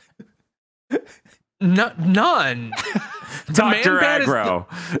 None. Dr. Man-Bat is the- Aggro.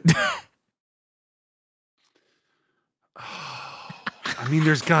 I mean,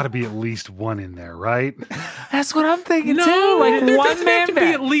 there's got to be at least one in there, right? That's what I'm thinking No, too. Like there one doesn't have man to be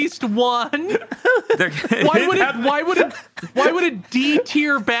bat. at least one. They're- Why would a D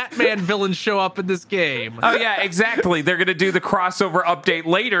tier Batman villain show up in this game? Oh yeah, exactly. They're gonna do the crossover update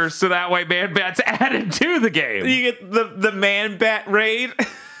later, so that way Man Bat's added to the game. You get the man bat raid.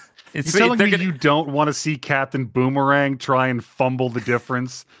 It's, You're telling they're me gonna- you don't want to see Captain Boomerang try and fumble the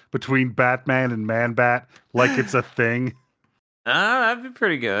difference between Batman and Man-Bat like it's a thing? that'd be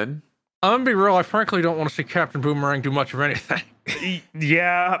pretty good. I'm gonna be real. I frankly don't want to see Captain Boomerang do much of anything.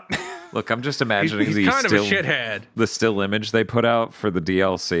 Yeah. Look, I'm just imagining He's the kind of a still, shithead. the still image they put out for the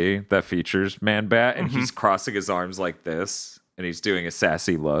DLC that features Man Bat, and he's crossing his arms like this, and he's doing a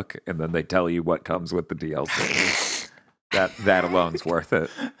sassy look, and then they tell you what comes with the DLC. that alone's worth it.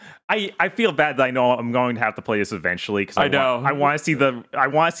 I feel bad that I know I'm going to have to play this eventually because I know. I want to see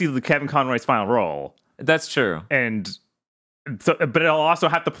the Kevin Conroy's final role. That's true. And so, but I'll also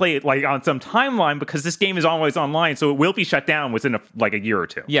have to play it like on some timeline because this game is always online, so it will be shut down within a year or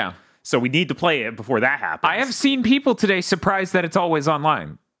two. Yeah. So we need to play it before that happens. I have seen people today surprised that it's always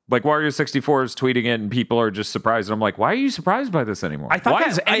online. Like Wario64 is tweeting it, and people are just surprised. And I'm like, why are you surprised by this anymore? I thought Why that-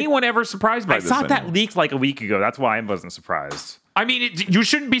 is anyone ever surprised by I this saw that anymore? leaked like a week ago. That's why I wasn't surprised. I mean, you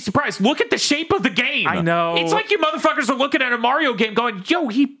shouldn't be surprised. Look at the shape of the game. I know. It's like you motherfuckers are looking at a Mario game going, yo,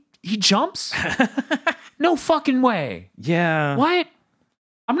 he jumps? No fucking way. Yeah. What?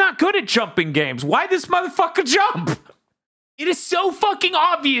 I'm not good at jumping games. Why this motherfucker jump? It is so fucking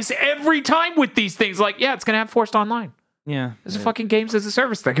obvious every time with these things. Like, yeah, it's going to have forced online. Yeah. It's a fucking games as a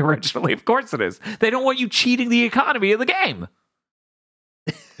service thing originally. Of course it is. They don't want you cheating the economy of the game.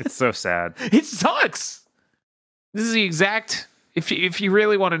 It's so sad. It sucks. This is the exact, if you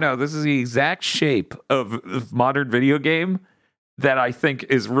really want to know, this is the exact shape of modern video game that I think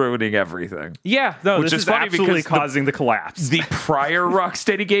is ruining everything. Yeah. No, Which this is is funny absolutely because causing the collapse. The prior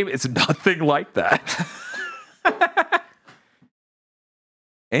Rocksteady game is nothing like that.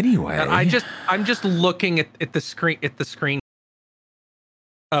 Anyway, And I'm just looking at the screen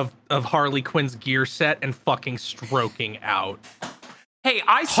of Harley Quinn's gear set and fucking stroking out. hey,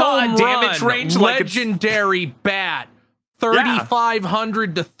 I saw Home a damage run, range like it's, legendary bat,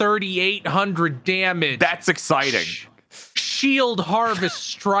 3,500 to 3,800 damage. that's exciting. Shield harvest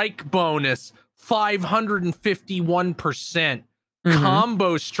strike bonus 551%.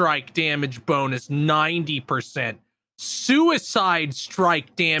 Combo strike damage bonus 90%. Suicide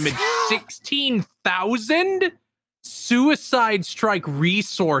strike damage 16,000. Suicide strike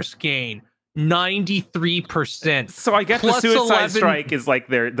resource gain 93%. So I guess Plus the Suicide 11 Strike is like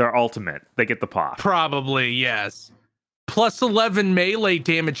their ultimate. They get the pop. Probably, yes. plus 11 melee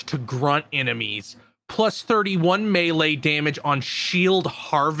damage to grunt enemies, plus 31 melee damage on shield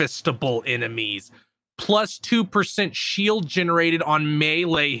harvestable enemies, plus 2% shield generated on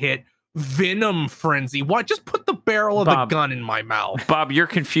melee hit, venom frenzy. What? Just put the barrel of Bob. the gun in my mouth. Bob, you're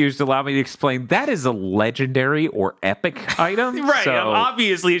confused. Allow me to explain. That is a legendary or epic item. Right. So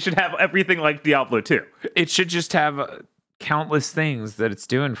Obviously, it should have everything like Diablo 2. it should just have countless things that it's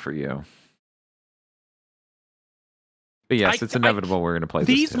doing for you. But yes, it's inevitable we're going to play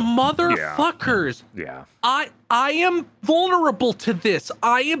These this too. motherfuckers. Yeah. I am vulnerable to this.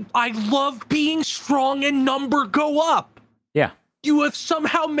 I love being strong and number go up. Yeah. You have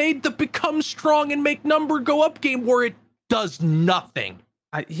somehow made the become strong and make number go up game where it does nothing.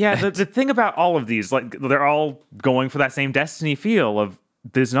 The thing about all of these, like, they're all going for that same Destiny feel of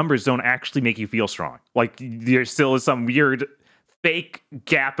these numbers don't actually make you feel strong. Like, there still is some weird fake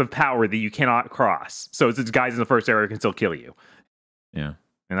gap of power that you cannot cross. So it's guys in the first area can still kill you. Yeah.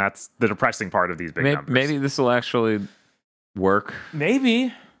 And that's the depressing part of these big numbers. Maybe this will actually work.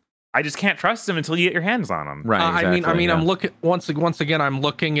 Maybe. I just can't trust them until you get your hands on them. Right. I'm looking once again. I'm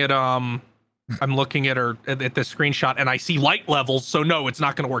looking at her at the screenshot, and I see light levels. So no, it's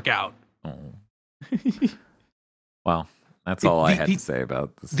not going to work out. Oh. Well, that's all I had to say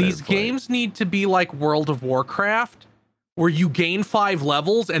about this. These games need to be like World of Warcraft, where you gain 5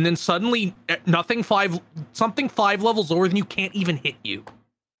 levels, and then suddenly something 5 levels lower than you can't even hit you.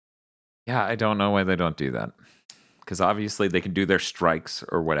 Yeah, I don't know why they don't do that. Because obviously they can do their strikes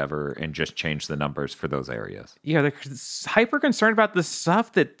or whatever and just change the numbers for those areas. Yeah, they're hyper concerned about the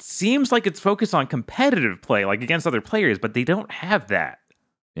stuff that seems like it's focused on competitive play, like against other players, but they don't have that.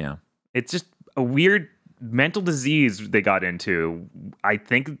 Yeah. It's just a weird mental disease they got into. I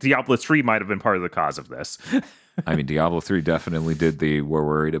think Diablo 3 might have been part of the cause of this. I mean, Diablo 3 definitely did we're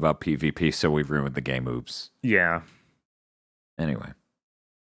worried about PvP, so we ruined the game oops. Yeah. Anyway.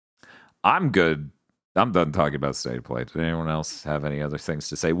 I'm good. I'm done talking about State of Play. Did anyone else have any other things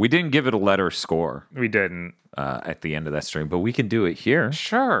to say? We didn't give it a letter score We didn't. at the end of that stream, but we can do it here.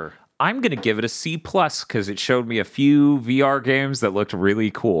 Sure. I'm going to give it a C+ because it showed me a few VR games that looked really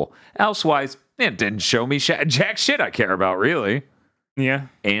cool. Elsewise, it didn't show me jack shit I care about, really. Yeah.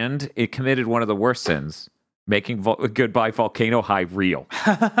 And it committed one of the worst sins, making Goodbye Volcano High real.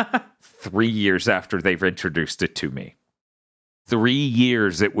 3 years after they've introduced it to me. 3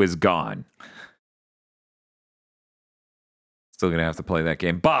 years it was gone. Still going to have to play that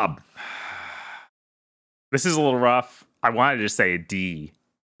game. Bob! This is a little rough. I wanted to say a D.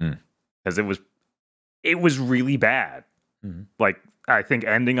 Because it was really bad. Mm-hmm. Like, I think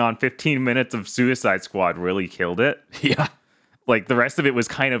ending on 15 minutes of Suicide Squad really killed it. Yeah. Like, the rest of it was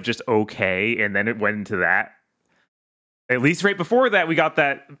kind of just okay, and then it went into that. At least right before that, we got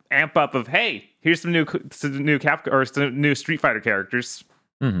that amp up of, hey, here's some new new Street Fighter characters.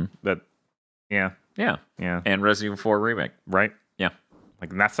 Mm-hmm. But yeah, Yeah. And Resident Evil 4 Remake. right. Yeah.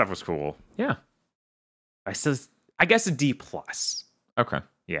 Like, that stuff was cool. Yeah. I guess a D+. Okay.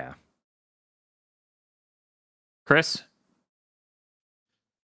 Yeah. Chris?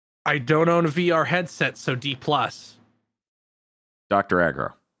 I don't own a VR headset, so D+. Dr.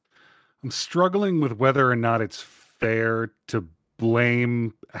 Aggro. I'm struggling with whether or not it's fair to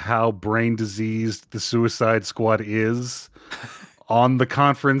blame how brain diseased the Suicide Squad is on the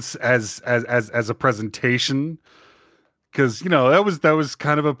conference as a presentation, because that was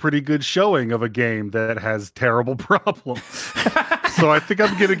kind of a pretty good showing of a game that has terrible problems. So I think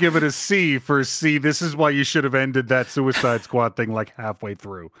I'm gonna give it a C for C. This is why you should have ended that Suicide Squad thing like halfway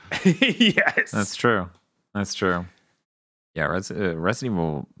through. Yes. That's true. Yeah, Resident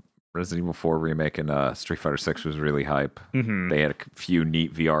Evil 4 Remake and Street Fighter 6 was really hype. Mm-hmm. They had a few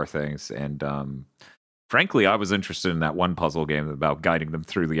neat VR things, and frankly, I was interested in that one puzzle game about guiding them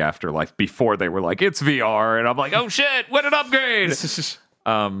through the afterlife before they were like, it's VR, and I'm like, oh shit, what an upgrade!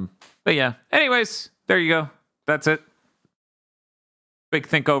 But yeah, anyways, there you go. That's it. Big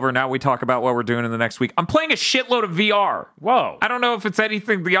think over. Now we talk about what we're doing in the next week. I'm playing a shitload of VR. Whoa. I don't know if it's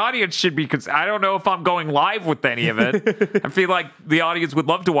anything the audience should be, because I don't know if I'm going live with any of it. I feel like the audience would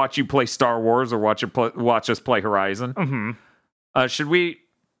love to watch you play Star Wars or watch us play Horizon. Mm-hmm.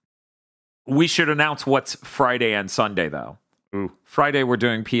 We should announce what's Friday and Sunday, though. Ooh. Friday, we're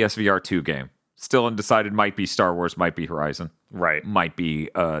doing PSVR 2 game. Still undecided. Might be Star Wars, might be Horizon. Right. Might be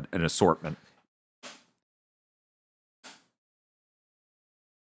an assortment.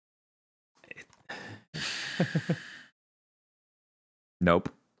 Nope.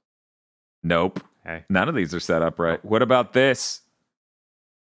 Hey. None of these are set up right. What about this?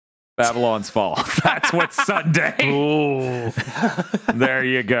 Babylon's Fall. That's what's Sunday. Ooh. There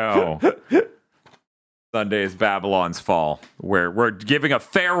you go. Sunday is Babylon's Fall. We're giving a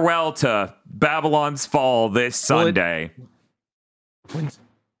farewell to Babylon's Fall this Sunday.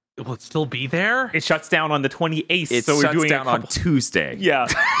 Will it still be there? It shuts down on the 28th. It so we're shuts doing down on Tuesday. Yeah.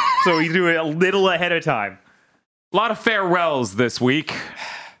 So we do it a little ahead of time. A lot of farewells this week.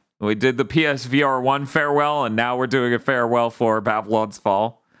 We did the PSVR 1 farewell, and now we're doing a farewell for Babylon's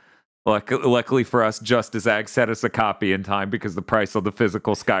Fall. Luckily for us, Just as Ag sent us a copy in time because the price of the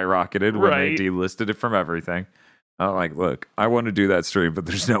physical skyrocketed when they delisted it from everything. I'm like, look, I want to do that stream, but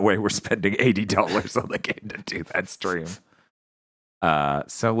there's no way we're spending $80 on the game to do that stream.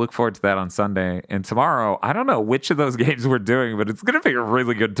 So look forward to that on Sunday. And tomorrow, I don't know which of those games we're doing, but it's going to be a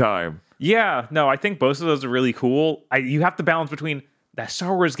really good time. Yeah, no, I think both of those are really cool. You have to balance between that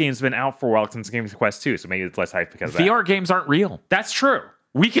Star Wars game's been out for a while since Games Quest 2, so maybe it's less hype because of that. VR games aren't real. That's true.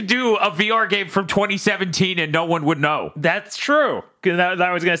 We could do a VR game from 2017 and no one would know. That's true. Because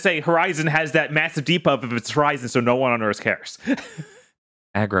I was going to say, Horizon has that massive depuff of its Horizon, so no one on Earth cares.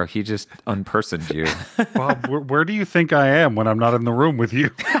 Aggro, he just unpersoned you. Bob, where do you think I am when I'm not in the room with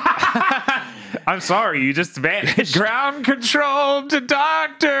you? I'm sorry, you just vanished. Ground control to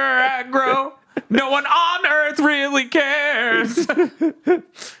Dr. Aggro. No one on Earth really cares.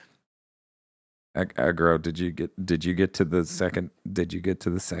 Aggro, did you get to the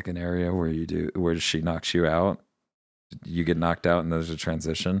second area where she knocks you out? Did you get knocked out and there's a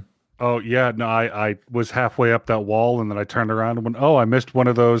transition? Oh, yeah. No, I was halfway up that wall and then I turned around and went, oh, I missed one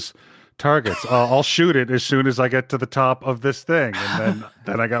of those targets. I'll shoot it as soon as I get to the top of this thing. And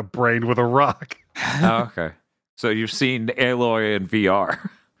then I got brained with a rock. Oh, okay. So you've seen Aloy in VR.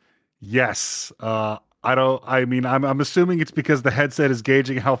 Yes. I'm assuming it's because the headset is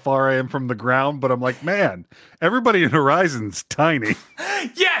gauging how far I am from the ground, but I'm like, man, everybody in Horizon's tiny.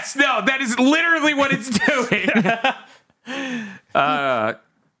 Yes, no, that is literally what it's doing.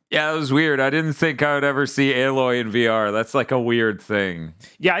 Yeah, it was weird. I didn't think I would ever see Aloy in VR. That's like a weird thing.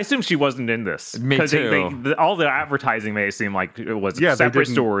 Yeah, I assume she wasn't in this. Me too. All the advertising made it seem like it was a separate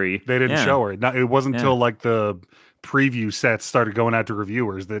story. They didn't show her. It wasn't until like the preview sets started going out to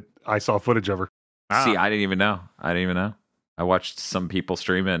reviewers that I saw footage of her. See, I didn't even know. I watched some people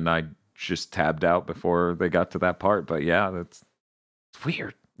stream it and I just tabbed out before they got to that part. But yeah, it's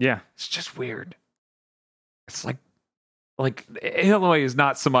weird. Yeah. It's just weird. It's like Aloy is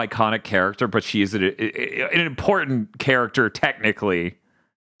not some iconic character, but she is an important character technically.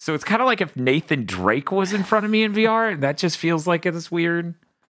 So it's kind of like if Nathan Drake was in front of me in VR, and that just feels like it's weird.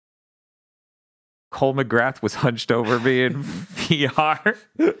 Cole McGrath was hunched over me in VR.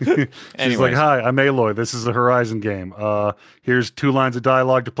 She's like, hi, I'm Aloy. This is a Horizon game. Here's 2 lines of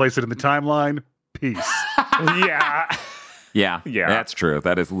dialogue to place it in the timeline. Peace. Yeah, that's true.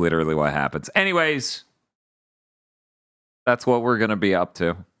 That is literally what happens. Anyways, that's what we're going to be up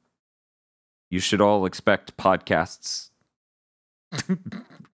to. You should all expect podcasts.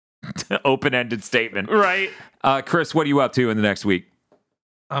 Open-ended statement. Right. Chris, what are you up to in the next week?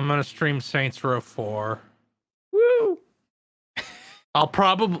 I'm going to stream Saints Row 4. Woo! I'll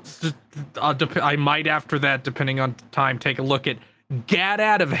probably, I might after that, depending on time, take a look at Gat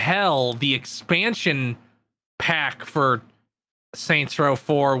Out of Hell, the expansion pack for Saints Row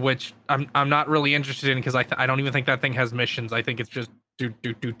 4, which I'm not really interested in because I don't even think that thing has missions. I think it's just do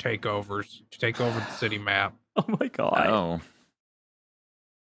takeovers, take over the city map. Oh my god! Oh,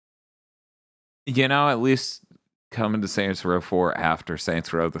 at least coming to Saints Row 4 after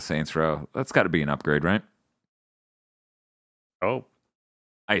Saints Row, that's got to be an upgrade, right? Oh,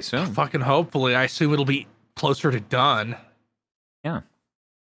 I assume. Fucking hopefully, I assume it'll be closer to done. Yeah.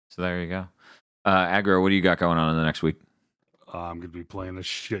 So there you go. Aggro, what do you got going on in the next week? I'm going to be playing a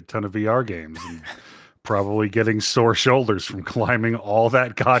shit ton of VR games and probably getting sore shoulders from climbing all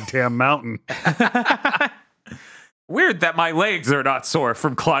that goddamn mountain. Weird that my legs are not sore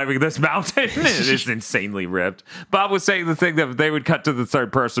from climbing this mountain. It is insanely ripped. Bob was saying the thing that they would cut to the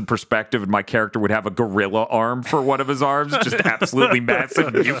third-person perspective and my character would have a gorilla arm for one of his arms. Just absolutely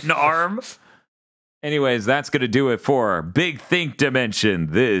massive mutant arm. Anyways, that's going to do it for Big Think Dimension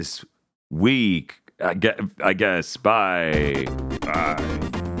this week. I guess. Bye. Bye.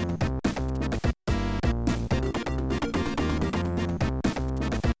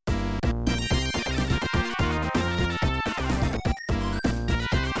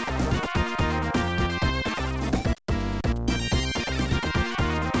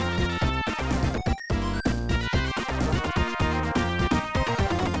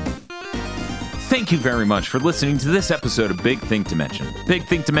 Thank you very much for listening to this episode of Big Thing to Mention. Big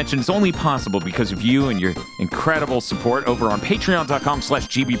Thing to Mention is only possible because of you and your incredible support over on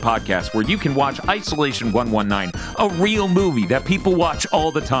patreon.com/gbpodcast, where you can watch Isolation 119, a real movie that people watch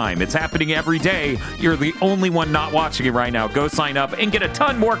all the time. It's happening every day. You're the only one not watching it right now. Go sign up and get a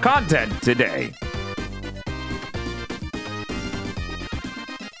ton more content today.